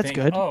 Really? That's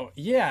good. Oh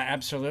yeah,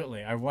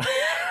 absolutely.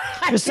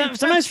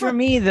 Sometimes for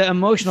me, the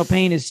emotional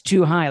pain is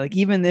too high. Like,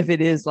 even if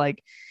it is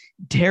like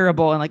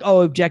terrible and like,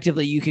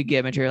 objectively you could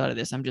get material out of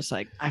this, I'm just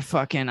like, I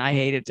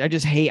hate it.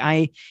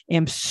 I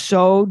am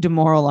so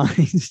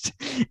demoralized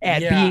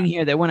at being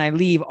here that when I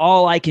leave,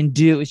 all I can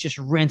do is just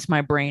rinse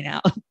my brain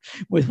out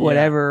with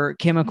whatever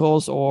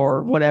chemicals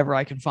or whatever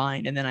I can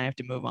find, and then I have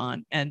to move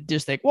on and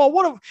just think, well,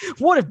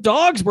 what if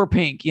dogs were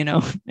pink?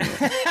 That's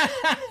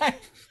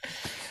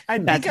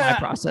my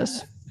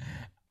process.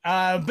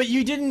 But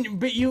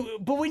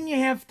when you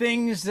have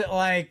things that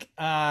like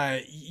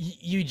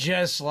you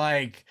just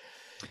like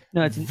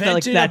No, it's vent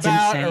like that's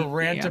about insane. or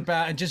rant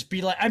about and just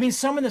be like, I mean,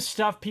 some of the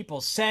stuff people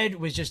said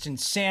was just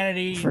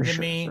insanity to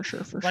me. For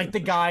sure. Like the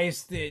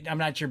guys, I'm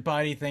not your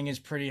buddy thing is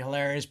pretty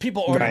hilarious.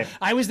 People order. Right.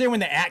 I was there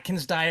when the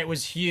Atkins diet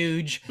was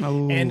huge,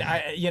 and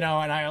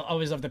I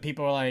always love that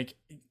people are like,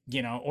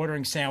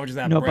 ordering sandwiches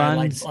that bread,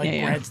 buns. like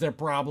bread's their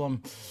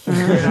problem.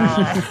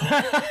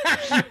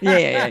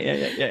 Yeah.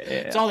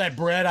 It's all that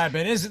bread I've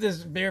been. This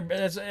beer?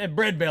 That's a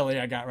bread belly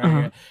I got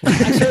right here.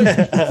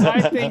 So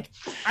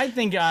I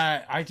think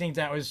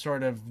that was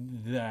sort of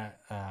the.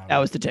 That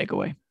was the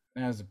takeaway.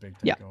 That was a big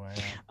takeaway.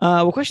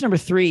 Yeah. Well, question number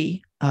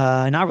 3.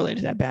 not related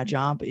to that bad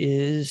job,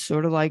 is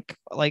sort of like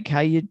how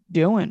you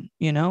doing?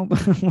 You know,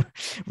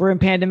 we're in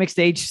pandemic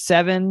stage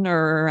 7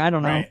 or I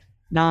don't know, Right.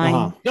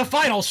 9. The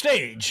final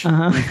stage.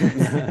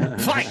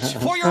 Fight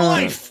for your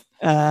life.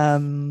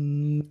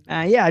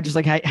 Yeah, just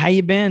like how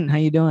you been? How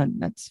you doing?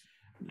 That's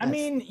I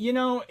mean, you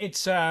know,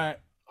 it's I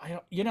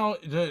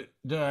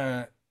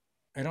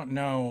don't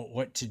know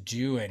what to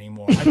do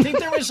anymore. I think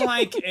there was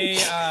like a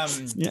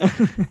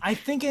I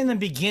think in the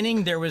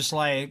beginning there was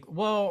like,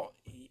 well,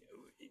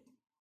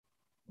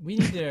 we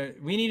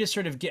need to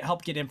sort of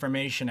help get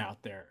information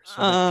out there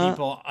so that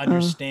people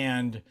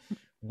understand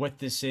what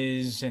this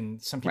is,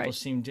 and some people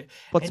seem to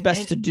what's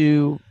best to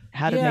do,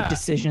 how to make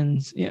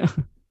decisions. Yeah.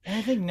 And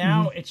I think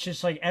now it's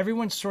just like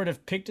everyone's sort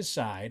of picked a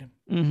side,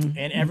 and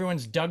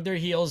everyone's dug their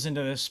heels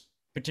into this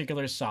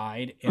particular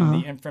side, and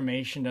the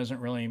information doesn't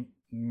really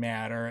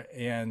matter,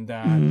 and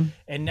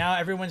now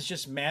everyone's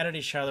just mad at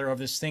each other over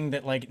this thing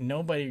that like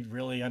nobody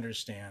really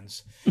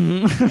understands,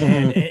 and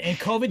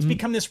COVID's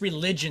become this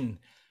religion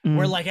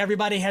where like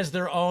everybody has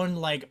their own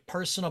like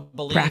personal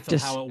belief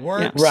of how it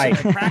works, right?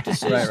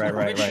 Practices,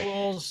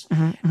 rituals,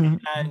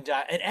 and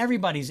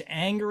everybody's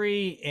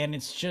angry, and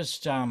it's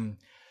just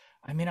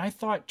I mean, I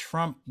thought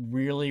Trump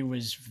really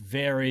was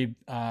very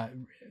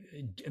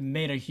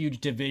made a huge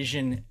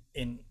division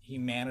in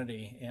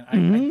humanity,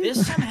 and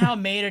this somehow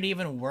made it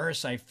even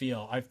worse. I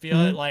feel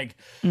it like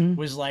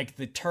was like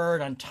the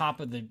turd on top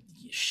of the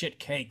shit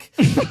cake,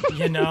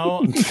 you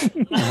know,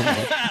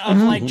 of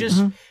like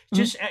just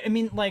I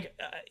mean, like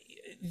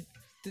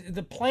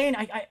the plane.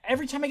 I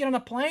every time I get on a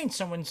plane,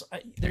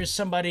 there's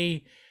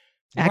somebody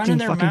acting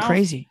fucking mouth,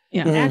 crazy,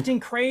 acting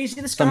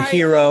crazy. This some guy,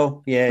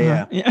 hero,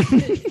 yeah.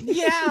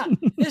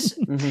 This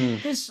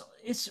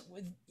it's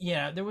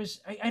there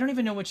was I don't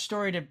even know which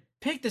story to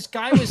pick. This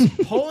guy was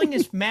pulling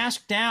his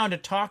mask down to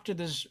talk to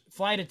this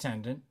flight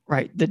attendant.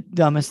 Right, the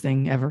dumbest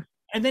thing ever.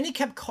 And then he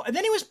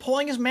was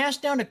pulling his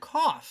mask down to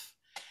cough.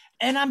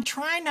 And I'm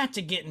trying not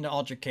to get into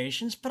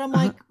altercations, but I'm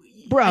like,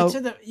 bro,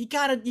 you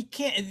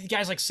can't. The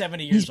guy's like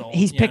 70 years old.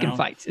 He's picking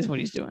fights, is what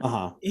he's doing.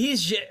 He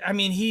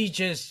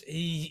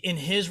in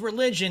his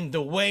religion,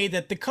 the way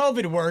that the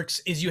COVID works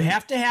is you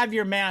have to have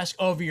your mask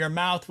over your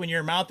mouth when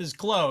your mouth is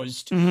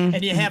closed,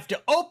 and you have to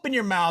open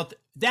your mouth.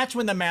 That's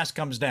when the mask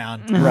comes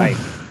down. Right.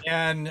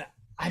 And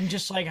I'm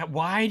just like,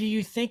 why do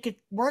you think it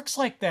works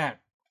like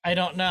that? I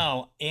don't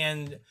know.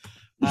 And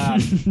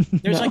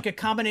there's like a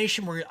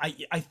combination where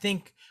I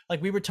think,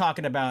 like we were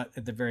talking about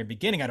at the very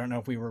beginning, I don't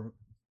know if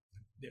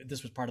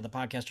this was part of the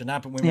podcast or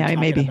not, but when we were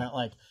talking about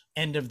like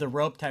end of the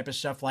rope type of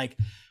stuff, like,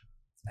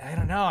 I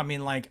don't know. I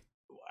mean, like,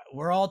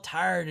 we're all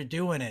tired of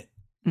doing it.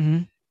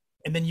 And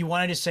then you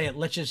wanted to say it,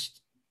 let's just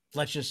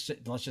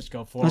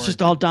go forward. Let's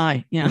just all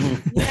die. Yeah.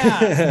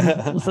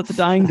 Let's let the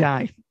dying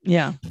die.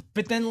 Yeah.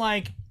 But then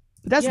like,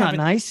 that's not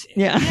nice.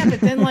 Yeah. But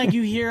then like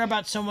you hear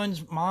about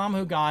someone's mom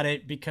who got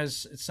it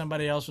because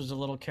somebody else was a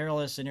little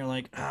careless, and you're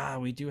like,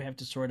 we do have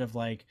to sort of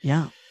like,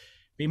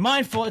 be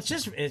mindful.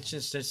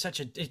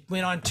 It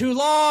went on too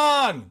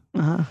long.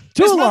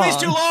 This movie's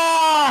too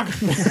long.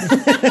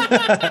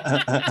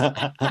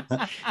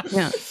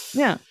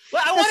 Yeah.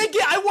 Well,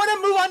 I want to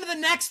move on to the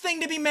next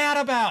thing to be mad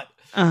about.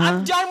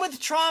 I'm done with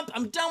Trump.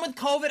 I'm done with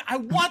COVID. I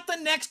want the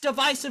next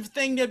divisive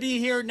thing to be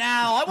here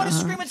now. I want to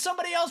scream at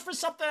somebody else for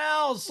something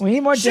else. We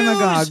need more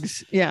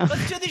demagogues. Yeah.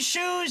 Let's do these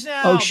shoes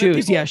now. Oh,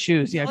 shoes.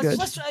 Shoes. Yeah, good.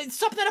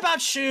 Something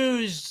about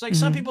shoes. Like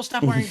some people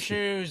stop wearing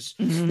shoes.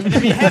 And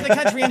then you have the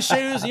country in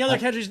shoes, and the other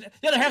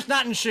half's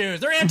not in shoes.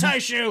 They're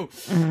anti-shoe.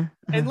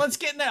 And let's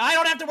get in there. I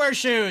don't have to wear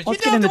shoes. You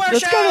don't have to wear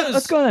shoes.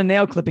 Let's go on a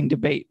nail clipping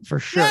debate for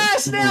sure.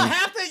 Yes, now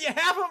half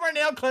of them are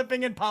nail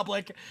clipping in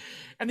public.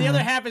 And the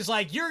other half is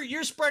like,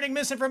 you're spreading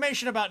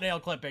misinformation about nail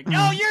clipping.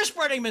 No, you're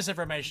spreading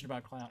misinformation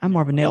about clown. I'm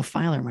more of a nail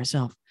filer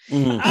myself.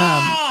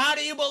 How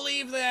do you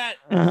believe that?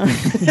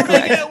 You're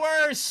making it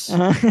worse.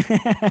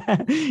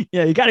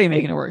 Yeah, you got to be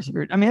making it worse.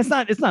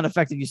 It's not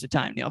effective use of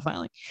time, nail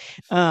filing.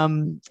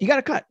 You got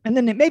to cut and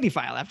then maybe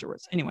file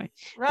afterwards. Anyway,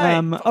 right.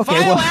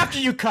 Okay, file after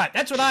you cut.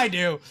 That's what I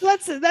do.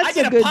 That's I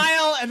get a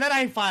pile and then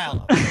I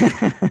file.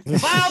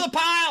 File the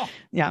pile.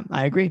 Yeah,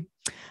 I agree.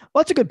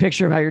 Well, it's a good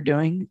picture of how you're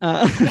doing. Well,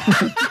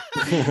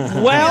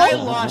 I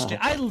lost it.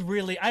 I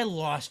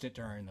lost it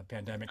during the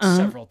pandemic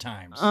several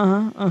times.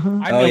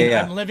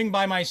 I'm living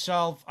by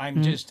myself.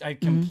 I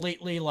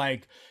completely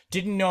like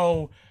didn't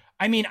know.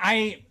 I mean,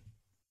 I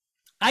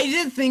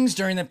did things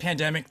during the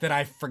pandemic that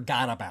I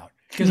forgot about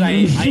because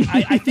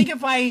I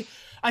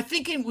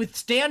think with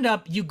stand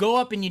up, you go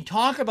up and you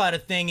talk about a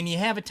thing and you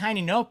have a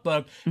tiny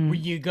notebook where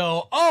you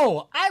go,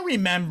 oh, I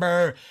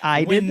remember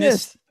I did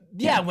this.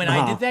 Yeah, when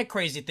I did that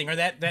crazy thing or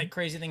that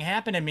crazy thing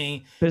happened to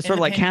me. But it's sort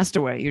of like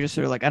Castaway. You're just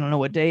sort of like, I don't know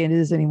what day it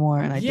is anymore,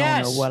 and I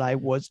don't know what I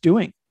was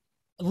doing.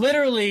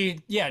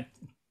 Literally,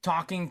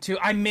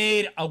 I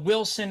made a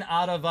Wilson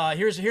out of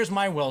here's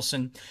my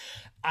Wilson.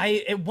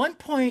 At one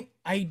point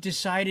I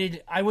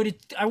decided I wanted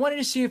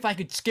to see if I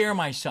could scare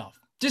myself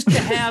just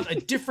to have a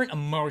different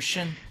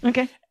emotion.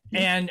 Okay.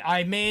 And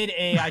I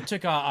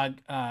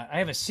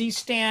have a C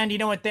stand. You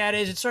know what that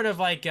is? It's sort of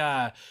like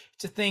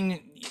it's a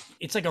thing.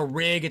 it's like a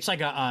rig. It's like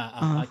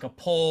like a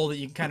pole that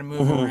you can kind of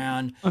move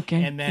around.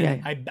 Okay. And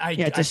then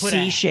it's a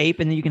C shape,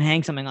 and then you can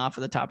hang something off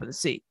of the top of the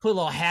seat. Put a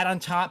little hat on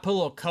top, put a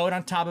little coat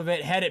on top of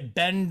it, had it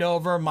bend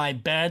over my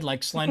bed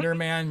like Slender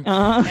Man.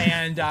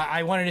 And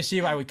I wanted to see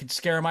if I could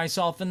scare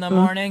myself in the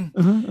morning.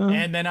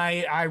 And then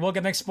I woke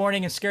up next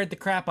morning and scared the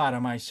crap out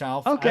of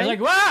myself. Okay. I was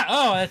like, wow,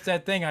 oh, that's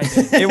that thing I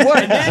did. It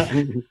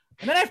worked.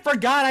 And then I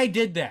forgot I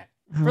did that.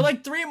 For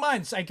like 3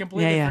 months, I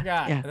completely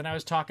forgot. Yeah. And then I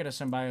was talking to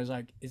somebody. I was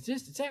like, is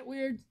that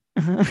weird?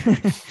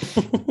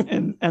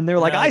 and they're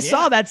like, I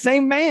saw that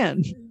same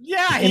man.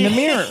 Yeah. In the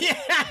mirror.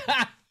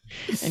 Yeah.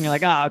 And you're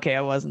like, oh, okay,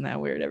 it wasn't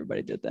that weird.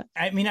 Everybody did that.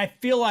 I mean, I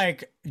feel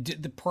like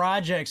the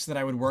projects that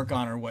I would work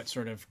on are what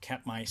sort of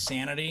kept my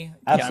sanity.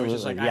 Absolutely. I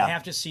was just like, I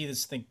have to see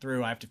this thing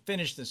through. I have to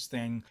finish this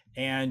thing.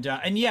 And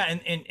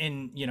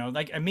you know,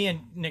 like me and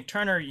Nick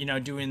Turner, you know,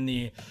 doing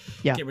the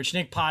Get Rich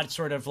Nick pod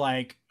sort of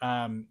like,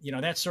 you know,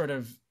 that sort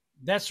of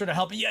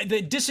helped. Yeah,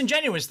 the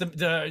Disingenuous,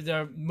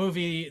 the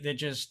movie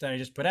that I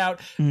just put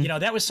out, you know,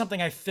 that was something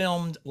I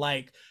filmed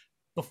like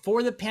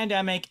before the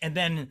pandemic, and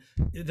then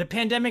the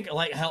pandemic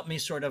like helped me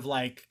sort of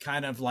like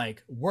kind of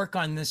like work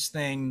on this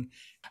thing.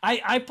 I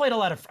started playing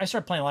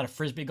a lot of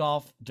frisbee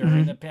golf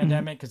during the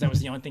pandemic because that was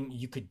the only thing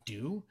you could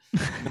do.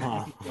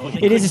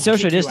 It is a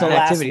social distance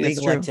activity.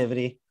 Legal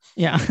activity.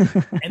 Yeah.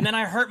 And then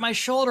I hurt my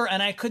shoulder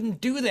and I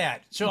couldn't do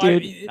that. So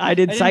dude, I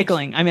did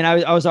cycling. I mean,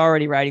 I was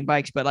already riding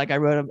bikes, but like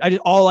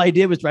all I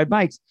did was ride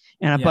bikes,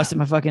 and I busted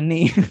my fucking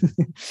knee.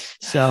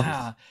 So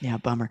yeah,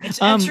 bummer.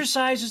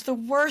 Exercise is the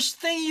worst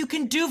thing you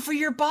can do for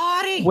your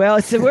body. Well,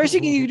 it's the worst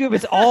thing you can do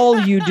if it's all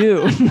you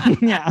do.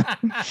 Yeah,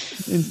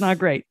 it's not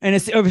great, and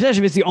especially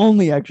if it's the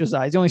only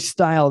exercise, the only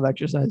style of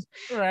exercise.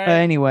 Right.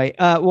 Anyway,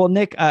 well,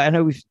 Nick, I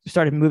know we've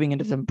started moving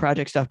into some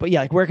project stuff, but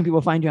yeah, like where can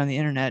people find you on the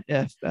internet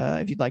if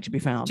you'd like to be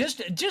found?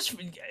 Just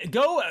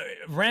go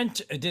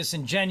rent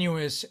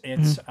Disingenuous.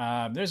 It's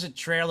there's a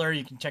trailer.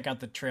 You can check out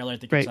the trailer. I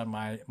think it's on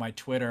my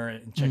Twitter,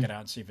 and check it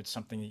out and see if it's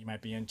something that you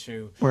might be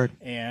into. Word.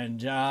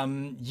 And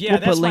we'll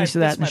put links to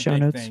that in the show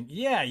notes. Thing.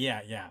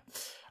 Yeah.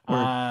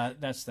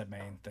 That's the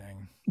main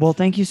thing. Well,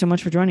 thank you so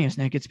much for joining us,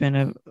 Nick. It's been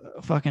a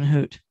fucking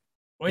hoot.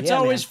 Well, it's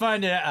always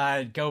fun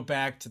to go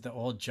back to the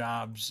old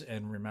jobs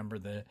and remember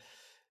the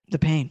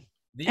pain.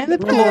 And the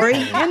glory.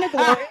 And the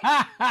glory.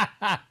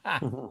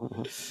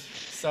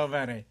 So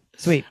many.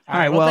 Sweet. All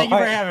right. Well, thank you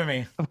for having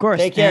me. Of course.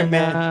 Take care,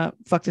 man.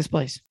 Fuck this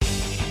place.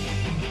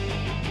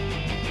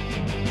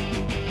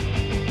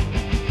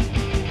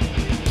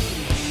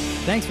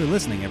 Thanks for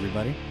listening,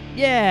 everybody.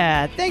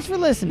 Yeah, thanks for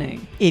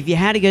listening. If you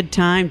had a good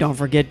time, don't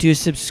forget to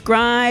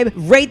subscribe,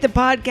 rate the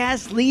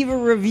podcast, leave a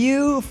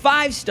review,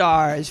 5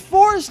 stars,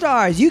 4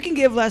 stars. You can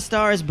give less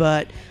stars,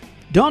 but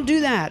don't do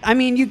that. I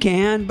mean, you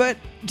can, but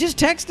just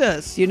text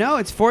us. You know,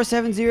 it's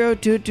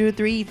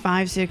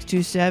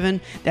 470-223-5627.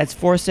 That's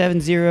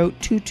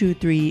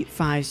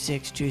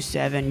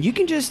 470-223-5627. You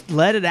can just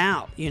let it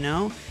out, you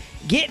know.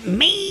 Get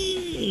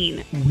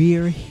mean.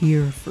 We're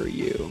here for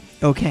you.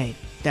 Okay,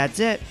 that's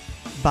it.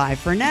 Bye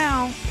for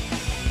now.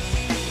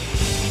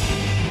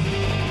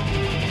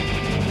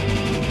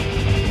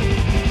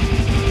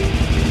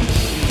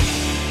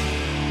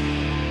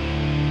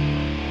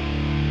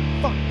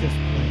 Fuck this